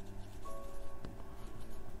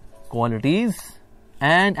 qualities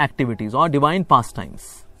and activities और डिवाइन पास टाइम्स.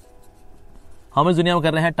 हम इस दुनिया में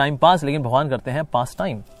कर रहे हैं टाइम पास, लेकिन भगवान करते हैं पास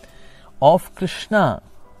time of Krishna.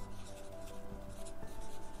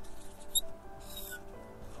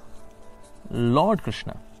 Lord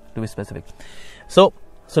Krishna to be specific. So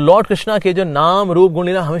Lord Krishna के जो नाम रूप गुण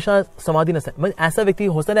लीला हमेशा समाधि न, ऐसा व्यक्ति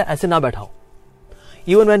हो सकता है ऐसे ना बैठा हो,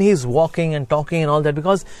 even when he is walking and talking and all that,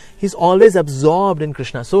 because he's always absorbed in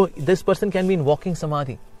Krishna. So this person can be in walking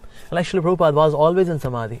samadhi. Like Srila Prabhupada was always in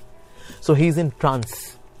samadhi. So he is in trance.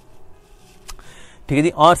 ठीक है जी.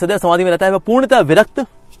 और सदैव समाधि में रहता है. वह पूर्णतः विरक्त.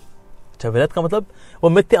 अच्छा, विरक्त का मतलब वो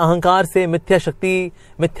मिथ्या अहंकार से, मिथ्या शक्ति,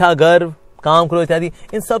 मिथ्या गर्व, काम, क्रोध इत्यादि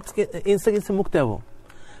इन सब से मुक्त है. वो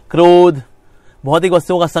क्रोध, भौतिक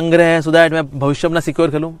वस्तुओं का संग्रह है, सो दैट मैं भविष्य अपना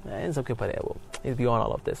सिक्योर कर लूं, इन सबके परे है. वो is beyond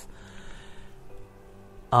all of this.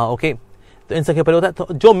 Okay. तो इन सबके परे होता है. तो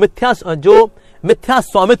जो मिथ्या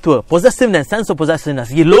स्वामित्व, पोजेसिवनेस, सेंस ऑफ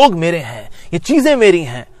पोजेसिवनेस, ये लोग मेरे हैं, ये चीजें मेरी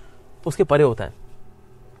हैं, उसके परे होता है.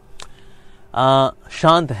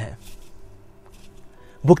 शांत है.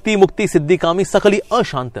 भुक्ति मुक्ति सिद्धि कामी सकली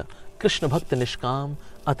अशांत, कृष्ण भक्त निष्काम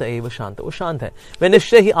अतएव शांत. वो शांत है. वह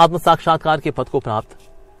निश्चय ही आत्म साक्षात्कार के पद को प्राप्त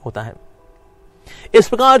होता है. इस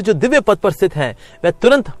प्रकार जो दिव्य पद पर स्थित है वह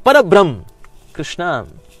तुरंत परब्रह्म कृष्णा.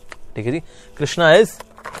 ठीक है जी. कृष्णा इज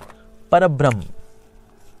परब्रह्म.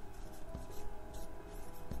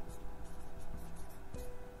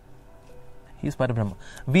 He is Parabrahma.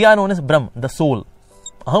 We are known as Brahm, the soul.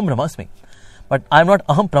 Aham Brahmasmi. But I am not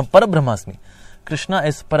Aham Parabrahmasmi. Krishna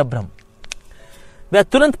is Parabrahm. वह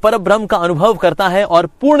तुरंत परब्रह्म का अनुभव करता है और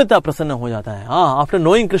पूर्णतः प्रसन्न हो जाता है. After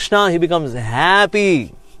knowing Krishna he becomes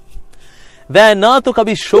happy. वह न तो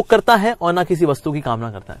कभी शोक करता है और न किसी वस्तु की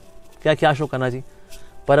कामना करता है. क्या शोक करना जी?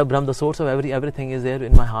 Parabrahm, the source of everything is there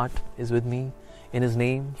in my heart, is with me, in his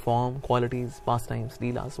name, form, qualities, pastimes,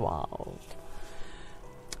 leelas. Wow.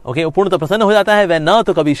 Okay. पूर्णतः प्रसन्न हो जाता है. वह न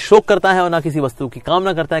तो कभी शोक करता है और न किसी वस्तु की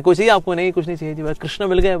कामना करता है. कुछ चाहिए आपको? नहीं, कुछ नहीं चाहिए जी. कृष्ण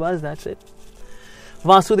मिल गए, बस, दैट्स इट.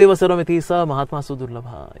 वासुदेव सर्वमिति स महात्मा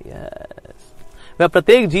सुदुर्लभा. यस. वह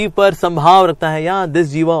प्रत्येक जीव पर संभाव रखता है. या दिस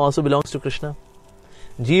जीवा ऑल्सो बिलोंग्स टू कृष्ण.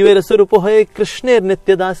 जीवे रसरूपो है कृष्ण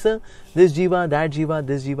नित्यदास. दिस जीवा, दैट जीवा,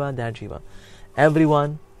 दिस जीवा, दैट जीवा.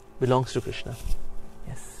 Everyone belongs to Krishna.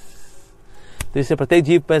 Yes. तो इससे प्रत्येक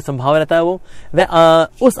जीव पर संभाव रहता है. वो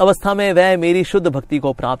वह उस अवस्था में वह मेरी शुद्ध भक्ति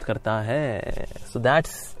को प्राप्त करता है. So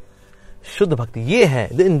that's शुद्ध भक्ति. ये है.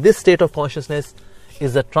 In this state of consciousness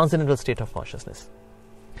is the transcendental state of consciousness.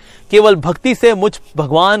 केवल भक्ति से मुझ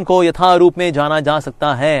भगवान को यथारूप में जाना जा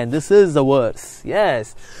सकता है. This is the verse.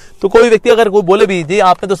 Yes. तो कोई व्यक्ति अगर कोई बोले भी जी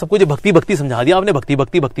आपने तो सब कुछ भक्ति भक्ति समझा दिया, आपने भक्ति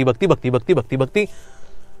भक्ति भक्ति भक्ति भक्ति भक्ति भक्ति भक्ति.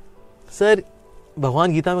 सर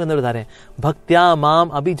भगवान गीता में अंदर बता रहे हैं भक्त्या माम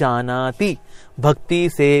अभिजानाति. भक्ति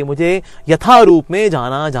से मुझे यथारूप में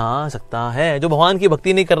जाना जा सकता है. जो भगवान की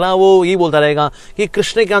भक्ति नहीं कर रहा वो यही बोलता रहेगा कि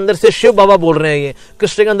कृष्ण के अंदर से शिव बाबा बोल रहे हैं, ये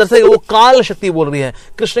कृष्ण के अंदर से वो काल शक्ति बोल रही है,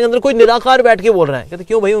 कृष्ण के अंदर कोई निराकार बैठ के बोल रहा है. कहते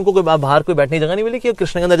क्यों भाई? उनको कोई बाहर कोई बैठने की जगह नहीं मिली कि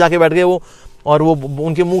कृष्ण के अंदर जाके बैठ गए वो और वो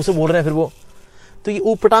उनके मुंह से बोल रहे हैं फिर वो. तो ये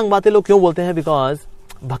ऊटपटांग बातें लोग क्यों बोलते हैं? बिकॉज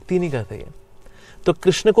भक्ति नहीं करते ये. तो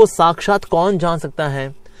कृष्ण को साक्षात कौन जान सकता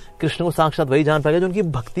है? कृष्ण को साक्षात वही जान पाएगा जो उनकी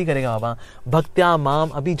भक्ति करेगा. बाबा भक्त्या माम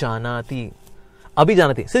अभिजानाति.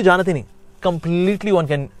 अभिजानति सिर्फ जानती नहीं, completely one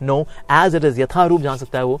can no as it is. यथारूप जान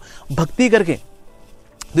सकता है वो भक्ति करके.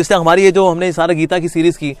 जिससे हमारी ये जो हमने सारा गीता की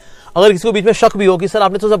सीरीज की, अगर किसी को बीच में शक भी हो कि सर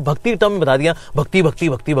आपने तो सब भक्ति टर्म में बता दिया, भक्ति भक्ति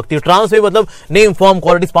भक्ति भक्ति, ट्रांस में मतलब name form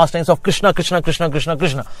qualities past tense of Krishna Krishna Krishna Krishna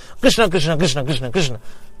Krishna Krishna Krishna Krishna Krishna Krishna.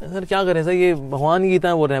 Sir क्या करें सर, ये भगवान की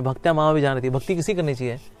गीता बोल रहे हैं भक्त्या माम भी जानती है, भक्ति किसी करनी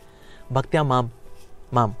चाहिए, भक्त्या माम,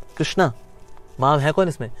 माम कृष्णा, माम है कौन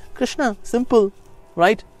इसमें, कृष्णा, सिंपल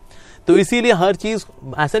राइट। तो इसीलिए हर चीज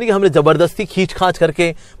ऐसा नहीं कि हमने जबरदस्ती खींच खाच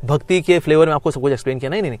करके भक्ति के फ्लेवर में आपको सब कुछ एक्सप्लेन किया,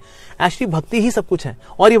 नहीं नहीं नहीं, एक्चुअली भक्ति ही सब कुछ है।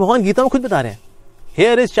 और ये भगवान गीता में खुद बता रहे हैं,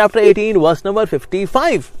 here is chapter 18 verse number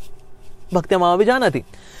 55, भक्त्या माम भी जाना थी।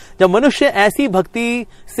 जब मनुष्य ऐसी भक्ति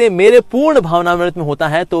से मेरे पूर्ण भावनामृत में होता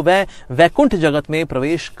है तो वह वैकुंठ जगत में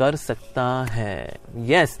प्रवेश कर सकता है।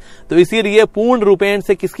 यस, तो इसीलिए पूर्ण रूपेण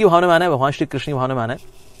से किसकी भावना में आना है, भगवान श्री कृष्ण की भावना में आना है।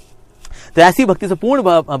 तो ऐसी भक्ति से पूर्ण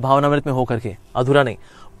भावनामृत में होकर के, अधूरा नहीं,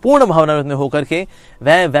 पूर्ण भावनामृत में होकर के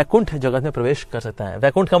वह वैकुंठ जगत में प्रवेश कर सकता है।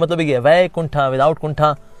 वैकुंठ का मतलब ये है Vaikuntha, without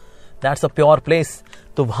Kumta, that's a pure place.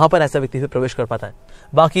 तो वहां पर ऐसा व्यक्ति प्रवेश कर पाता है।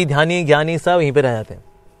 बाकी ध्यानी ज्ञानी सब यहीं पे रह जाते हैं।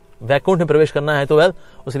 वैकुंठ में प्रवेश करना है तो वेल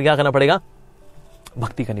उसके लिए क्या करना पड़ेगा,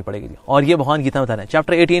 भक्ति करनी पड़ेगी। और ये भगवान गीता में बता रहे हैं,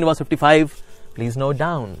 chapter 18 verse 55, please note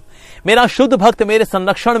down. मेरा शुद्ध भक्त मेरे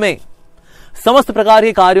संरक्षण में समस्त प्रकार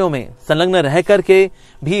के कार्यों में संलग्न रह करके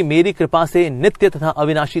भी मेरी कृपा से नित्य तथा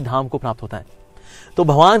अविनाशी धाम को प्राप्त होता है। तो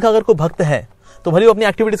भगवान का अगर कोई भक्त है तो भले वो अपनी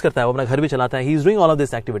एक्टिविटीज करता है, वो अपना घर भी चलाता है, he is doing all of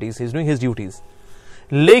this activities, he is doing his duties,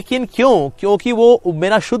 लेकिन क्यों, क्योंकि वो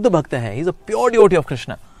मेरा शुद्ध भक्त है, he is a pure devotee of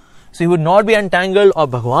Krishna, so he would not be entangled. और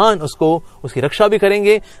भगवान उसको उसकी रक्षा भी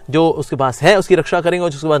करेंगे, जो उसके पास है उसकी रक्षा करेंगे, और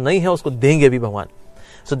जिसके पास नहीं है उसको देंगे भी भगवान।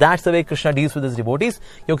 So that's the way Krishna deals with his devotees.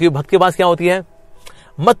 क्योंकि भक्त के पास क्या होती है,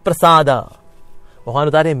 मत प्रसादा, भगवान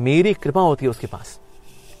बता रहे मेरी कृपा होती है उसके पास।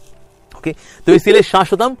 ओके, तो इसीलिए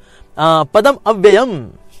शाश्वतम पदम अव्ययम,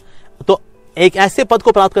 तो एक ऐसे पद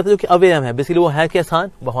को प्राप्त करते हैं जो कि अव्ययम है। बेसिकली वो है क्या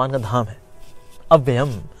स्थान, भगवान का धाम है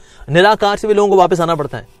अव्ययम। निराकार से भी लोगों को वापस आना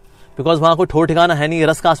पड़ता है, बिकॉज वहां कोई ठोर ठिकाना है नहीं,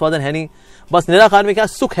 रस का आस्वादन है नहीं। बस निराकार में क्या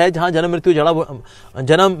सुख है, जहां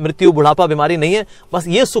जन्म मृत्यु बुढ़ापा बीमारी नहीं है, बस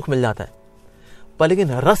ये सुख मिल जाता है। पर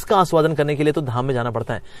लेकिन रस का आस्वादन करने के लिए तो धाम में जाना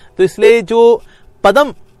पड़ता है। तो इसलिए जो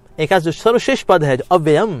पदम, एक जो सर्वश्रेष्ठ पद है, जो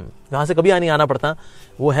अव्ययम, जहां से कभी नहीं आना पड़ता,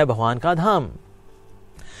 वो है भगवान का धाम।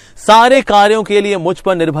 सारे कार्यों के लिए मुझ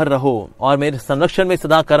पर निर्भर रहो और मेरे संरक्षण में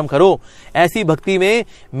सदा कर्म करो। ऐसी भक्ति में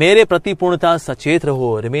मेरे प्रति पूर्णता सचेत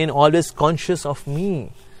रहो। Remain always conscious of me,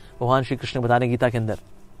 भगवान श्री कृष्ण बता रहे गीता के अंदर।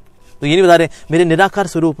 तो ये नहीं बता रहे मेरे निराकार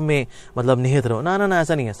स्वरूप में मतलब निहित रहो, ना ना ना,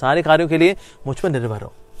 ऐसा नहीं है। सारे कार्यों के लिए मुझ पर निर्भर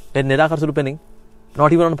रहो, निराकार स्वरूप पे नहीं,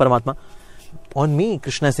 नॉट इवन ऑन परमात्मा, on me.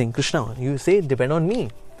 Krishna Singh, Krishna you से डिपेंड ऑन मी।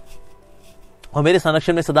 और मेरे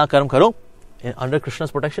संरक्षण में सदा कर्म करो, under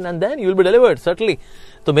कृष्णा's protection, and then you will be delivered certainly.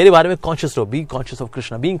 तो मेरे बारे में कॉन्शियस रहो, be conscious of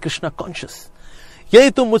Krishna, being Krishna conscious. यदि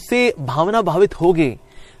तुम मुझसे भावना भावित होगे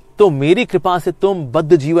तो मेरी कृपा से तुम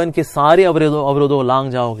बद्ध जीवन के सारे अवरोधों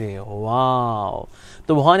लांग जाओगे। वाह,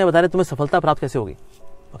 तो भगवान ने बता रहे तुम्हें सफलता प्राप्त कैसे होगी।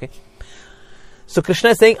 ओके, सो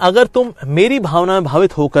कृष्णा सिंह, अगर तुम मेरी भावना में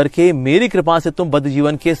भावित होकर के मेरी कृपा से तुम बद्ध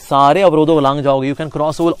जीवन के सारे अवरोधों लांग जाओगे, you can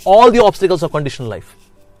cross over all the obstacles of conditional life.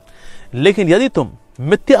 लेकिन यदि तुम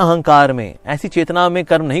मिथ्या अहंकार में, ऐसी चेतना में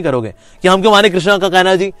कर्म नहीं करोगे कि हम क्यों माने कृष्णा का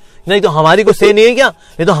कहना जी, नहीं तो हमारी कोई से नहीं है क्या,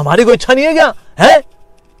 नहीं तो हमारी कोई इच्छा नहीं है क्या है।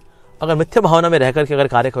 अगर मिथ्या भावना में रहकर के अगर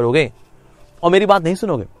कार्य करोगे और मेरी बात नहीं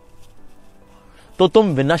सुनोगे तो तुम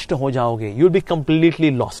विनष्ट हो जाओगे, you will be completely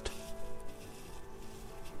lost.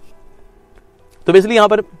 तो बेसिकली यहां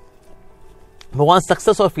पर भगवान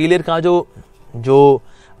सक्सेस और फेलियर का जो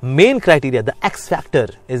main criteria, the x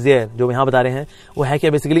factor is there, जो यहां बता रहे हैं, वो है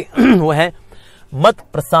क्या बेसिकली वो है मत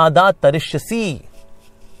प्रसादा तरिष्यसी।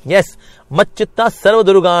 यस, मत चित्ता सर्व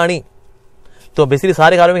दुर्गाणी। तो बेसिकली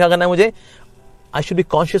सारे कार्यों में क्या करना है मुझे, I should be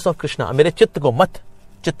conscious of Krishna, मेरे चित्त को, मत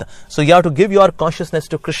चित्त, so you have to give your consciousness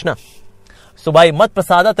to Krishna. So bye मत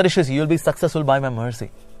प्रसादा तरिष्यसी you will be successful bye my mercy.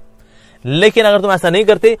 लेकिन अगर तुम ऐसा नहीं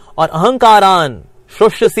करते और अहंकारान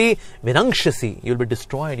श्रोष्यसी विनंक्ष्यसी, you will be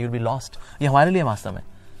destroyed, you will be lost. ये हमारे लिए वास्तव में,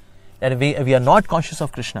 and we are not conscious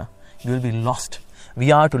of Krishna, you will be lost. We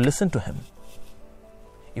are to listen to him.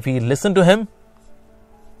 If we listen to him,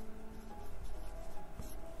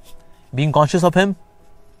 being conscious of him,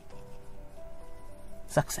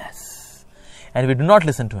 success. And we do not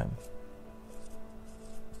listen to him.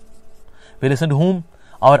 We listen to whom?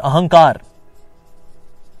 Our ahankar.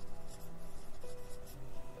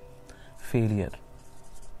 Failure.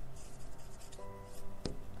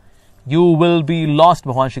 You will be lost,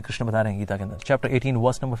 भगवान श्री कृष्ण बता रहे हैं गीता के अंदर, chapter 18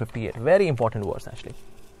 verse number 58, very important verse actually.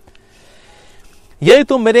 यदि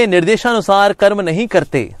तुम मेरे निर्देशानुसार कर्म नहीं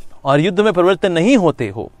करते और युद्ध में प्रवृत्त नहीं होते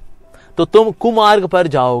हो तो तुम कुमार्ग पर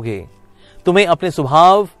जाओगे, तुम्हें अपने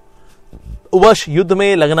स्वभाव वश युद्ध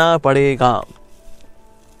में लगना पड़ेगा।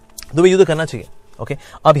 तुम्हें युद्ध करना चाहिए। ओके,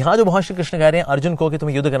 अब यहां जो भगवान श्री कृष्ण कह रहे हैं अर्जुन को कि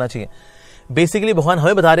तुम्हें युद्ध करना चाहिए, बेसिकली भगवान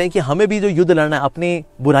हमें बता रहे हैं कि हमें भी जो युद्ध लड़ना है अपनी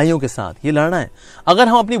बुराइयों के साथ, ये लड़ना है। अगर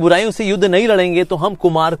हम अपनी बुराइयों से युद्ध नहीं लड़ेंगे तो हम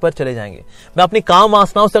कुमार्ग पर चले जाएंगे। मैं अपनी काम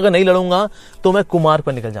वासनाओं से अगर नहीं लड़ूंगा तो मैं कुमार्ग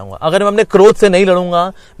पर निकल जाऊंगा। अगर मैं अपने क्रोध से नहीं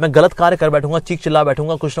लड़ूंगा, मैं गलत कार्य कर बैठूंगा, चीख चिल्ला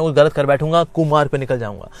बैठूंगा, कुछ ना कुछ गलत कर बैठूंगा, कुमार्ग पर निकल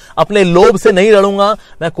जाऊंगा। अपने लोभ से नहीं लड़ूंगा,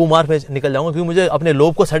 मैं कुमार्ग पर निकल जाऊंगा, क्योंकि मुझे अपने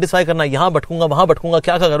लोभ को सेटिस्फाई करना। यहां भटकूंगा, वहां भटकूंगा,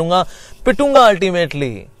 क्या क्या करूंगा, पिटूंगा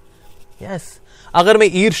अल्टीमेटली। यस, अगर मैं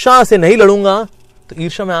ईर्ष्या से नहीं लड़ूंगा तो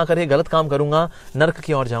ईर्ष्या में आकर ये गलत काम करूंगा, नरक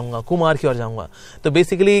की ओर जाऊंगा, कुमार की ओर जाऊंगा। तो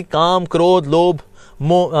बेसिकली काम, क्रोध, लोभ,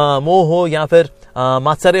 मोह हो या फिर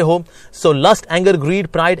मात्सर्य हो, so lust, anger, greed,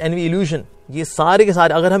 pride, envy, illusion, ये सारे के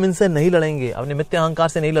सारे अगर हम इनसे नहीं लड़ेंगे, अपने मिथ्या अहंकार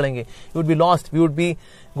से नहीं लड़ेंगे, you would be lost, we would be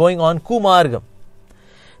going on kumarg.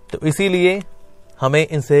 तो इसीलिए हमें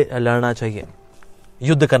इनसे लड़ना चाहिए,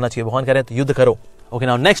 युद्ध करना चाहिए। भगवान कह रहे हैं तो युद्ध करो। Okay,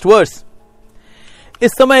 now next verse.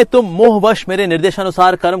 इस समय तुम मोहवश मेरे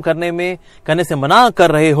निर्देशानुसार कर्म करने से मना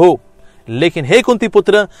कर रहे हो, लेकिन हे कुंती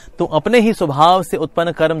पुत्र, तुम अपने ही स्वभाव से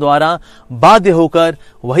उत्पन्न कर्म द्वारा बाध्य होकर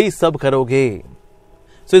वही सब करोगे।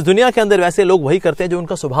 सो इस दुनिया के अंदर वैसे लोग वही करते हैं जो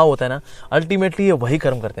उनका स्वभाव होता है ना, अल्टीमेटली ये वही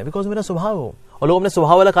कर्म करते हैं, बिकॉज मेरा स्वभाव हो। और लोग अपने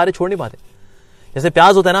स्वभाव वाला कार्य छोड़ नहीं पाते। जैसे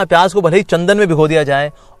प्याज होता है ना, प्याज को भले ही चंदन में भिगो दिया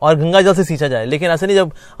जाए और गंगा जल से सींचा जाए, लेकिन ऐसे नहीं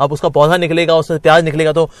जब अब उसका पौधा निकलेगा, उससे प्याज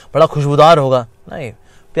निकलेगा तो बड़ा खुशबूदार होगा, नहीं।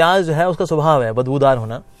 प्याज जो है उसका स्वभाव है बदबूदार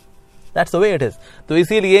होना, that's the way it is. तो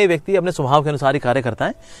इसीलिए व्यक्ति अपने स्वभाव के अनुसार ही कार्य करता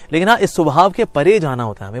है, लेकिन हाँ, इस स्वभाव के परे जाना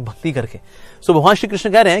होता है हमें भक्ति करके। सो भगवान श्री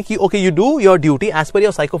कृष्ण कह रहे हैं कि okay, you do your duty as per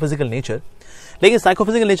your psychophysical nature, लेकिन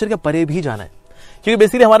साइकोफिजिकल नेचर के परे भी जाना है, क्योंकि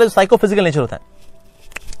बेसिकली हमारा जो साइकोफिजिकल नेचर होता है,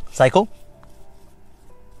 साइको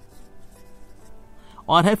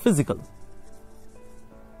और है फिजिकल,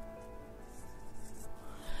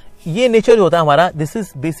 ये नेचर जो होता है हमारा, this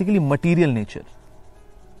is basically material nature.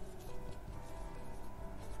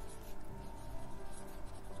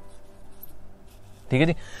 ठीक है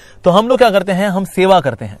जी। तो हम लोग क्या करते हैं, हम सेवा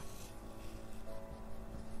करते हैं।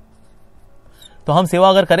 तो हम सेवा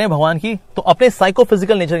अगर करें भगवान की तो अपने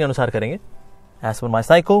साइकोफिजिकल नेचर के अनुसार करेंगे, एज पर माई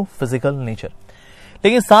साइकोफिजिकल नेचर।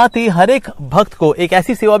 लेकिन साथ ही हर एक भक्त को एक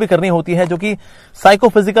ऐसी सेवा भी करनी होती है जो कि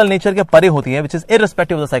साइकोफिजिकल नेचर के परे होती है, which is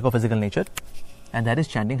irrespective of the psychophysical nature, and that is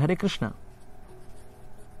chanting हरे कृष्णा।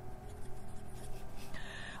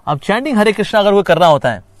 अब चैंटिंग हरे कृष्णा अगर कोई कर रहा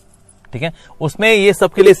होता है, ठीक है, उसमें ये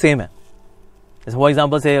सबके लिए सेम है। जैसे फॉर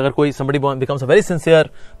एग्जाम्पल से अगर कोई somebody becomes a very sincere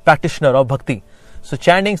practitioner of bhakti, so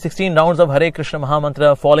chanting 16 rounds of Hare Krishna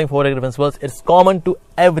Mahamantra, following 4 principles, it's common to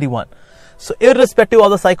everyone. So irrespective of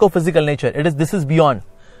the psychophysical nature, this is beyond.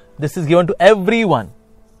 This is given to everyone.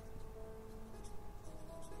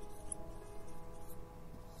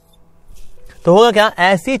 तो होगा क्या,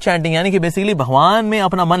 ऐसी chanting यानी कि basically भगवान में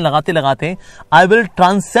अपना मन लगाते लगाते I will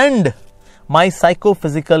transcend my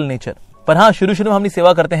psychophysical nature. पर हाँ, शुरू में हम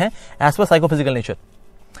सेवा करते हैं एज पर साइकोफिजिकल नेचर,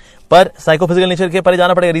 पर साइकोफिजिकल नेचर के परे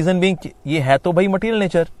जाना पड़ेगा। रीजन बीइंग ये है तो भाई मटीरियल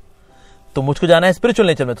नेचर, तो मुझको जाना है स्पिरिचुअल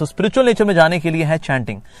नेचर में। तो स्पिरिचुअल नेचर में जाने के लिए है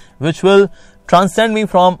chanting, which will transcend me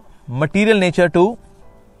from material nature to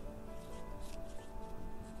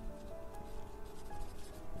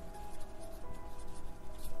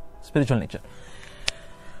spiritual nature.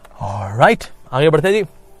 Alright, आगे बढ़ते हैं जी।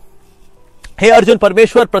 हे अर्जुन,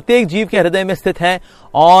 परमेश्वर प्रत्येक जीव के हृदय में स्थित है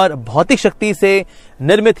और भौतिक शक्ति से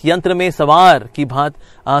निर्मित यंत्र में सवार की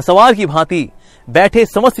भांति बैठे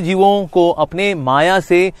समस्त जीवों को अपने माया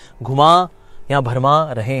से घुमा या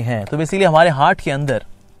भरमा रहे हैं। तो इसीलिए हमारे हार्ट के अंदर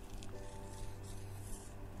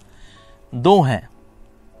दो हैं,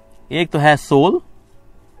 एक तो है सोल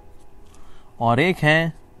और एक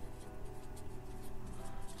है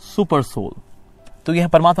सुपर सोल। तो यह है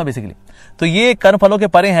परमात्मा बेसिकली। तो ये कर्म फलों के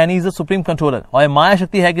परे है, इज द सुप्रीम कंट्रोलर। और माया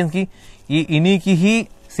शक्ति है किसकी, ये इन्हीं की ही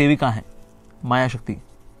सेविका है, माया शक्ति।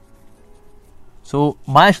 So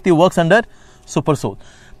maya shakti works under super soul.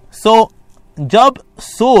 So जब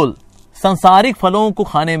सोल सांसारिक फलों को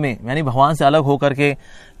खाने में यानी भगवान से अलग होकर के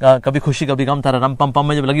कभी खुशी कभी गम तरह रम पम पम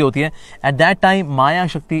में जब लगी होती है, at that time maya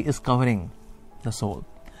shakti is covering the soul.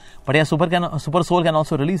 But या super soul can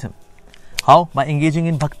also release him. How? By engaging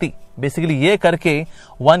in bhakti. Basically ये करके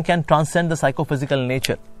one can transcend the psychophysical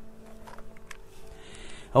nature.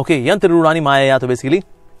 Okay, यंत्र रूढ़ानी माया, या तो बेसिकली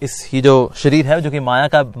इस ही जो शरीर है जो कि माया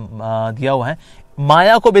का दिया हुआ है,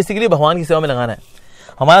 माया को बेसिकली भगवान की सेवा में लगाना है।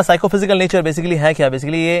 हमारा साइकोफिजिकल नेचर बेसिकली है क्या,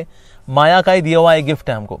 बेसिकली ये माया का ही दिया हुआ एक गिफ्ट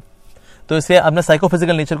है हमको। तो इससे अपने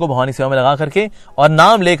साइकोफिजिकल नेचर को भगवान की सेवा में लगा करके और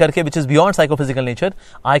नाम ले करके which is beyond psychophysical nature,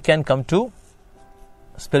 I can come to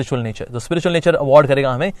spiritual nature. तो स्पिरिचुअल नेचर अवॉर्ड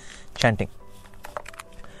करेगा हमें चैंटिंग।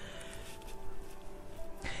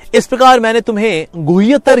 इस प्रकार मैंने तुम्हें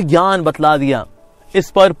गुह्यतर ज्ञान बतला दिया, इस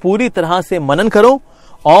पर पूरी तरह से मनन करो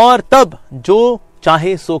और तब जो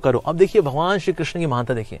चाहे सो करो। अब देखिए भगवान श्री कृष्ण की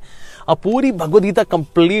महानता देखिए। अब पूरी भगवद गीता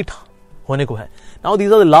कंप्लीट होने को है। Now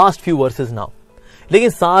these are the last few verses now. लेकिन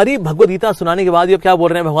सारी भगवद गीता सुनाने के बाद ये क्या बोल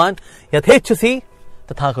रहे हैं भगवान, यथेच्छसी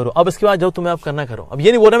तथा करो। अब इसके बाद जो तुम्हें अब करना करो। अब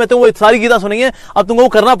ये नहीं बोल रहा मैं तुमको सारी गीता सुनाई है, अब तुमको वो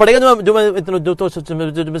करना पड़ेगा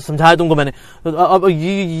जो समझाया तुमको मैंने। अब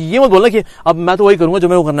ये मत बोलना कि अब मैं तो वही करूंगा जो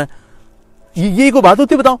मेरे को करना है। ये कोई बात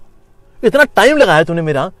होती है बताओ? इतना टाइम लगाया तुमने,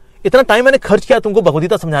 मेरा इतना टाइम मैंने खर्च किया तुमको भगवद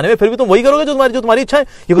गीता समझाने में, फिर भी तुम वही करोगे जो तुम्हारी इच्छा है?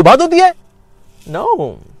 ये कोई बात होती है?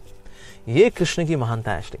 नो, ये कृष्ण की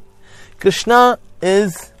महानता है। Actually Krishna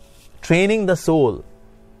is training the soul,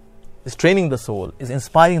 is training the soul, is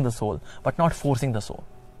inspiring the soul, but not forcing the soul.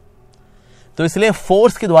 तो इसलिए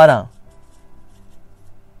फोर्स के द्वारा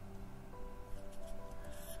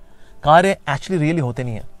कार्य एक्चुअली रियली होते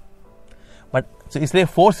नहीं है, बट इसलिए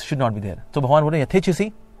force should not be there. तो भगवान बोल रहे यथेच्छसी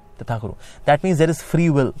तथा करो। That means there is free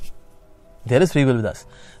will, there is free will with us.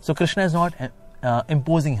 So Krishna is not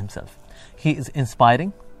imposing himself, he is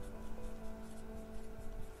inspiring,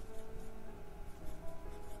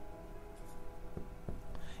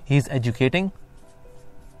 he is educating,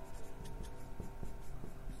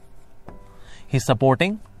 he is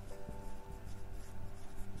supporting.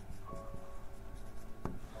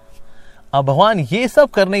 अब भगवान ये सब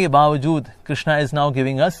करने के बावजूद Krishna is now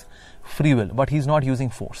giving us free will, but he is not using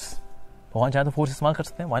force. भगवान चाहे तो फोर्स इस्तेमाल कर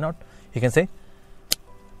सकते हैं, why not, he can say,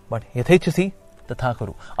 but यथेच्छसी तथा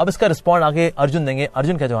करो। अब इसका रिस्पॉन्ड आगे अर्जुन देंगे।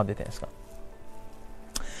 अर्जुन क्या जवाब देते हैं इसका?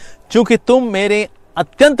 चूंकि तुम मेरे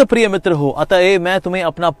अत्यंत प्रिय मित्र हो, अतएव मैं तुम्हें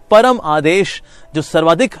अपना परम आदेश जो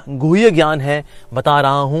सर्वाधिक गुह्य ज्ञान है बता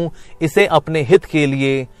रहा हूं, इसे अपने हित के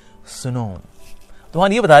लिए सुनो। तो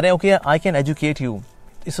भगवान ये बता रहे हैं कि आई कैन एजुकेट यू,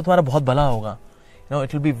 इससे तुम्हारा बहुत भला होगा,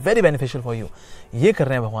 it will be very beneficial for you. ये कर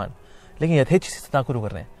रहे हैं भगवान, लेकिन यथेच्छता करो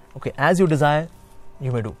कर रहे हैं। Okay, as you desire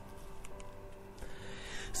you may do.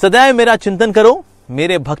 सदैव मेरा चिंतन करो,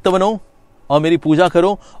 मेरे भक्त बनो और मेरी पूजा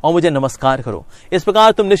करो और मुझे नमस्कार करो। इस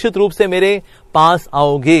प्रकार तुम निश्चित रूप से मेरे पास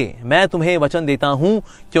आओगे। मैं तुम्हें वचन देता हूं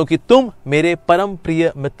क्योंकि तुम मेरे परम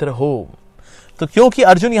प्रिय मित्र हो। तो क्योंकि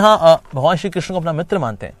अर्जुन यहां भगवान श्री कृष्ण को अपना मित्र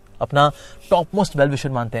मानते हैं, अपना टॉप मोस्ट वेल विशर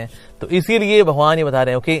मानते हैं, तो इसीलिए भगवान ये बता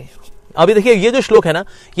रहे हैं। ओके, अभी देखिए ये जो श्लोक है ना,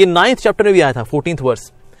 ये 9th चैप्टर में भी आया था, 14th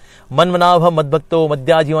वर्स, मन मनाभ मद्भक्तो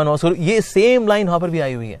मद्या जीवन वसुर, ये सेम लाइन वहां पर भी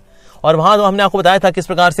आई हुई है। और वहां तो हमने आपको बताया था किस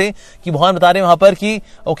प्रकार से कि भगवान बता रहे हैं वहां पर कि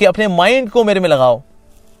ओके अपने माइंड को मेरे में लगाओ।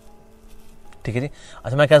 ठीक है जी।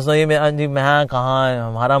 अच्छा, मैं क्या सोचता जी, मैं कहाँ,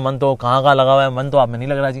 हमारा मन तो कहाँ का लगा हुआ है, मन तो आप में नहीं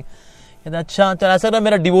लग रहा जी। कहते अच्छा चल ऐसा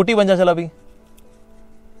मेरा डिवोटी बन जा, चल अभी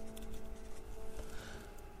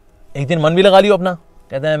एक दिन मन भी लगा लियो अपना।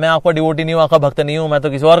 कहते हैं मैं आपका डिवोटी नहीं हूँ, आपका भक्त नहीं हूँ, मैं तो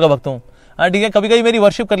किसी और का भक्त हूँ। हाँ ठीक है, कभी कभी मेरी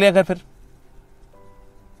वर्शिप कर लिया कर फिर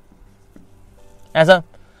ऐसा।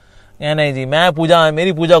 नहीं जी, मैं पूजा,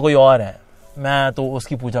 मेरी पूजा कोई और है, मैं तो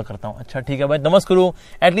उसकी पूजा करता हूं। अच्छा ठीक है भाई, नमस्कार करो,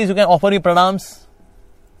 at least you can offer me प्रणाम्स,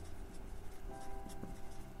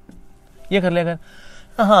 ये कर लेकर।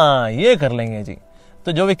 हाँ ये कर लेंगे जी।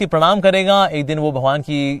 तो जो व्यक्ति प्रणाम करेगा एक दिन वो भगवान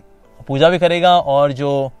की पूजा भी करेगा, और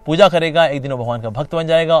जो पूजा करेगा एक दिन वो भगवान का भक्त बन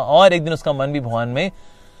जाएगा, और एक दिन उसका मन भी भगवान में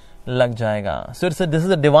लग जाएगा। सो this is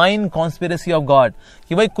the divine conspiracy of God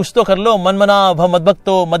कि भाई कुछ तो कर लो, मन मना भ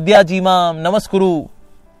मद्भक्तो मद्या जीमा नमस्कुरु,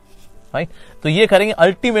 राइट। तो ये करेंगे,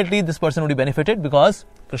 ultimately this person would be benefited because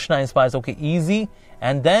Krishna inspires. Okay, easy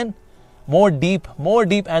and then more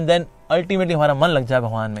deep and then ultimately हमारा मन लग जाए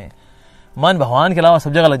भगवान में। मन भगवान के अलावा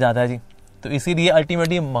सब जगह लग जाता है जी। तो इसीलिए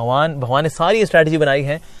अल्टीमेटली भगवान ने सारी स्ट्रैटेजी बनाई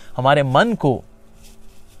है हमारे मन को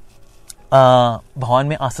भगवान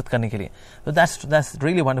में आसक्त करने के लिए। तो दैट्स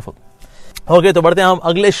रियली वंडरफुल। ओके, तो बढ़ते हैं हम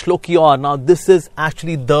अगले श्लोक की ओर। Now this is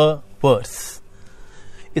actually the verse.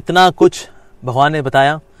 इतना कुछ भगवान ने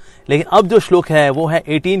बताया, लेकिन अब जो श्लोक है वो है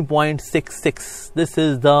 18.66। दिस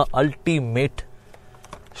इज द अल्टीमेट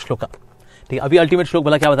श्लोक। ठीक है, अभी अल्टीमेट श्लोक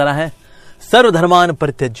भला क्या बता रहा है? सर्वधर्मान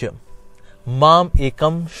परित्यज्य माम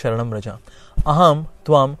एकम शरणम व्रज अहम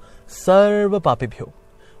त्वम सर्व पापेभ्यो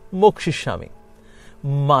मोक्षयिष्यामि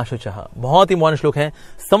मा शुचः। बहुत ही महान श्लोक है।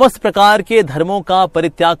 समस्त प्रकार के धर्मों का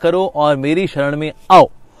परित्याग करो और मेरी शरण में आओ,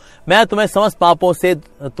 मैं तुम्हें समस्त पापों से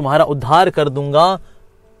तुम्हारा उद्धार कर दूंगा।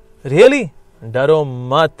 रियली, डरो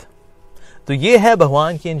मत। तो ये है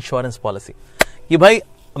भगवान की इंश्योरेंस पॉलिसी कि भाई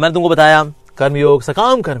मैंने तुमको बताया कर्मयोग,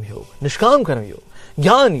 सकाम कर्मयोग, निष्काम कर्मयोग,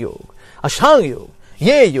 ज्ञान योग, अष्टांग योग,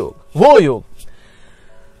 ये योग, वो योग।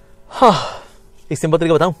 हाँ, एक सिंपल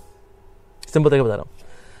तरीका बताऊं, सिंपल तरीका बता रहा हूं,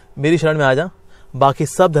 मेरी शरण में आ जा, बाकी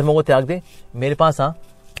सब धर्मों को त्याग दे, मेरे पास आ,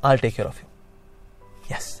 I take care of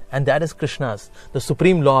you. Yes, and that is Krishna's the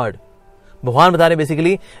supreme Lord. भगवान बता रहे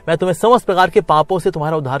बेसिकली मैं तुम्हें समस्त प्रकार के पापों से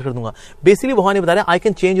तुम्हारा उद्धार कर दूंगा। बेसिकली भगवान ने बता रहे I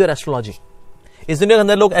can change your astrology, इस दुनिया के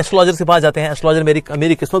अंदर लोग एस्ट्रोलॉजर के पास जाते हैं, एस्ट्रोलॉजर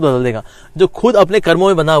मेरी किस्मत बदल देगा। जो खुद अपने कर्मों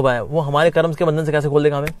में बंधा हुआ है वो हमारे कर्म के बंधन से कैसे खोल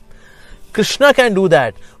देगा हमें? Krishna can do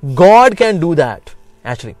that, God can do that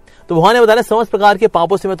actually. तो भगवान ने बताया समस्त प्रकार के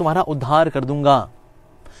पापों से मैं तुम्हारा उद्धार कर दूंगा,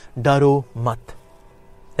 डरो मत।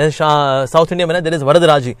 जैसे साउथ इंडिया में ना there is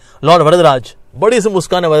Varadraj ji, Lord Varadraj, बड़ी सी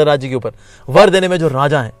मुस्कान है वरदराज जी के ऊपर। वर देने में जो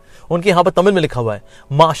राजा है उनके यहाँ पर तमिल में लिखा हुआ है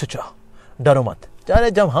मां शुचा, डरो मत।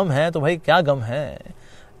 अरे जब हम हैं तो भाई क्या गम है?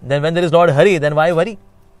 Then when there is Lord Hari then why worry.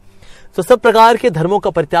 तो सब प्रकार के धर्मों का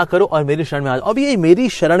परित्याग करो और मेरी शरण में आ जाओ। अब ये मेरी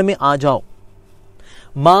शरण में आ जाओ,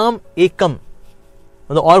 माम एकम,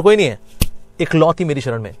 मतलब और कोई नहीं है, इकलौती मेरी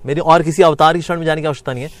शरण में, मेरी और किसी अवतार की शरण में जाने की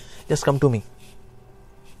आवश्यकता नहीं है। Just come to me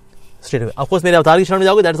straight away. Of course मेरे अवतार की शरण में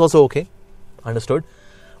जाओगे that is also okay, understood.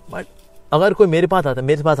 But अगर कोई मेरे पास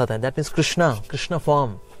आता है that means Krishna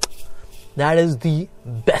form, that is the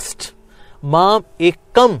best. माम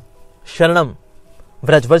एकम शरणम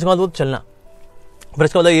व्रज, व्रज का मतलब चलना,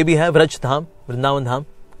 व्रज का मतलब ये भी है व्रज धाम, वृंदावन धाम।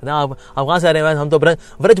 आप कहां से आ रहे हैं? हम तो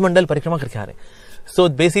व्रज मंडल परिक्रमा करके आ रहे हैं। So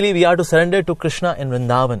basically we are to surrender to Krishna in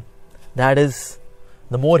Vrindavan, that is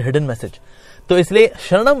the more hidden message. तो इसलिए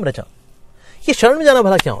शरणम व्रजा, ये शरण में जाना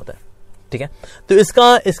भला क्या होता है? ठीक है, तो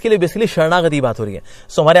इसके लिए बेसिकली शरणागति बात हो रही है।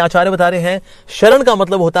 सो हमारे आचार्य बता रहे हैं शरण का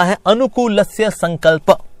मतलब होता है अनुकूलस्य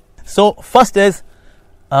संकल्प। So first is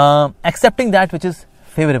accepting that which is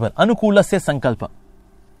favourable, अनुकूलस्य संकल्प,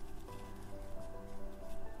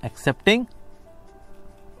 एक्सेप्टिंग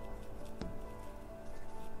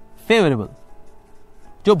फेवरेबल,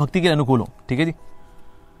 जो भक्ति के लिए अनुकूल हो। ठीक है जी,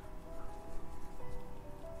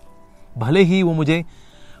 भले ही वो मुझे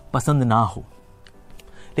पसंद ना हो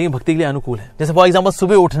लेकिन भक्ति के लिए अनुकूल है। जैसे फॉर एग्जाम्पल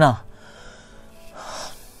सुबह उठना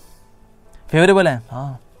फेवरेबल है,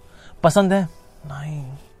 हाँ। पसंद है नहीं,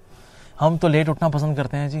 हम तो लेट उठना पसंद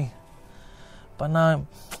करते हैं जी, पर ना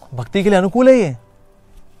भक्ति के लिए अनुकूल है ये,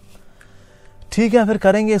 ठीक है फिर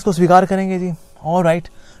करेंगे, इसको स्वीकार करेंगे जी, alright.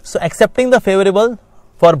 So accepting the favourable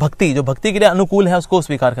for भक्ति, जो भक्ति के लिए अनुकूल है उसको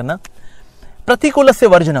स्वीकार करना। प्रतिकूल से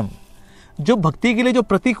वर्जनम, जो भक्ति के लिए जो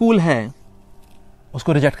प्रतिकूल है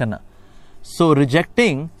उसको रिजेक्ट करना। सो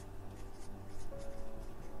रिजेक्टिंग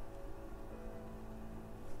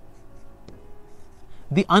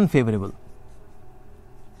द अनफेवरेबल,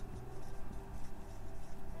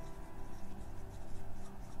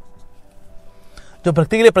 जो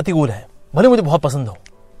भक्ति के लिए प्रतिकूल है भले मुझे बहुत पसंद हो।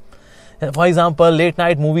 For example let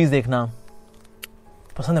night movies देखना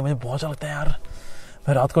पसंद है, मुझे बहुत अच्छा लगता है यार।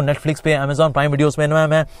 मैं रात को नेटफ्लिक्स पे, अमेजॉन प्राइम वीडियोस में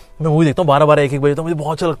मैं मूवी देखता हूँ 12-12 1-1 बजे, तो मुझे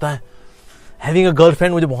बहुत अच्छा लगता है। हैविंग अ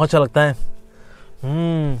गर्लफ्रेंड मुझे बहुत अच्छा लगता है।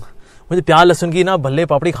 मुझे प्याज लहसुन की ना भल्ले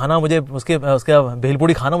पापड़ी खाना, मुझे उसके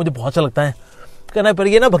भेलपूड़ी खाना मुझे बहुत अच्छा लगता है करना, पर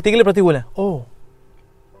ये ना भक्ति के लिए प्रतिकूल है, ओह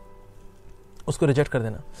उसको रिजेक्ट कर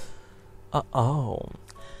देना।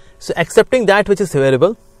 सो accepting that which is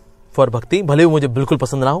favourable for भक्ति, भले वो मुझे बिल्कुल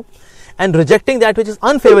पसंद ना हो, and rejecting that which is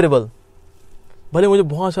unfavourable, भले मुझे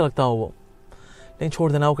बहुत अच्छा लगता हो वो, नहीं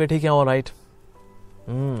छोड़ देना, ओके ठीक है, ऑलराइट।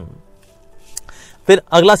 फिर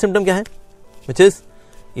अगला सिम्टम क्या है? विच इज,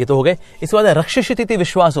 ये तो हो गए। इसके बाद रक्षिषिति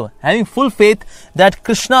विश्वासो, having full faith that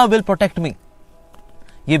Krishna will protect me,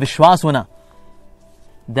 ये विश्वास होना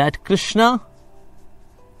that Krishna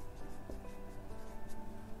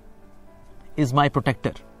is my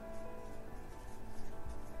protector.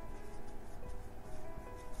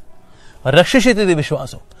 रक्षिषिति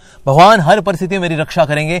विश्वास हो, भगवान हर परिस्थिति में मेरी रक्षा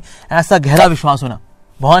करेंगे, ऐसा गहरा विश्वास होना।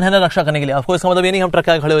 भगवान है ना रक्षा करने के लिए। आपको इसका मतलब ये नहीं हम ट्रक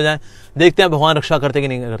के खड़े हो जाएं, देखते हैं भगवान रक्षा करते कि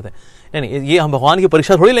नहीं करते, नहीं, ये हम भगवान की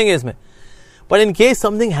परीक्षा थोड़ी लेंगे इसमें। But in case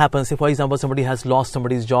something happens, for example somebody has lost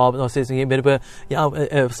somebody's job, और ये मेरे पे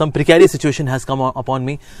या some precarious situation has come upon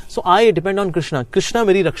me, so I depend on Krishna, Krishna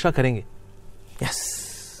मेरी रक्षा करेंगे। Yes,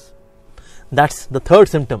 that's the third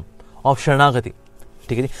symptom of sharanagati.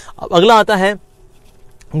 ठीक है जी। अब अगला आता है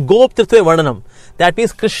गोपतृत्व वर्णनम, that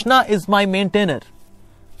means Krishna is my maintainer.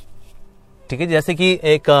 ठीक है, जैसे कि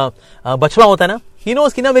एक बछड़ा होता है ना, ही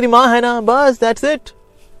नोस कि ना मेरी मां है ना, बस that's it,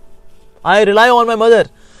 I rely on my mother.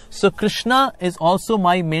 So Krishna is also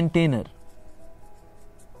my maintainer.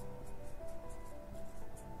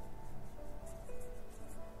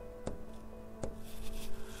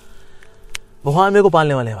 भगवान मेरे को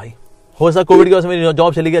पालने वाले हैं भाई। हो सकता कोविड की वजह से मेरी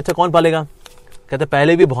जॉब चली गई, अच्छा कौन पालेगा? कहते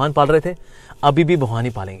पहले भी भगवान पाल रहे थे, अभी भी भगवान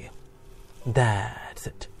ही पालेंगे। That's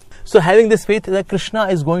it. So having this faith that Krishna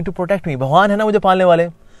is going to protect me, भगवान है ना मुझे पालने वाले,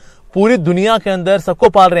 पूरी दुनिया के अंदर सबको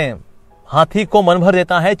पाल रहे हैं। हाथी को मन भर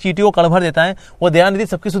देता है, चींटी को कण भर देता है, वो दयानिधि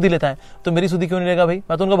सबकी सुधि लेता है, तो मेरी सुधि क्यों नहीं लेगा भाई?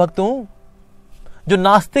 मैं तो उनका भक्त हूं। जो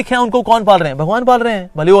नास्तिक है उनको कौन पाल रहे हैं? भगवान पाल रहे हैं।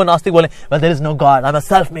 भले वो नास्तिक बोले well there is no God, I am a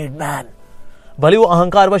self made man, भले वो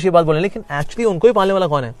अहंकार वश ये बात बोले, लेकिन एक्चुअली उनको ही पालने वाला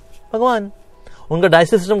कौन है? भगवान। उनका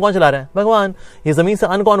डाइजेस्टिव सिस्टम कौन चला रहा है? भगवान। ये जमीन से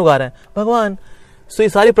अन्न कौन उगा रहा है? भगवान। सो ये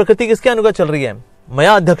सारी प्रकृति किसके अनुगत चल रही है?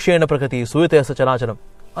 मया अध्यक्षेण प्रकृति सूयते चराचरम,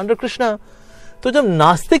 अंडर कृष्णा। तो जब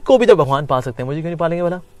नास्तिक को भी जब भगवान पा सकते हैं, मुझे क्यों नहीं पालेंगे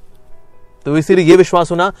भला? तो इसीलिए ये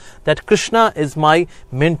विश्वास होना that Krishna is my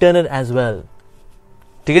maintainer as well.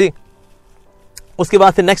 ठीक है जी। उसके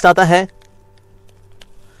बाद फिर नेक्स्ट आता है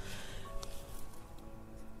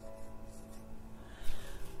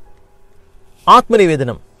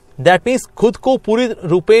आत्मनिवेदनम। दैट मीन्स खुद को पूरी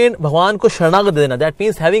रूपेण भगवान को शरणागत देना। That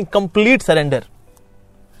means having complete surrender,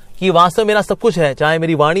 कि वास्तव मेरा सब कुछ है, चाहे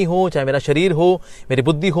मेरी वाणी हो, चाहे मेरा शरीर हो, मेरी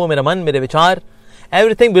बुद्धि हो, मेरा मन, मेरे विचार,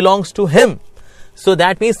 everything belongs to him. So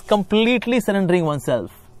that means completely surrendering one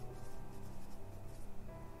self.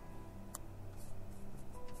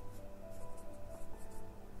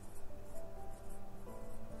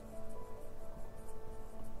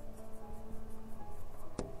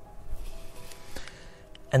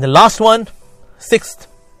 And the last one, sixth,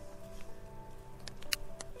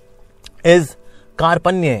 is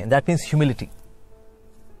karpanya. That means humility.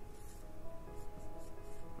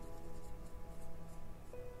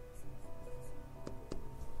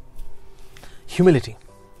 Humility,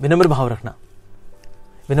 विनम्र भाव रखना,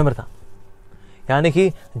 विनम्रता, यानी कि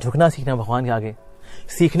झुकना सीखना भगवान के आगे,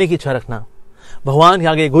 सीखने की इच्छा रखना, भगवान के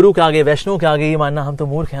आगे, गुरु के आगे, वैष्णव के आगे ये मानना हम तो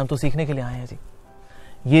मूर्ख हैं, हम तो सीखने के लिए आए हैं जी।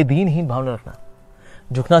 ये दीनहीन भावना रखना,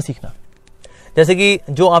 झुकना सीखना। जैसे कि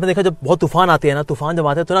जो आपने देखा जब बहुत तूफान आते हैं ना, तूफान जब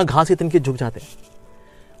आते हैं तो ना घास के तिनके झुक जाते हैं,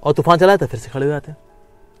 और तूफान चला जाता है फिर से खड़े हो जाते हैं।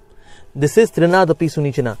 दिस इज त्रिनादपि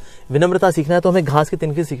सुनीचना। विनम्रता सीखना है तो हमें घास के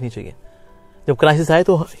तिनके सीखनी चाहिए। जब क्राइसिस आए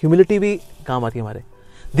तो ह्यूमिलिटी भी काम आती है हमारे।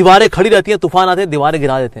 दीवारें खड़ी रहती हैं, तूफान आते हैं, दीवारें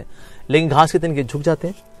गिरा देते हैं, लेकिन घास के तिनके झुक जाते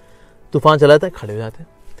हैं, तूफान चला जाता है, खड़े हो जाते हैं।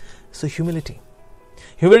 सो humility,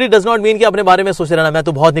 humility does not mean कि अपने बारे में सोचते रहना, मैं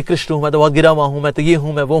तो बहुत निकृष्ट हूं, मैं तो बहुत गिरा हुआ हूं, मैं तो ये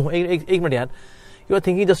हूं, मैं वो हूं। एक मिनट यार, you are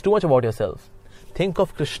thinking just too much about yourself. Think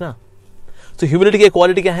of Krishna. So humility की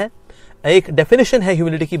क्वालिटी क्या है? एक डेफिनेशन है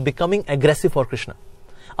ह्यूमिलिटी की, बिकमिंग एग्रेसिव फॉर कृष्णा।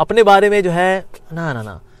 अपने बारे में जो है ना ना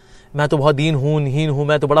ना, मैं तो बहुत हीन हूं,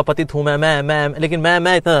 मैं तो बड़ा पतित हूं, मैं लेकिन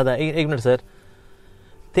मैं इतना ज्यादा। एक minute sir,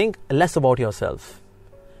 think less about yourself.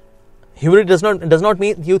 Humility does not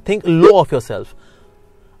mean you think low of yourself.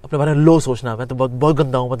 अपने बारे में लो सोचना, मैं तो बहुत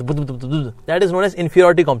गंदा हूं, that is known as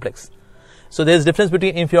inferiority complex. So there is difference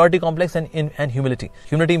between inferiority complex and humility.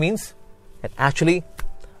 Humility means that actually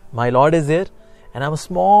my Lord is there and I'm a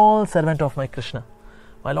small servant of my Krishna.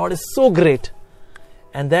 My Lord is so great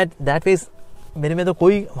and that way मेरे में तो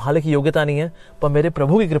कोई हालांकि योग्यता नहीं है, पर मेरे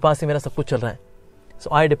प्रभु की कृपा से मेरा सब कुछ चल रहा है.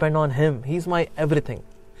 So I depend on him. He is my everything.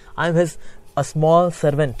 I am his a small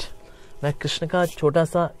servant. मैं कृष्ण का छोटा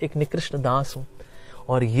सा एक निकृष्ट दास हूँ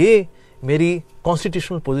और ये मेरी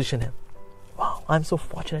कॉन्स्टिट्यूशनल पोजीशन है. Wow, I'm so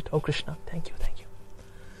fortunate. Oh Krishna, thank you.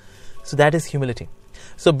 So that is humility.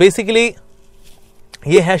 So basically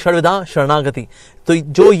ये है षड्विधा शरणागति. तो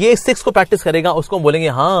जो ये 6 को प्रैक्टिस करेगा उसको हम बोलेंगे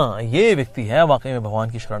हाँ ये व्यक्ति है वाकई में भगवान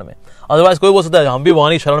की शरण में. अदरवाइज कोई बोल सकता है हम भी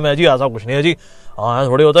भगवान की शरण में है जी, ऐसा कुछ नहीं है जी, हाँ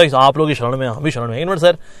थोड़ी होता है आप लोग की शरण में हम भी शरण में. Invert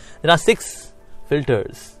sir, there are 6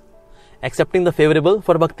 filters. Accepting the favorable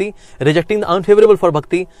for bhakti, rejecting the unfavorable for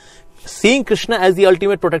bhakti, seeing Krishna as the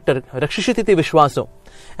ultimate protector, rakshishiti vishwaso,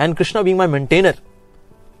 and Krishna being my maintainer.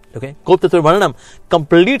 Okay, koptatva varnam,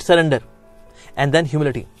 complete surrender, and then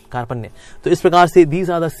humility, karpanya. तो इस प्रकार से these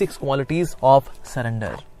are the 6 qualities of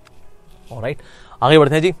surrender. Alright, आगे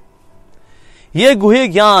बढ़ते हैं जी. ये गुह्य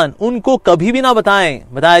ज्ञान उनको कभी भी ना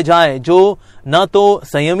बताया जाए जो न तो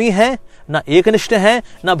संयमी है, न एकनिष्ठ है,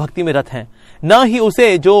 न भक्ति में रत है, न ही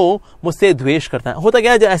उसे जो मुझसे द्वेष करता है. होता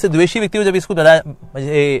क्या है, ऐसे द्वेषी व्यक्ति को जब इसको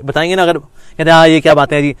बताएंगे ना, अगर कहते हैं ये क्या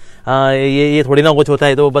बात है जी, ये थोड़ी ना कुछ होता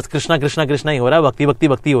है, तो बस कृष्णा कृष्णा कृष्णा ही हो रहा है, भक्ति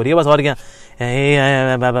हो रही है बस, और क्या.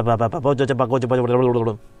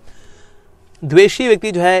 द्वेषी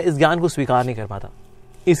व्यक्ति जो है इस ज्ञान को स्वीकार नहीं कर पाता.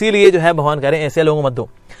 इसीलिए जो है भगवान कह रहे हैं ऐसे लोगों को मत दो.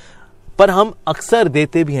 पर हम अक्सर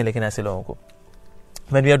देते भी हैं, लेकिन ऐसे लोगों को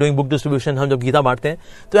when we are doing book distribution, हम जब गीता बांटते हैं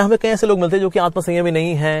तो हमें कई ऐसे लोग मिलते हैं जो कि आत्मसंयमी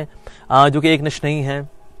नहीं है, जो कि एकनिष्ठ नहीं है.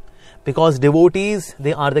 Because devotees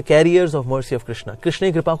they are the carriers of mercy of Krishna. Krishna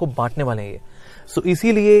की कृपा को बांटने वाले हैं ये. सो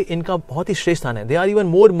इसीलिए इनका बहुत ही श्रेष्ठ स्थान है. They are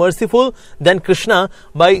even more merciful than Krishna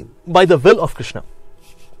by the will of Krishna.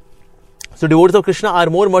 So devotees of Krishna are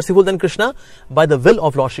more merciful than Krishna by the will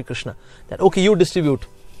of Lord Shri Krishna. That okay, you distribute.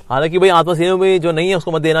 हालांकि भाई आत्मसंयमी जो नहीं है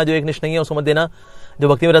उसको मत देना, जो एकनिष्ठ नहीं है उसको मत देना, जो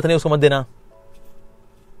भक्ति में रत नहीं है उसको मत देना.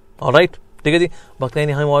 ऑलराइट, ठीक है जी. भक्ति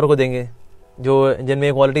नहीं हम औरों को देंगे जो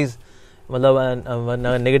जिनमें क्वालिटीज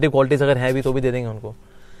मतलब नेगेटिव क्वालिटीज अगर है भी तो भी दे देंगे उनको.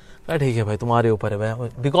 ठीक है भाई तुम्हारे ऊपर है.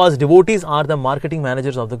 Because devotees are the marketing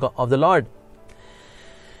managers of the Lord.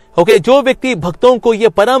 Okay, जो व्यक्ति भक्तों को यह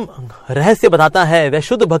परम रहस्य बताता है वह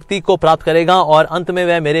शुद्ध भक्ति को प्राप्त करेगा और अंत में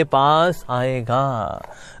वह मेरे पास आएगा।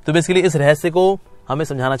 तो बेसिकली इस रहस्य को हमें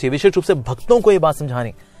समझाना चाहिए, विशेष रूप से भक्तों को यह बात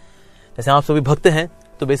समझानी। जैसे आप सभी भक्त हैं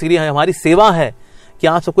तो बेसिकली हमारी सेवा है कि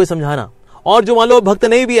आप सबको समझाना, और जो मान लो भक्त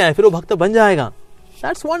नहीं भी है फिर वो भक्त बन जाएगा।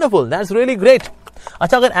 That's wonderful, that's really great.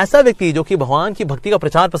 अच्छा, अगर ऐसा व्यक्ति जो कि भगवान की भक्ति का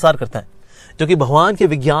प्रचार प्रसार करता है, जो कि भगवान के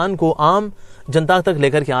विज्ञान को आम जनता तक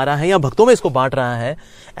लेकर के आ रहा है या भक्तों में इसको बांट रहा है,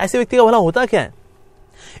 ऐसे व्यक्ति का भला होता क्या है?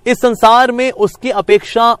 इस संसार में उसकी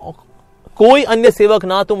अपेक्षा कोई अन्य सेवक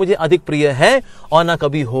ना तो मुझे अधिक प्रिय है और ना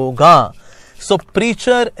कभी होगा। So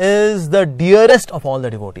preacher is the dearest of all the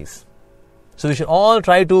devotees. So we should all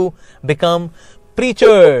try to become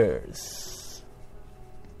preachers.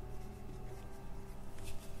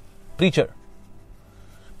 Preacher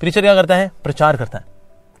क्या करता है? प्रचार करता है।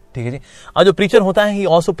 ठीक है जी। और जो प्रीचर होता है, he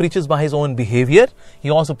also preaches by his own behaviour, he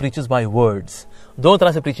also preaches by words. दोनों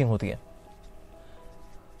तरह से प्रीचिंग होती है।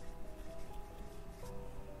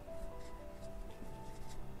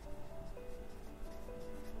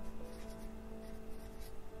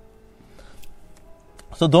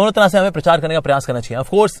 तो दोनों तरह से हमें प्रचार करने का प्रयास करना चाहिए। Of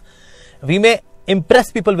course we may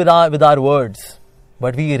Impress people with our words,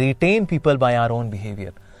 but we retain people by our own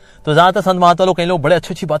behaviour. तो ज्यादातर संत महात्मा लोग, कई लोग बड़े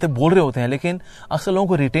अच्छी अच्छी बातें बोल रहे होते हैं, लेकिन अक्सर लोगों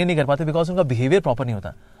को रिटेन नहीं कर पाते बिकॉज उनका बिहेवियर प्रॉपर नहीं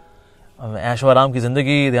होता। ऐशो आराम की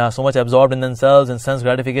जिंदगी, they are so much absorbed in themselves, in sense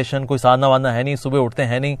gratification, कोई साधना वादना है नहीं, सुबह उठते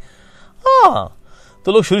हैं नहीं। हाँ,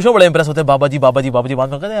 तो लोग शुरू से बड़े इंप्रेस होते हैं, बाबा जी बाबा जी बाबा जी। बाद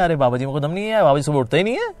में कहते हैं अरे बाबा जी को दम नहीं है, बाबा जी सुबह उठते ही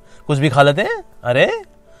नहीं है, कुछ भी खा लेते हैं। अरे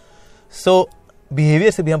सो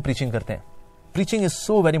बिहेवियर से भी हम प्रीचिंग करते हैं। Preaching is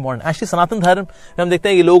so very important. Actually Sanatan Dharma में हम देखते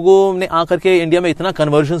हैं कि लोगों ने आकर के इंडिया में इतना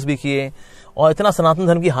कन्वर्जन्स भी किए और इतना सनातन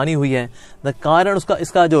धर्म की हानि हुई है। द कारण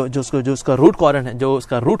इसका जो रूट कारण है, जो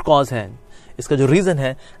उसका रूट कॉज है, इसका जो रीजन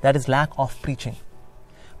है, that is lack of preaching.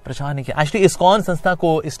 प्रचार नहीं किया। एक्चुअली इस्कॉन संस्था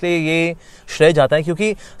को इसलिए ये श्रेय जाता है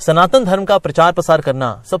क्योंकि सनातन धर्म का प्रचार प्रसार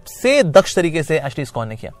करना सबसे दक्ष तरीके से एक्चुअली इस्कॉन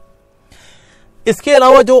ने किया। इसके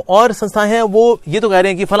अलावा जो और संस्थाएं हैं वो ये तो कह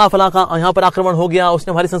रहे हैं कि फला फला का यहाँ पर आक्रमण हो गया,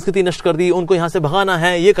 उसने हमारी संस्कृति नष्ट कर दी, उनको यहां से भगाना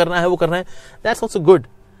है, ये करना है, वो करना है। दैट्स ऑल्सो गुड,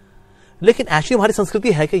 लेकिन एक्चुअली हमारी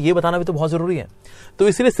संस्कृति है कि ये बताना भी तो बहुत जरूरी है। तो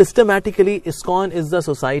इसलिए systematically ISKCON is the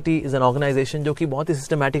society, is an organization जो कि बहुत ही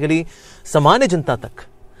सिस्टमैटिकली सामान्य जनता तक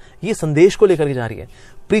ये संदेश को लेकर के जा रही है।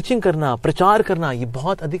 प्रीचिंग करना, प्रचार करना, ये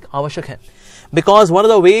बहुत अधिक आवश्यक है। Because one of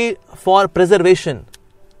the way for preservation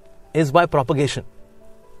is by propagation.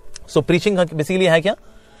 So preaching basically है क्या?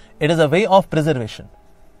 It is a way of preservation.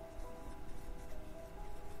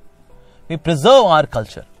 We preserve our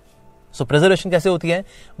culture. So preservation कैसे होती है?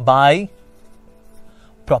 Bye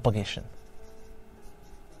propagation.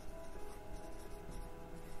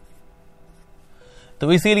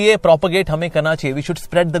 तो इसीलिए प्रोपगेट हमें करना चाहिए। We should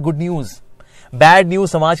spread the good news. Bad news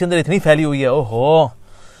समाज के अंदर इतनी फैली हुई है, ओहो।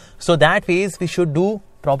 So that means we should do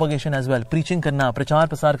propagation as well. Preaching करना, प्रचार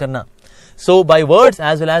प्रसार करना। So by words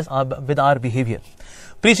as well as with our behaviour.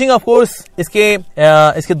 Preaching of course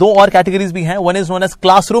इसके दो और कैटेगरीज भी हैं। One is known as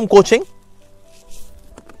classroom coaching.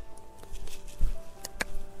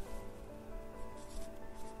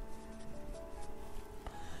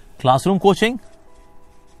 Classroom coaching.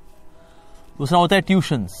 दूसरा होता है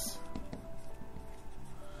ट्यूशंस।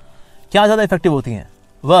 क्या ज्यादा इफेक्टिव होती हैं?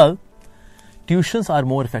 Well, tuitions are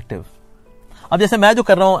more effective. अब जैसे मैं जो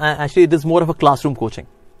कर रहा हूं, actually it is more of a classroom coaching.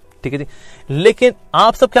 ठीक है जी। लेकिन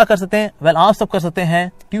आप सब क्या कर सकते हैं? वेल, आप सब कर सकते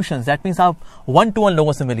हैं ट्यूशंस। दैट मीन्स आप 1-to-1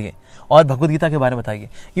 लोगों से मिलिए और भगवद गीता के बारे में बताइए।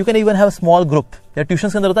 You can even have a small group. या ट्यूशन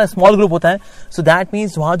के अंदर होता है स्मॉल ग्रुप होता है। सो दैट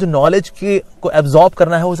मीन्स वहां जो नॉलेज को एब्जॉर्ब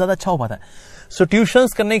करना है वो ज्यादा अच्छा हो पाता है। सो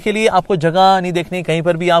ट्यूशंस करने के लिए आपको जगह नहीं देखनी, कहीं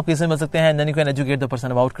पर भी आप किसी मिल सकते हैं। Then you can educate the person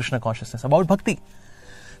about Krishna consciousness, about भक्ति।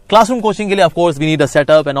 क्लासरूम कोचिंग के लिए of course we need a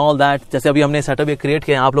setup and all that. जैसे अभी हमने सेटअप ये क्रिएट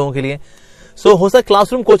किया है आप लोगों के लिए। सो हो सकता है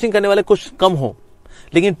क्लासरूम कोचिंग करने वाले कुछ कम हो,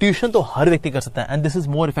 लेकिन ट्यूशन तो हर व्यक्ति कर सकता है and this is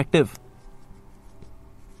more effective.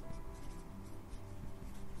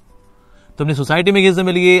 तो अपनी सोसाइटी में किसी से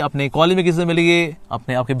मिलिए, अपने कॉलेज में किसी से मिलिए,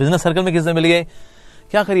 आपके बिजनेस सर्कल में किसी से मिलिए।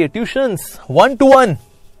 क्या करिए? Tuitions 1-to-1।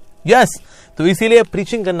 यस। तो इसीलिए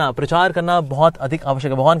प्रीचिंग करना, प्रचार करना बहुत अधिक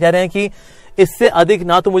आवश्यक है। भगवान कह रहे हैं कि इससे अधिक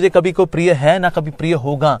ना तो मुझे कभी को प्रिय है ना कभी प्रिय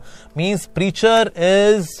होगा। Means preacher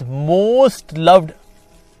is most loved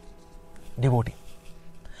devotee.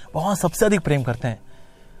 बहुत सबसे अधिक प्रेम करते हैं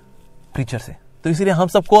प्रीचर से। तो इसीलिए हम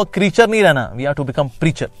सबको क्रीचर नहीं रहना, we are to become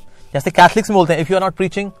preacher. जैसे कैथलिक्स में बोलते हैं, if you are not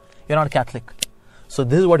preaching you are not Catholic. So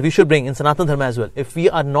this is what we should bring in सनातन धर्म as well. If we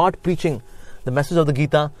are not preaching the message of the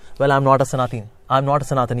Gita, well I am not a सनातनी, I am not a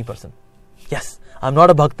सनातनी person. Yes, I'm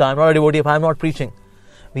not a bhakta, I'm not a devotee if I'm not preaching.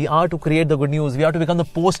 We are to create the good news. We are to become the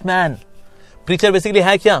postman. Preacher basically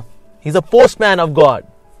है क्या? He's a postman of God.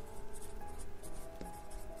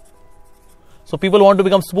 So people want to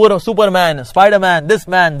become Superman, Spider-Man, this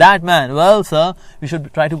man, that man. Well, sir, we should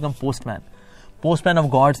try to become postman of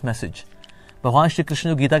God's message. भगवान श्री कृष्ण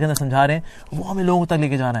जो गीता के अंदर समझा रहे हैं वो हमें लोगों तक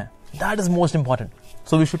लेके जाना है. That is most important.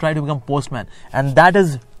 So we should try to become postman, and that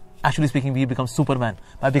is actually speaking we become Superman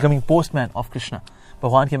by becoming postman of Krishna.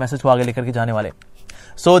 भगवान के मैसेज को आगे लेकर के जाने वाले.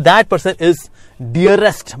 So that person is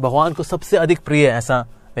dearest. भगवान को सबसे अधिक प्रिय ऐसा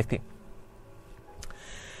व्यक्ति.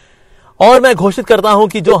 और मैं घोषित करता हूं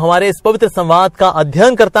कि जो हमारे इस पवित्र संवाद का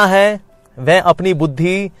अध्ययन करता है वह अपनी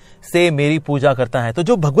बुद्धि से मेरी पूजा करता है. तो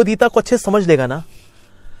जो भगवद गीता को अच्छे समझ लेगा ना,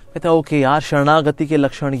 कहता है ओके यार, शरणागति के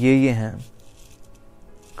लक्षण ये हैं,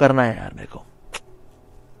 करना है यार मेरे को,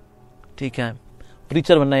 ठीक है,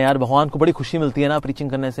 प्रीचर बनना है यार, भगवान को बड़ी खुशी मिलती है ना प्रीचिंग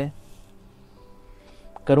करने से,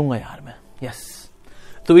 करूंगा यार मैं, यस.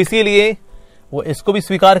 तो इसीलिए वो इसको भी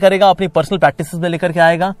स्वीकार करेगा, अपनी पर्सनल प्रैक्टिसेस में लेकर के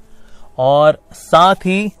आएगा और साथ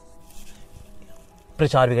ही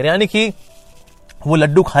प्रचार भी करेगा. यानी कि वो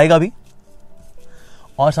लड्डू खाएगा भी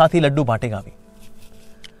और साथ ही लड्डू बांटेगा भी.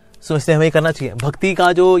 सो इससे हमें करना चाहिए. भक्ति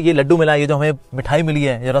का जो ये लड्डू मिला है, ये जो हमें मिठाई मिली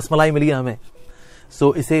है, ये रसमलाई मिली है हमें,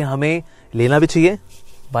 सो इसे हमें लेना भी चाहिए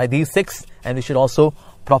bye these 6 and we should also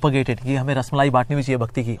propagate it. ये हमें रसमलाई बांटनी भी चाहिए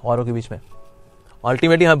भक्ति की औरों के बीच में.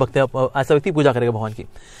 अल्टीमेटली हमें भक्ति, ऐसा व्यक्ति पूजा करेगा भगवान की.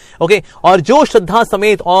 ओके. और जो श्रद्धा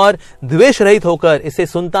समेत और द्वेष रहित होकर इसे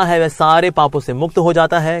सुनता है वह सारे पापों से मुक्त हो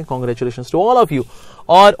जाता है. Congratulations to all of you.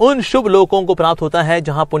 और उन शुभ लोकों को प्राप्त होता है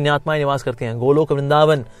जहां पुण्यात्माएं निवास करते हैं. Golok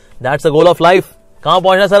Vrindavan, that's the goal of life. कहां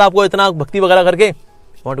पहुंचना सर आपको इतना भक्ति वगैरह करके?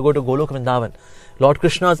 Want to go to Golok Vrindavan, Lord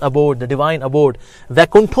कृष्णा's abode, the divine abode.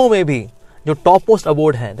 वैकुंठों में भी जो टॉप मोस्ट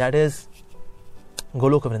अबोर्ड है दैट इज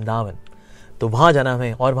गोलोक वृंदावन. तो वहां जाना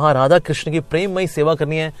हमें और वहां राधा कृष्ण की प्रेममयी सेवा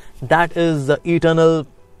करनी है. That is the eternal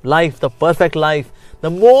life, the perfect life, the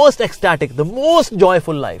most ecstatic, the most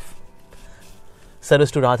joyful life.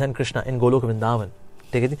 Service to Radha and Krishna इन गोलोक वृंदावन.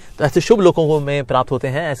 ठीक है जी. तो ऐसे शुभ लोगों को में प्राप्त होते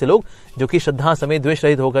हैं ऐसे लोग जो कि श्रद्धा समेत द्वेष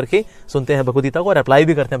रहित होकर के सुनते हैं भगवद गीता को और अप्लाई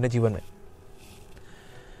भी करते हैं अपने जीवन में.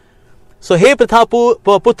 सो हे प्रथा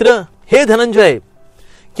पुत्र, हे धनंजय,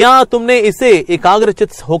 क्या तुमने इसे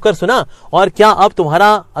एकाग्रचित्त होकर सुना और क्या अब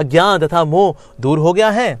तुम्हारा अज्ञान तथा मोह दूर हो गया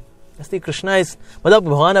है? इसलिए कृष्णा इस मतलब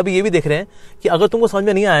भगवान अभी ये भी देख रहे हैं कि अगर तुमको समझ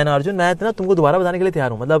में नहीं आया ना अर्जुन, मैं इतना तुमको दोबारा बताने के लिए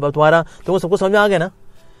तैयार हूं. मतलब अब तुमको सबको समझ में आ गया ना,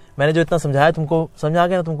 मैंने जो इतना समझाया तुमको समझ आ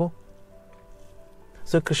गया ना तुमको.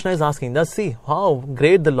 सो Krishna is asking, the see how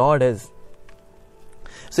great the Lord is.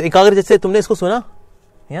 सो एकाग्रचित्त से तुमने इसको सुना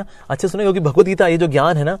या अच्छे सुने, क्योंकि भगवद गीता ये जो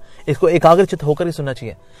ज्ञान है ना, इसको एकाग्रचित्त होकर ही सुनना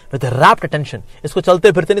चाहिए, विद रैप्ट अटेंशन. इसको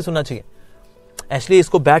चलते फिरते नहीं सुनना चाहिए. एक्चुअली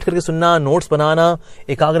इसको बैठ करके सुनना, नोट्स बनाना,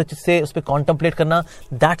 एकाग्रचित्त से उस पर कॉन्टेम्पलेट करना,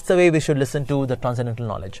 that's the way we should listen to the transcendental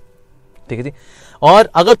knowledge. ठीक है जी. और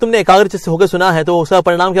अगर तुमने एकाग्रचित्त से होकर सुना है तो उसका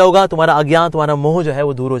परिणाम क्या होगा? तुम्हारा अज्ञान, तुम्हारा मोह जो है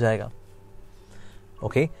वो दूर हो जाएगा.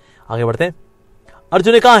 ओके, आगे बढ़ते हैं.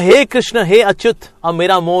 अर्जुन ने कहा, हे कृष्ण, हे अच्युत, अब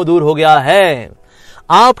मेरा मोह दूर हो गया है.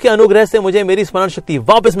 आपके अनुग्रह से मुझे मेरी स्मरण शक्ति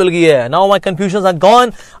वापस मिल गई है. Now my confusions are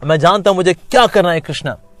gone. मैं जानता हूं मुझे क्या करना है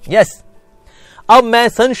कृष्ण. यस, अब मैं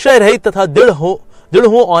संशय रहित तथा दृढ़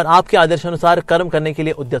हूं और आपके आदर्शानुसार कर्म करने के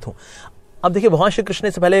लिए उद्यत हूं. अब देखिए, भगवान श्री कृष्ण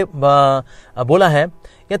ने से पहले बोला है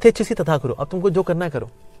यथेच्छसी तथा करो, अब तुमको जो करना है करो.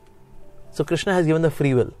 So Krishna has given the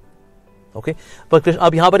free will. Okay, पर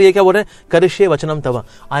अब यहां पर ये क्या बोल रहे हैं? करिष्ये वचनम तव,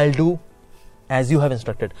 I will do as you have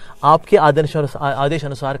instructed. आपके आदेश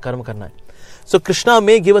अनुसार कर्म करना है. So Krishna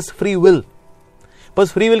may give us free will.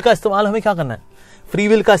 बस फ्री विल का इस्तेमाल हमें क्या करना है? फ्री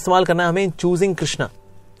विल का इस्तेमाल करना है हमें in choosing Krishna.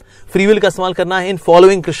 Free will का इस्तेमाल करना है in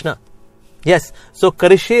following Krishna. Yes, so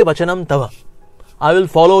करिष्ये वचनम तव, I will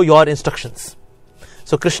follow your instructions.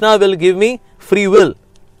 So Krishna will give me free will.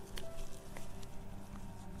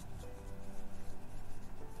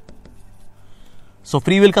 So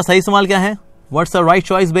free will का सही इस्तेमाल क्या है? What's the right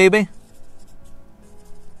choice baby?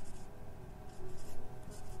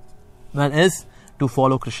 That is to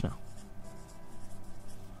follow Krishna.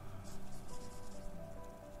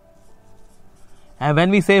 And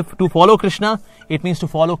when we say to follow Krishna, it means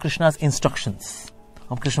to follow Krishna's instructions.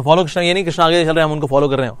 हम Krishna follow Krishna, ये नहीं कृष्ण आगे चल रहे हैं हम उनको फॉलो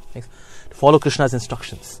कर रहे हैं. To follow Krishna's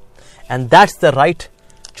instructions. And that's the right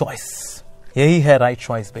choice. यही है right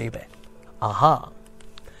choice baby. आहा.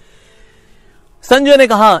 संजय ने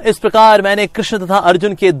कहा, इस प्रकार मैंने कृष्ण तथा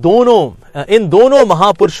अर्जुन के इन दोनों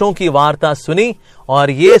महापुरुषों की वार्ता सुनी और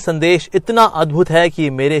ये संदेश इतना अद्भुत है कि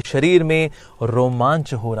मेरे शरीर में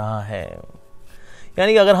रोमांच हो रहा है.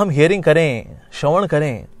 यानी कि अगर हम हियरिंग करें, श्रवण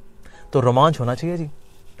करें, तो रोमांच होना चाहिए जी.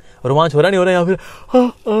 रोमांच हो रहा नहीं हो रहा या फिर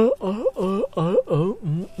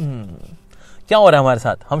क्या हो रहा है हमारे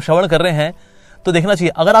साथ? हम श्रवण कर रहे हैं तो देखना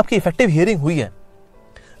चाहिए. अगर आपकी इफेक्टिव हियरिंग हुई है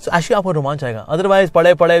तो एक्चुअली आपको रोमांच आएगा. अदरवाइज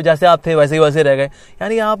पढ़े जैसे आप थे वैसे ही वैसे रह गए,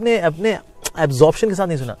 यानी आपने अपने एब्जॉर्प्शन के साथ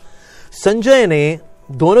नहीं सुना. संजय ने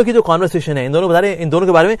दोनों की जो कॉन्वर्सेशन है, इन दोनों बता रहे हैं, इन दोनों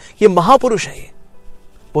के बारे में, ये महापुरुष है, ये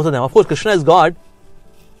बोलते हैं। Of course Krishna is God,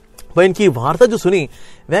 पर इनकी वार्ता जो सुनी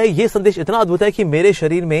वह ये संदेश इतना अद्भुत है कि मेरे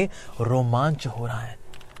शरीर में रोमांच हो रहा है।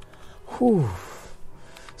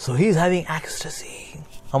 So he is having ecstasy.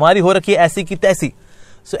 हमारी हो रखी है ऐसी की तैसी।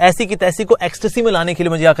 सो ऐसी की तैसी को एक्सटेसी में लाने के लिए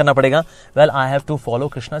मुझे क्या करना पड़ेगा? Well, I have to follow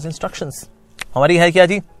Krishna's instructions. हमारी है क्या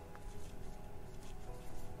जी?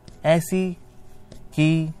 ऐसी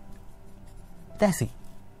की तैसी,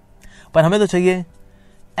 पर हमें तो चाहिए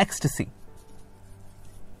एक्सटेसी।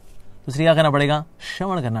 दूसरी क्या करना पड़ेगा?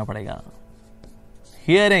 श्रवण करना पड़ेगा,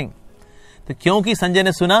 हियरिंग। तो क्योंकि संजय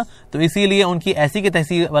ने सुना तो इसीलिए उनकी ऐसी की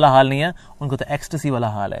तैसी वाला हाल नहीं है, उनको तो एक्सटेसी वाला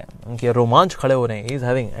हाल है। उनके रोमांच खड़े हो रहे हैं। ही is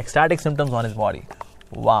having ecstatic symptoms on his body.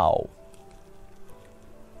 Wow.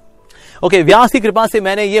 Okay, व्यास की कृपा से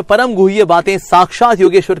मैंने ये परम गुह्य बातें साक्षात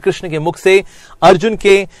योगेश्वर कृष्ण के मुख से अर्जुन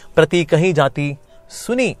के प्रति कही जाती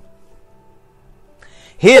सुनी।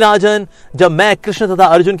 हे राजन, जब मैं कृष्ण तथा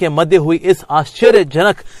अर्जुन के मध्य हुई इस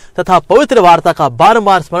आश्चर्यजनक तथा पवित्र वार्ता का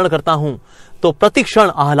बारंबार स्मरण करता हूं तो प्रतिक्षण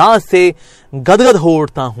आह्लाद से गदगद हो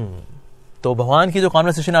उठता हूं। तो भगवान की जो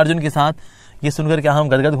कॉन्वर्सेशन अर्जुन के साथ, ये सुनकर क्या हम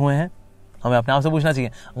गदगद हुए हैं? हमें अपने आप से पूछना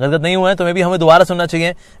चाहिए। गदगद नहीं हुए हैं तो मे भी हमें दोबारा सुनना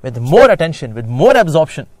चाहिए with more attention, with more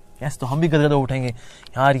absorption. Yes, तो हम भी गदगद हो उठेंगे।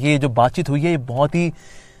 यार, ये जो बातचीत हुई है ये बहुत ही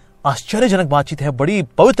आश्चर्यजनक बातचीत है, बड़ी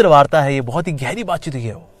पवित्र वार्ता है, ये बहुत ही गहरी बातचीत हुई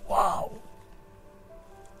है। वाह।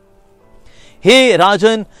 हे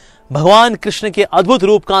राजन, भगवान कृष्ण के अद्भुत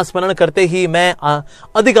रूप का स्मरण करते ही मैं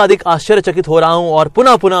अधिकाधिक आश्चर्यचकित हो रहा हूं और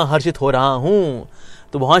पुनः पुनः हर्षित हो रहा हूं।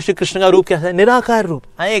 तो भगवान श्री कृष्ण का रूप क्या है? निराकार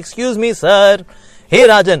रूप। Excuse me sir. हे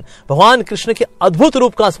राजन, भगवान कृष्ण के अद्भुत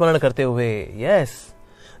रूप का स्मरण करते हुए, यस,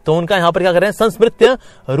 तो उनका यहां पर क्या कर रहे हैं? संस्मृत्य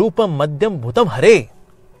रूपम मध्यम भूतम हरे।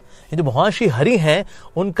 ये जो भगवान श्री हरि हैं,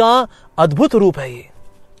 उनका अद्भुत रूप है, ये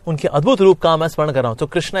उनके अद्भुत रूप का मैं स्मरण कर रहा हूं। तो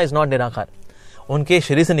कृष्ण इज नॉट निराकार। उनके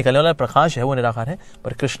शरीर से निकलने वाला प्रकाश है वो निराकार है,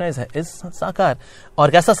 पर कृष्ण इज साकार।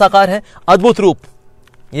 और कैसा साकार है? अद्भुत रूप।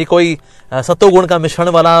 ये कोई सत्वगुण का मिश्रण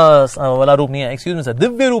वाला रूप नहीं है। एक्सक्यूज मी सर,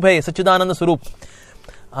 दिव्य रूप है, सच्चिदानंद स्वरूप।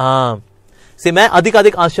 से मैं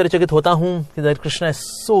अधिकाधिक आश्चर्यचकित होता हूं कि Krishna is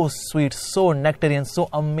so sweet, so nectarean, so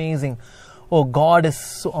amazing. Oh, God is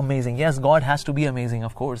so amazing. Yes, God has to be amazing,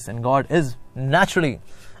 of course, and God is naturally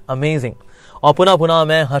amazing. और पुनः पुनः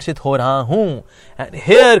मैं हर्षित हो रहा हूं। And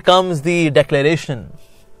here comes the declaration.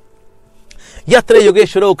 यत्र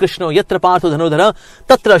योगेश्वरो कृष्णो यत्र पार्थो धनुर्धर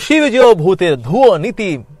तत्र श्री विजयो भूतिर धुओ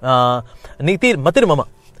नीति मतिर्मम।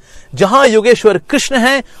 जहां योगेश्वर कृष्ण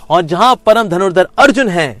है और जहां परम धनुर्धर अर्जुन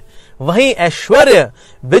है, वहीं ऐश्वर्य,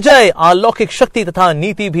 विजय, अलौकिक शक्ति तथा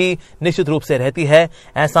नीति भी निश्चित रूप से रहती है,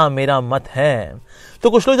 ऐसा मेरा मत है। तो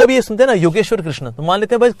कुछ लोग जब ये सुनते हैं ना योगेश्वर कृष्ण, तो मान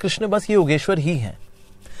लेते हैं भाई कृष्ण बस ये योगेश्वर ही है।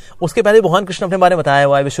 उसके पहले भगवान कृष्ण अपने बारे में बताया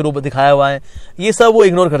हुआ है, विश्वरूप दिखाया हुआ है, ये सब वो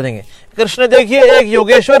इग्नोर कर देंगे। कृष्ण देखिए एक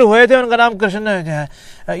योगेश्वर हुए थे, उनका नाम कृष्ण है,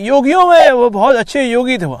 योगियों में वो बहुत अच्छे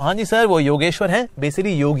योगी थे। हाँ जी सर, वो योगेश्वर हैं,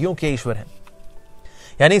 बेसिकली योगियों के ईश्वर हैं।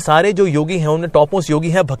 यानी सारे जो योगी हैं उनमें टॉप मोस्ट योगी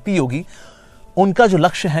है भक्ति योगी, उनका जो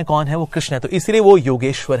लक्ष्य है कौन है? वो कृष्ण है। तो इसलिए वो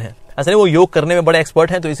योगेश्वर है। ऐसा नहीं वो योग करने में बड़े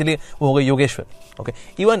एक्सपर्ट हैं तो इसलिए वो हो गए Yogeshwar. Okay,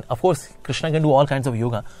 even of course Krishna can do all kinds of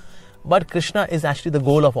yoga, but Krishna is actually the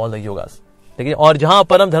goal of all the yogas. ठीक है। और जहां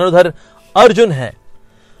परम धनुर्धर अर्जुन है,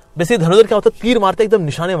 वैसे धनुर्धर क्या होता है? तीर मारता है, एकदम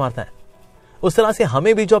निशाने मारता है। उस तरह से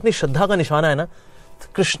हमें भी जो अपनी श्रद्धा का निशाना है ना,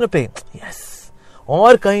 कृष्ण पे, यस,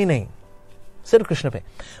 और कहीं नहीं, सिर्फ कृष्ण पे।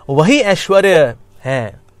 वही ऐश्वर्य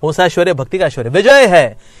है, वो सा ऐश्वर्य भक्ति का ऐश्वर्य। विजय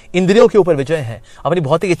है, इंद्रियों के ऊपर विजय है, अपनी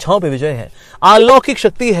भौतिक इच्छाओं पे विजय है। अलौकिक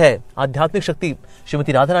शक्ति है, आध्यात्मिक शक्ति,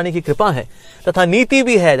 श्रीमती राधा रानी की कृपा है, तथा नीति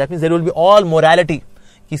भी है। That means there will be all morality.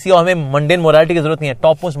 किसी और हमें मंडेन मोरालिटी की जरूरत नहीं है।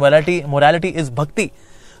 टॉप मोस्ट मोरालिटी इज भक्ति।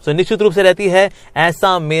 सो निश्चित रूप से रहती है,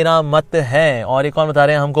 ऐसा मेरा मत है। और एक और बता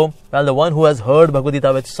रहे हैं हमको, well the one who has heard Bhagavad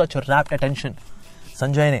Gita with such rapt attention,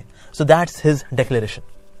 Sanjay ने। सो दैट्स हिज डिक्लेरेशन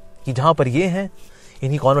कि जहां पर ये है,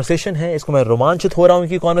 इनकी कॉन्वर्सेशन है, इसको मैं रोमांचित हो रहा हूं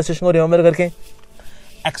इनकी कॉन्वर्सेशन को रिमेंबर करके।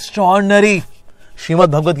 Extraordinary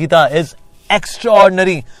Shrimad Bhagavad Gita is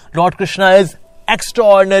extraordinary. Lord Krishna is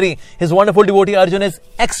extraordinary. His wonderful devotee Arjun is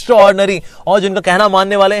extraordinary. और जिनका कहना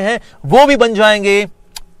मानने वाले हैं वो भी बन जाएंगे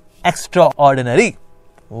extraordinary.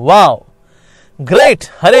 Wow, great.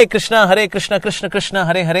 Hare Krishna Krishna Krishna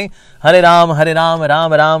Hare Hare, Hare Ram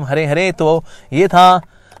Ram Ram Hare Hare. तो ये था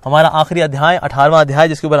हमारा आखिरी अध्याय, 18वां अध्याय,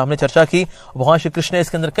 जिसके ऊपर हमने चर्चा की। भगवान श्री कृष्ण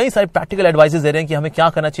इसके अंदर कई सारे प्रैक्टिकल एडवाइसेस दे रहे हैं कि हमें क्या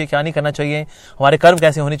करना चाहिए, क्या नहीं करना चाहिए, हमारे कर्म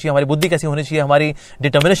कैसे होने चाहिए, हमारी बुद्धि कैसी होनी चाहिए, हमारी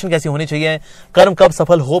डिटर्मिनेशन कैसी होनी चाहिए, कर्म कब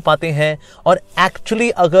सफल हो पाते हैं। और एक्चुअली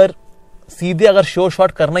अगर सीधे अगर शोर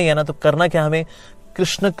शॉर्ट करना ही है ना, तो करना क्या, हमें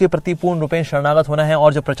कृष्ण के प्रति पूर्ण रूपेण शरणागत होना है।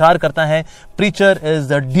 और जो प्रचार करता है, preacher is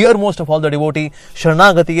the dear most of all the devotee.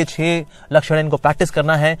 शरणागति के 6 लक्षण इनको प्रैक्टिस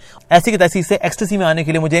करना है। ऐसी की तैसी से एक्सटेसी में आने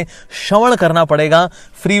के लिए मुझे श्रवण करना पड़ेगा,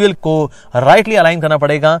 फ्री विल को राइटली अलाइन करना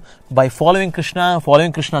पड़ेगा by following Krishna,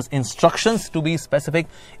 following Krishna's instructions to be specific.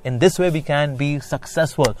 In this way we can be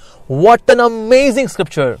successful. What an amazing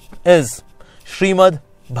scripture is Srimad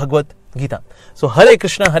Bhagavad Gita. So Hare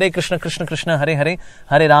Krishna Krishna Krishna Hare Hare,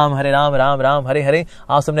 Hare Ram Ram Ram Hare Hare.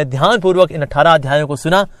 आप सबने ध्यान पूर्वक इन 18 अध्यायों को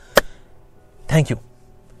सुना। Thank you.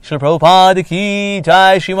 श्री प्रभुपाद की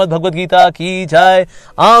जय, श्रीमद् भगवद गीता की जय,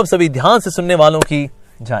 आप सभी ध्यान से सुनने वालों की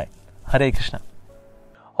जय। हरे Krishna.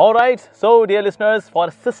 Alright, so dear listeners, for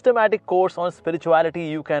a systematic course on spirituality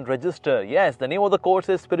you can register. Yes, the name of the course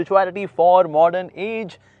is Spirituality for Modern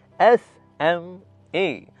Age, SMA.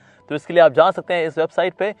 तो इसके लिए आप जा सकते हैं इस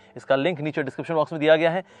वेबसाइट पे, इसका लिंक नीचे डिस्क्रिप्शन बॉक्स में दिया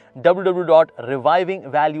गया है,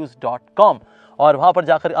 www.revivingvalues.com, और वहां पर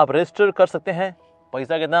जाकर आप रजिस्टर कर सकते हैं।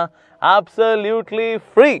 पैसा कितना? Absolutely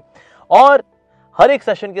free. और हर एक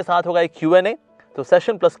सेशन के साथ होगा एक Q&A, तो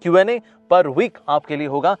सेशन प्लस Q&A पर वीक आपके लिए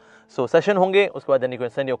होगा। सो सेशन होंगे, उसके बाद then you can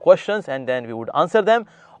send your questions and then we would answer them,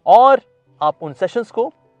 और आप उन सेशंस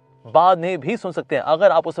को बाद में भी सुन सकते हैं।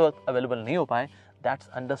 अगर आप उस वक्त अवेलेबल नहीं हो पाए, that's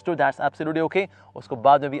understood, that's absolutely okay, उसको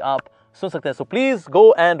बाद में भी आप सुन सकते हैं। So please go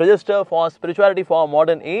and register for Spirituality for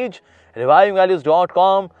Modern Age,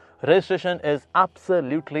 revivingvalues.com. Registration is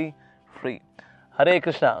absolutely free. Hare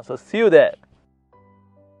Krishna. So see you there.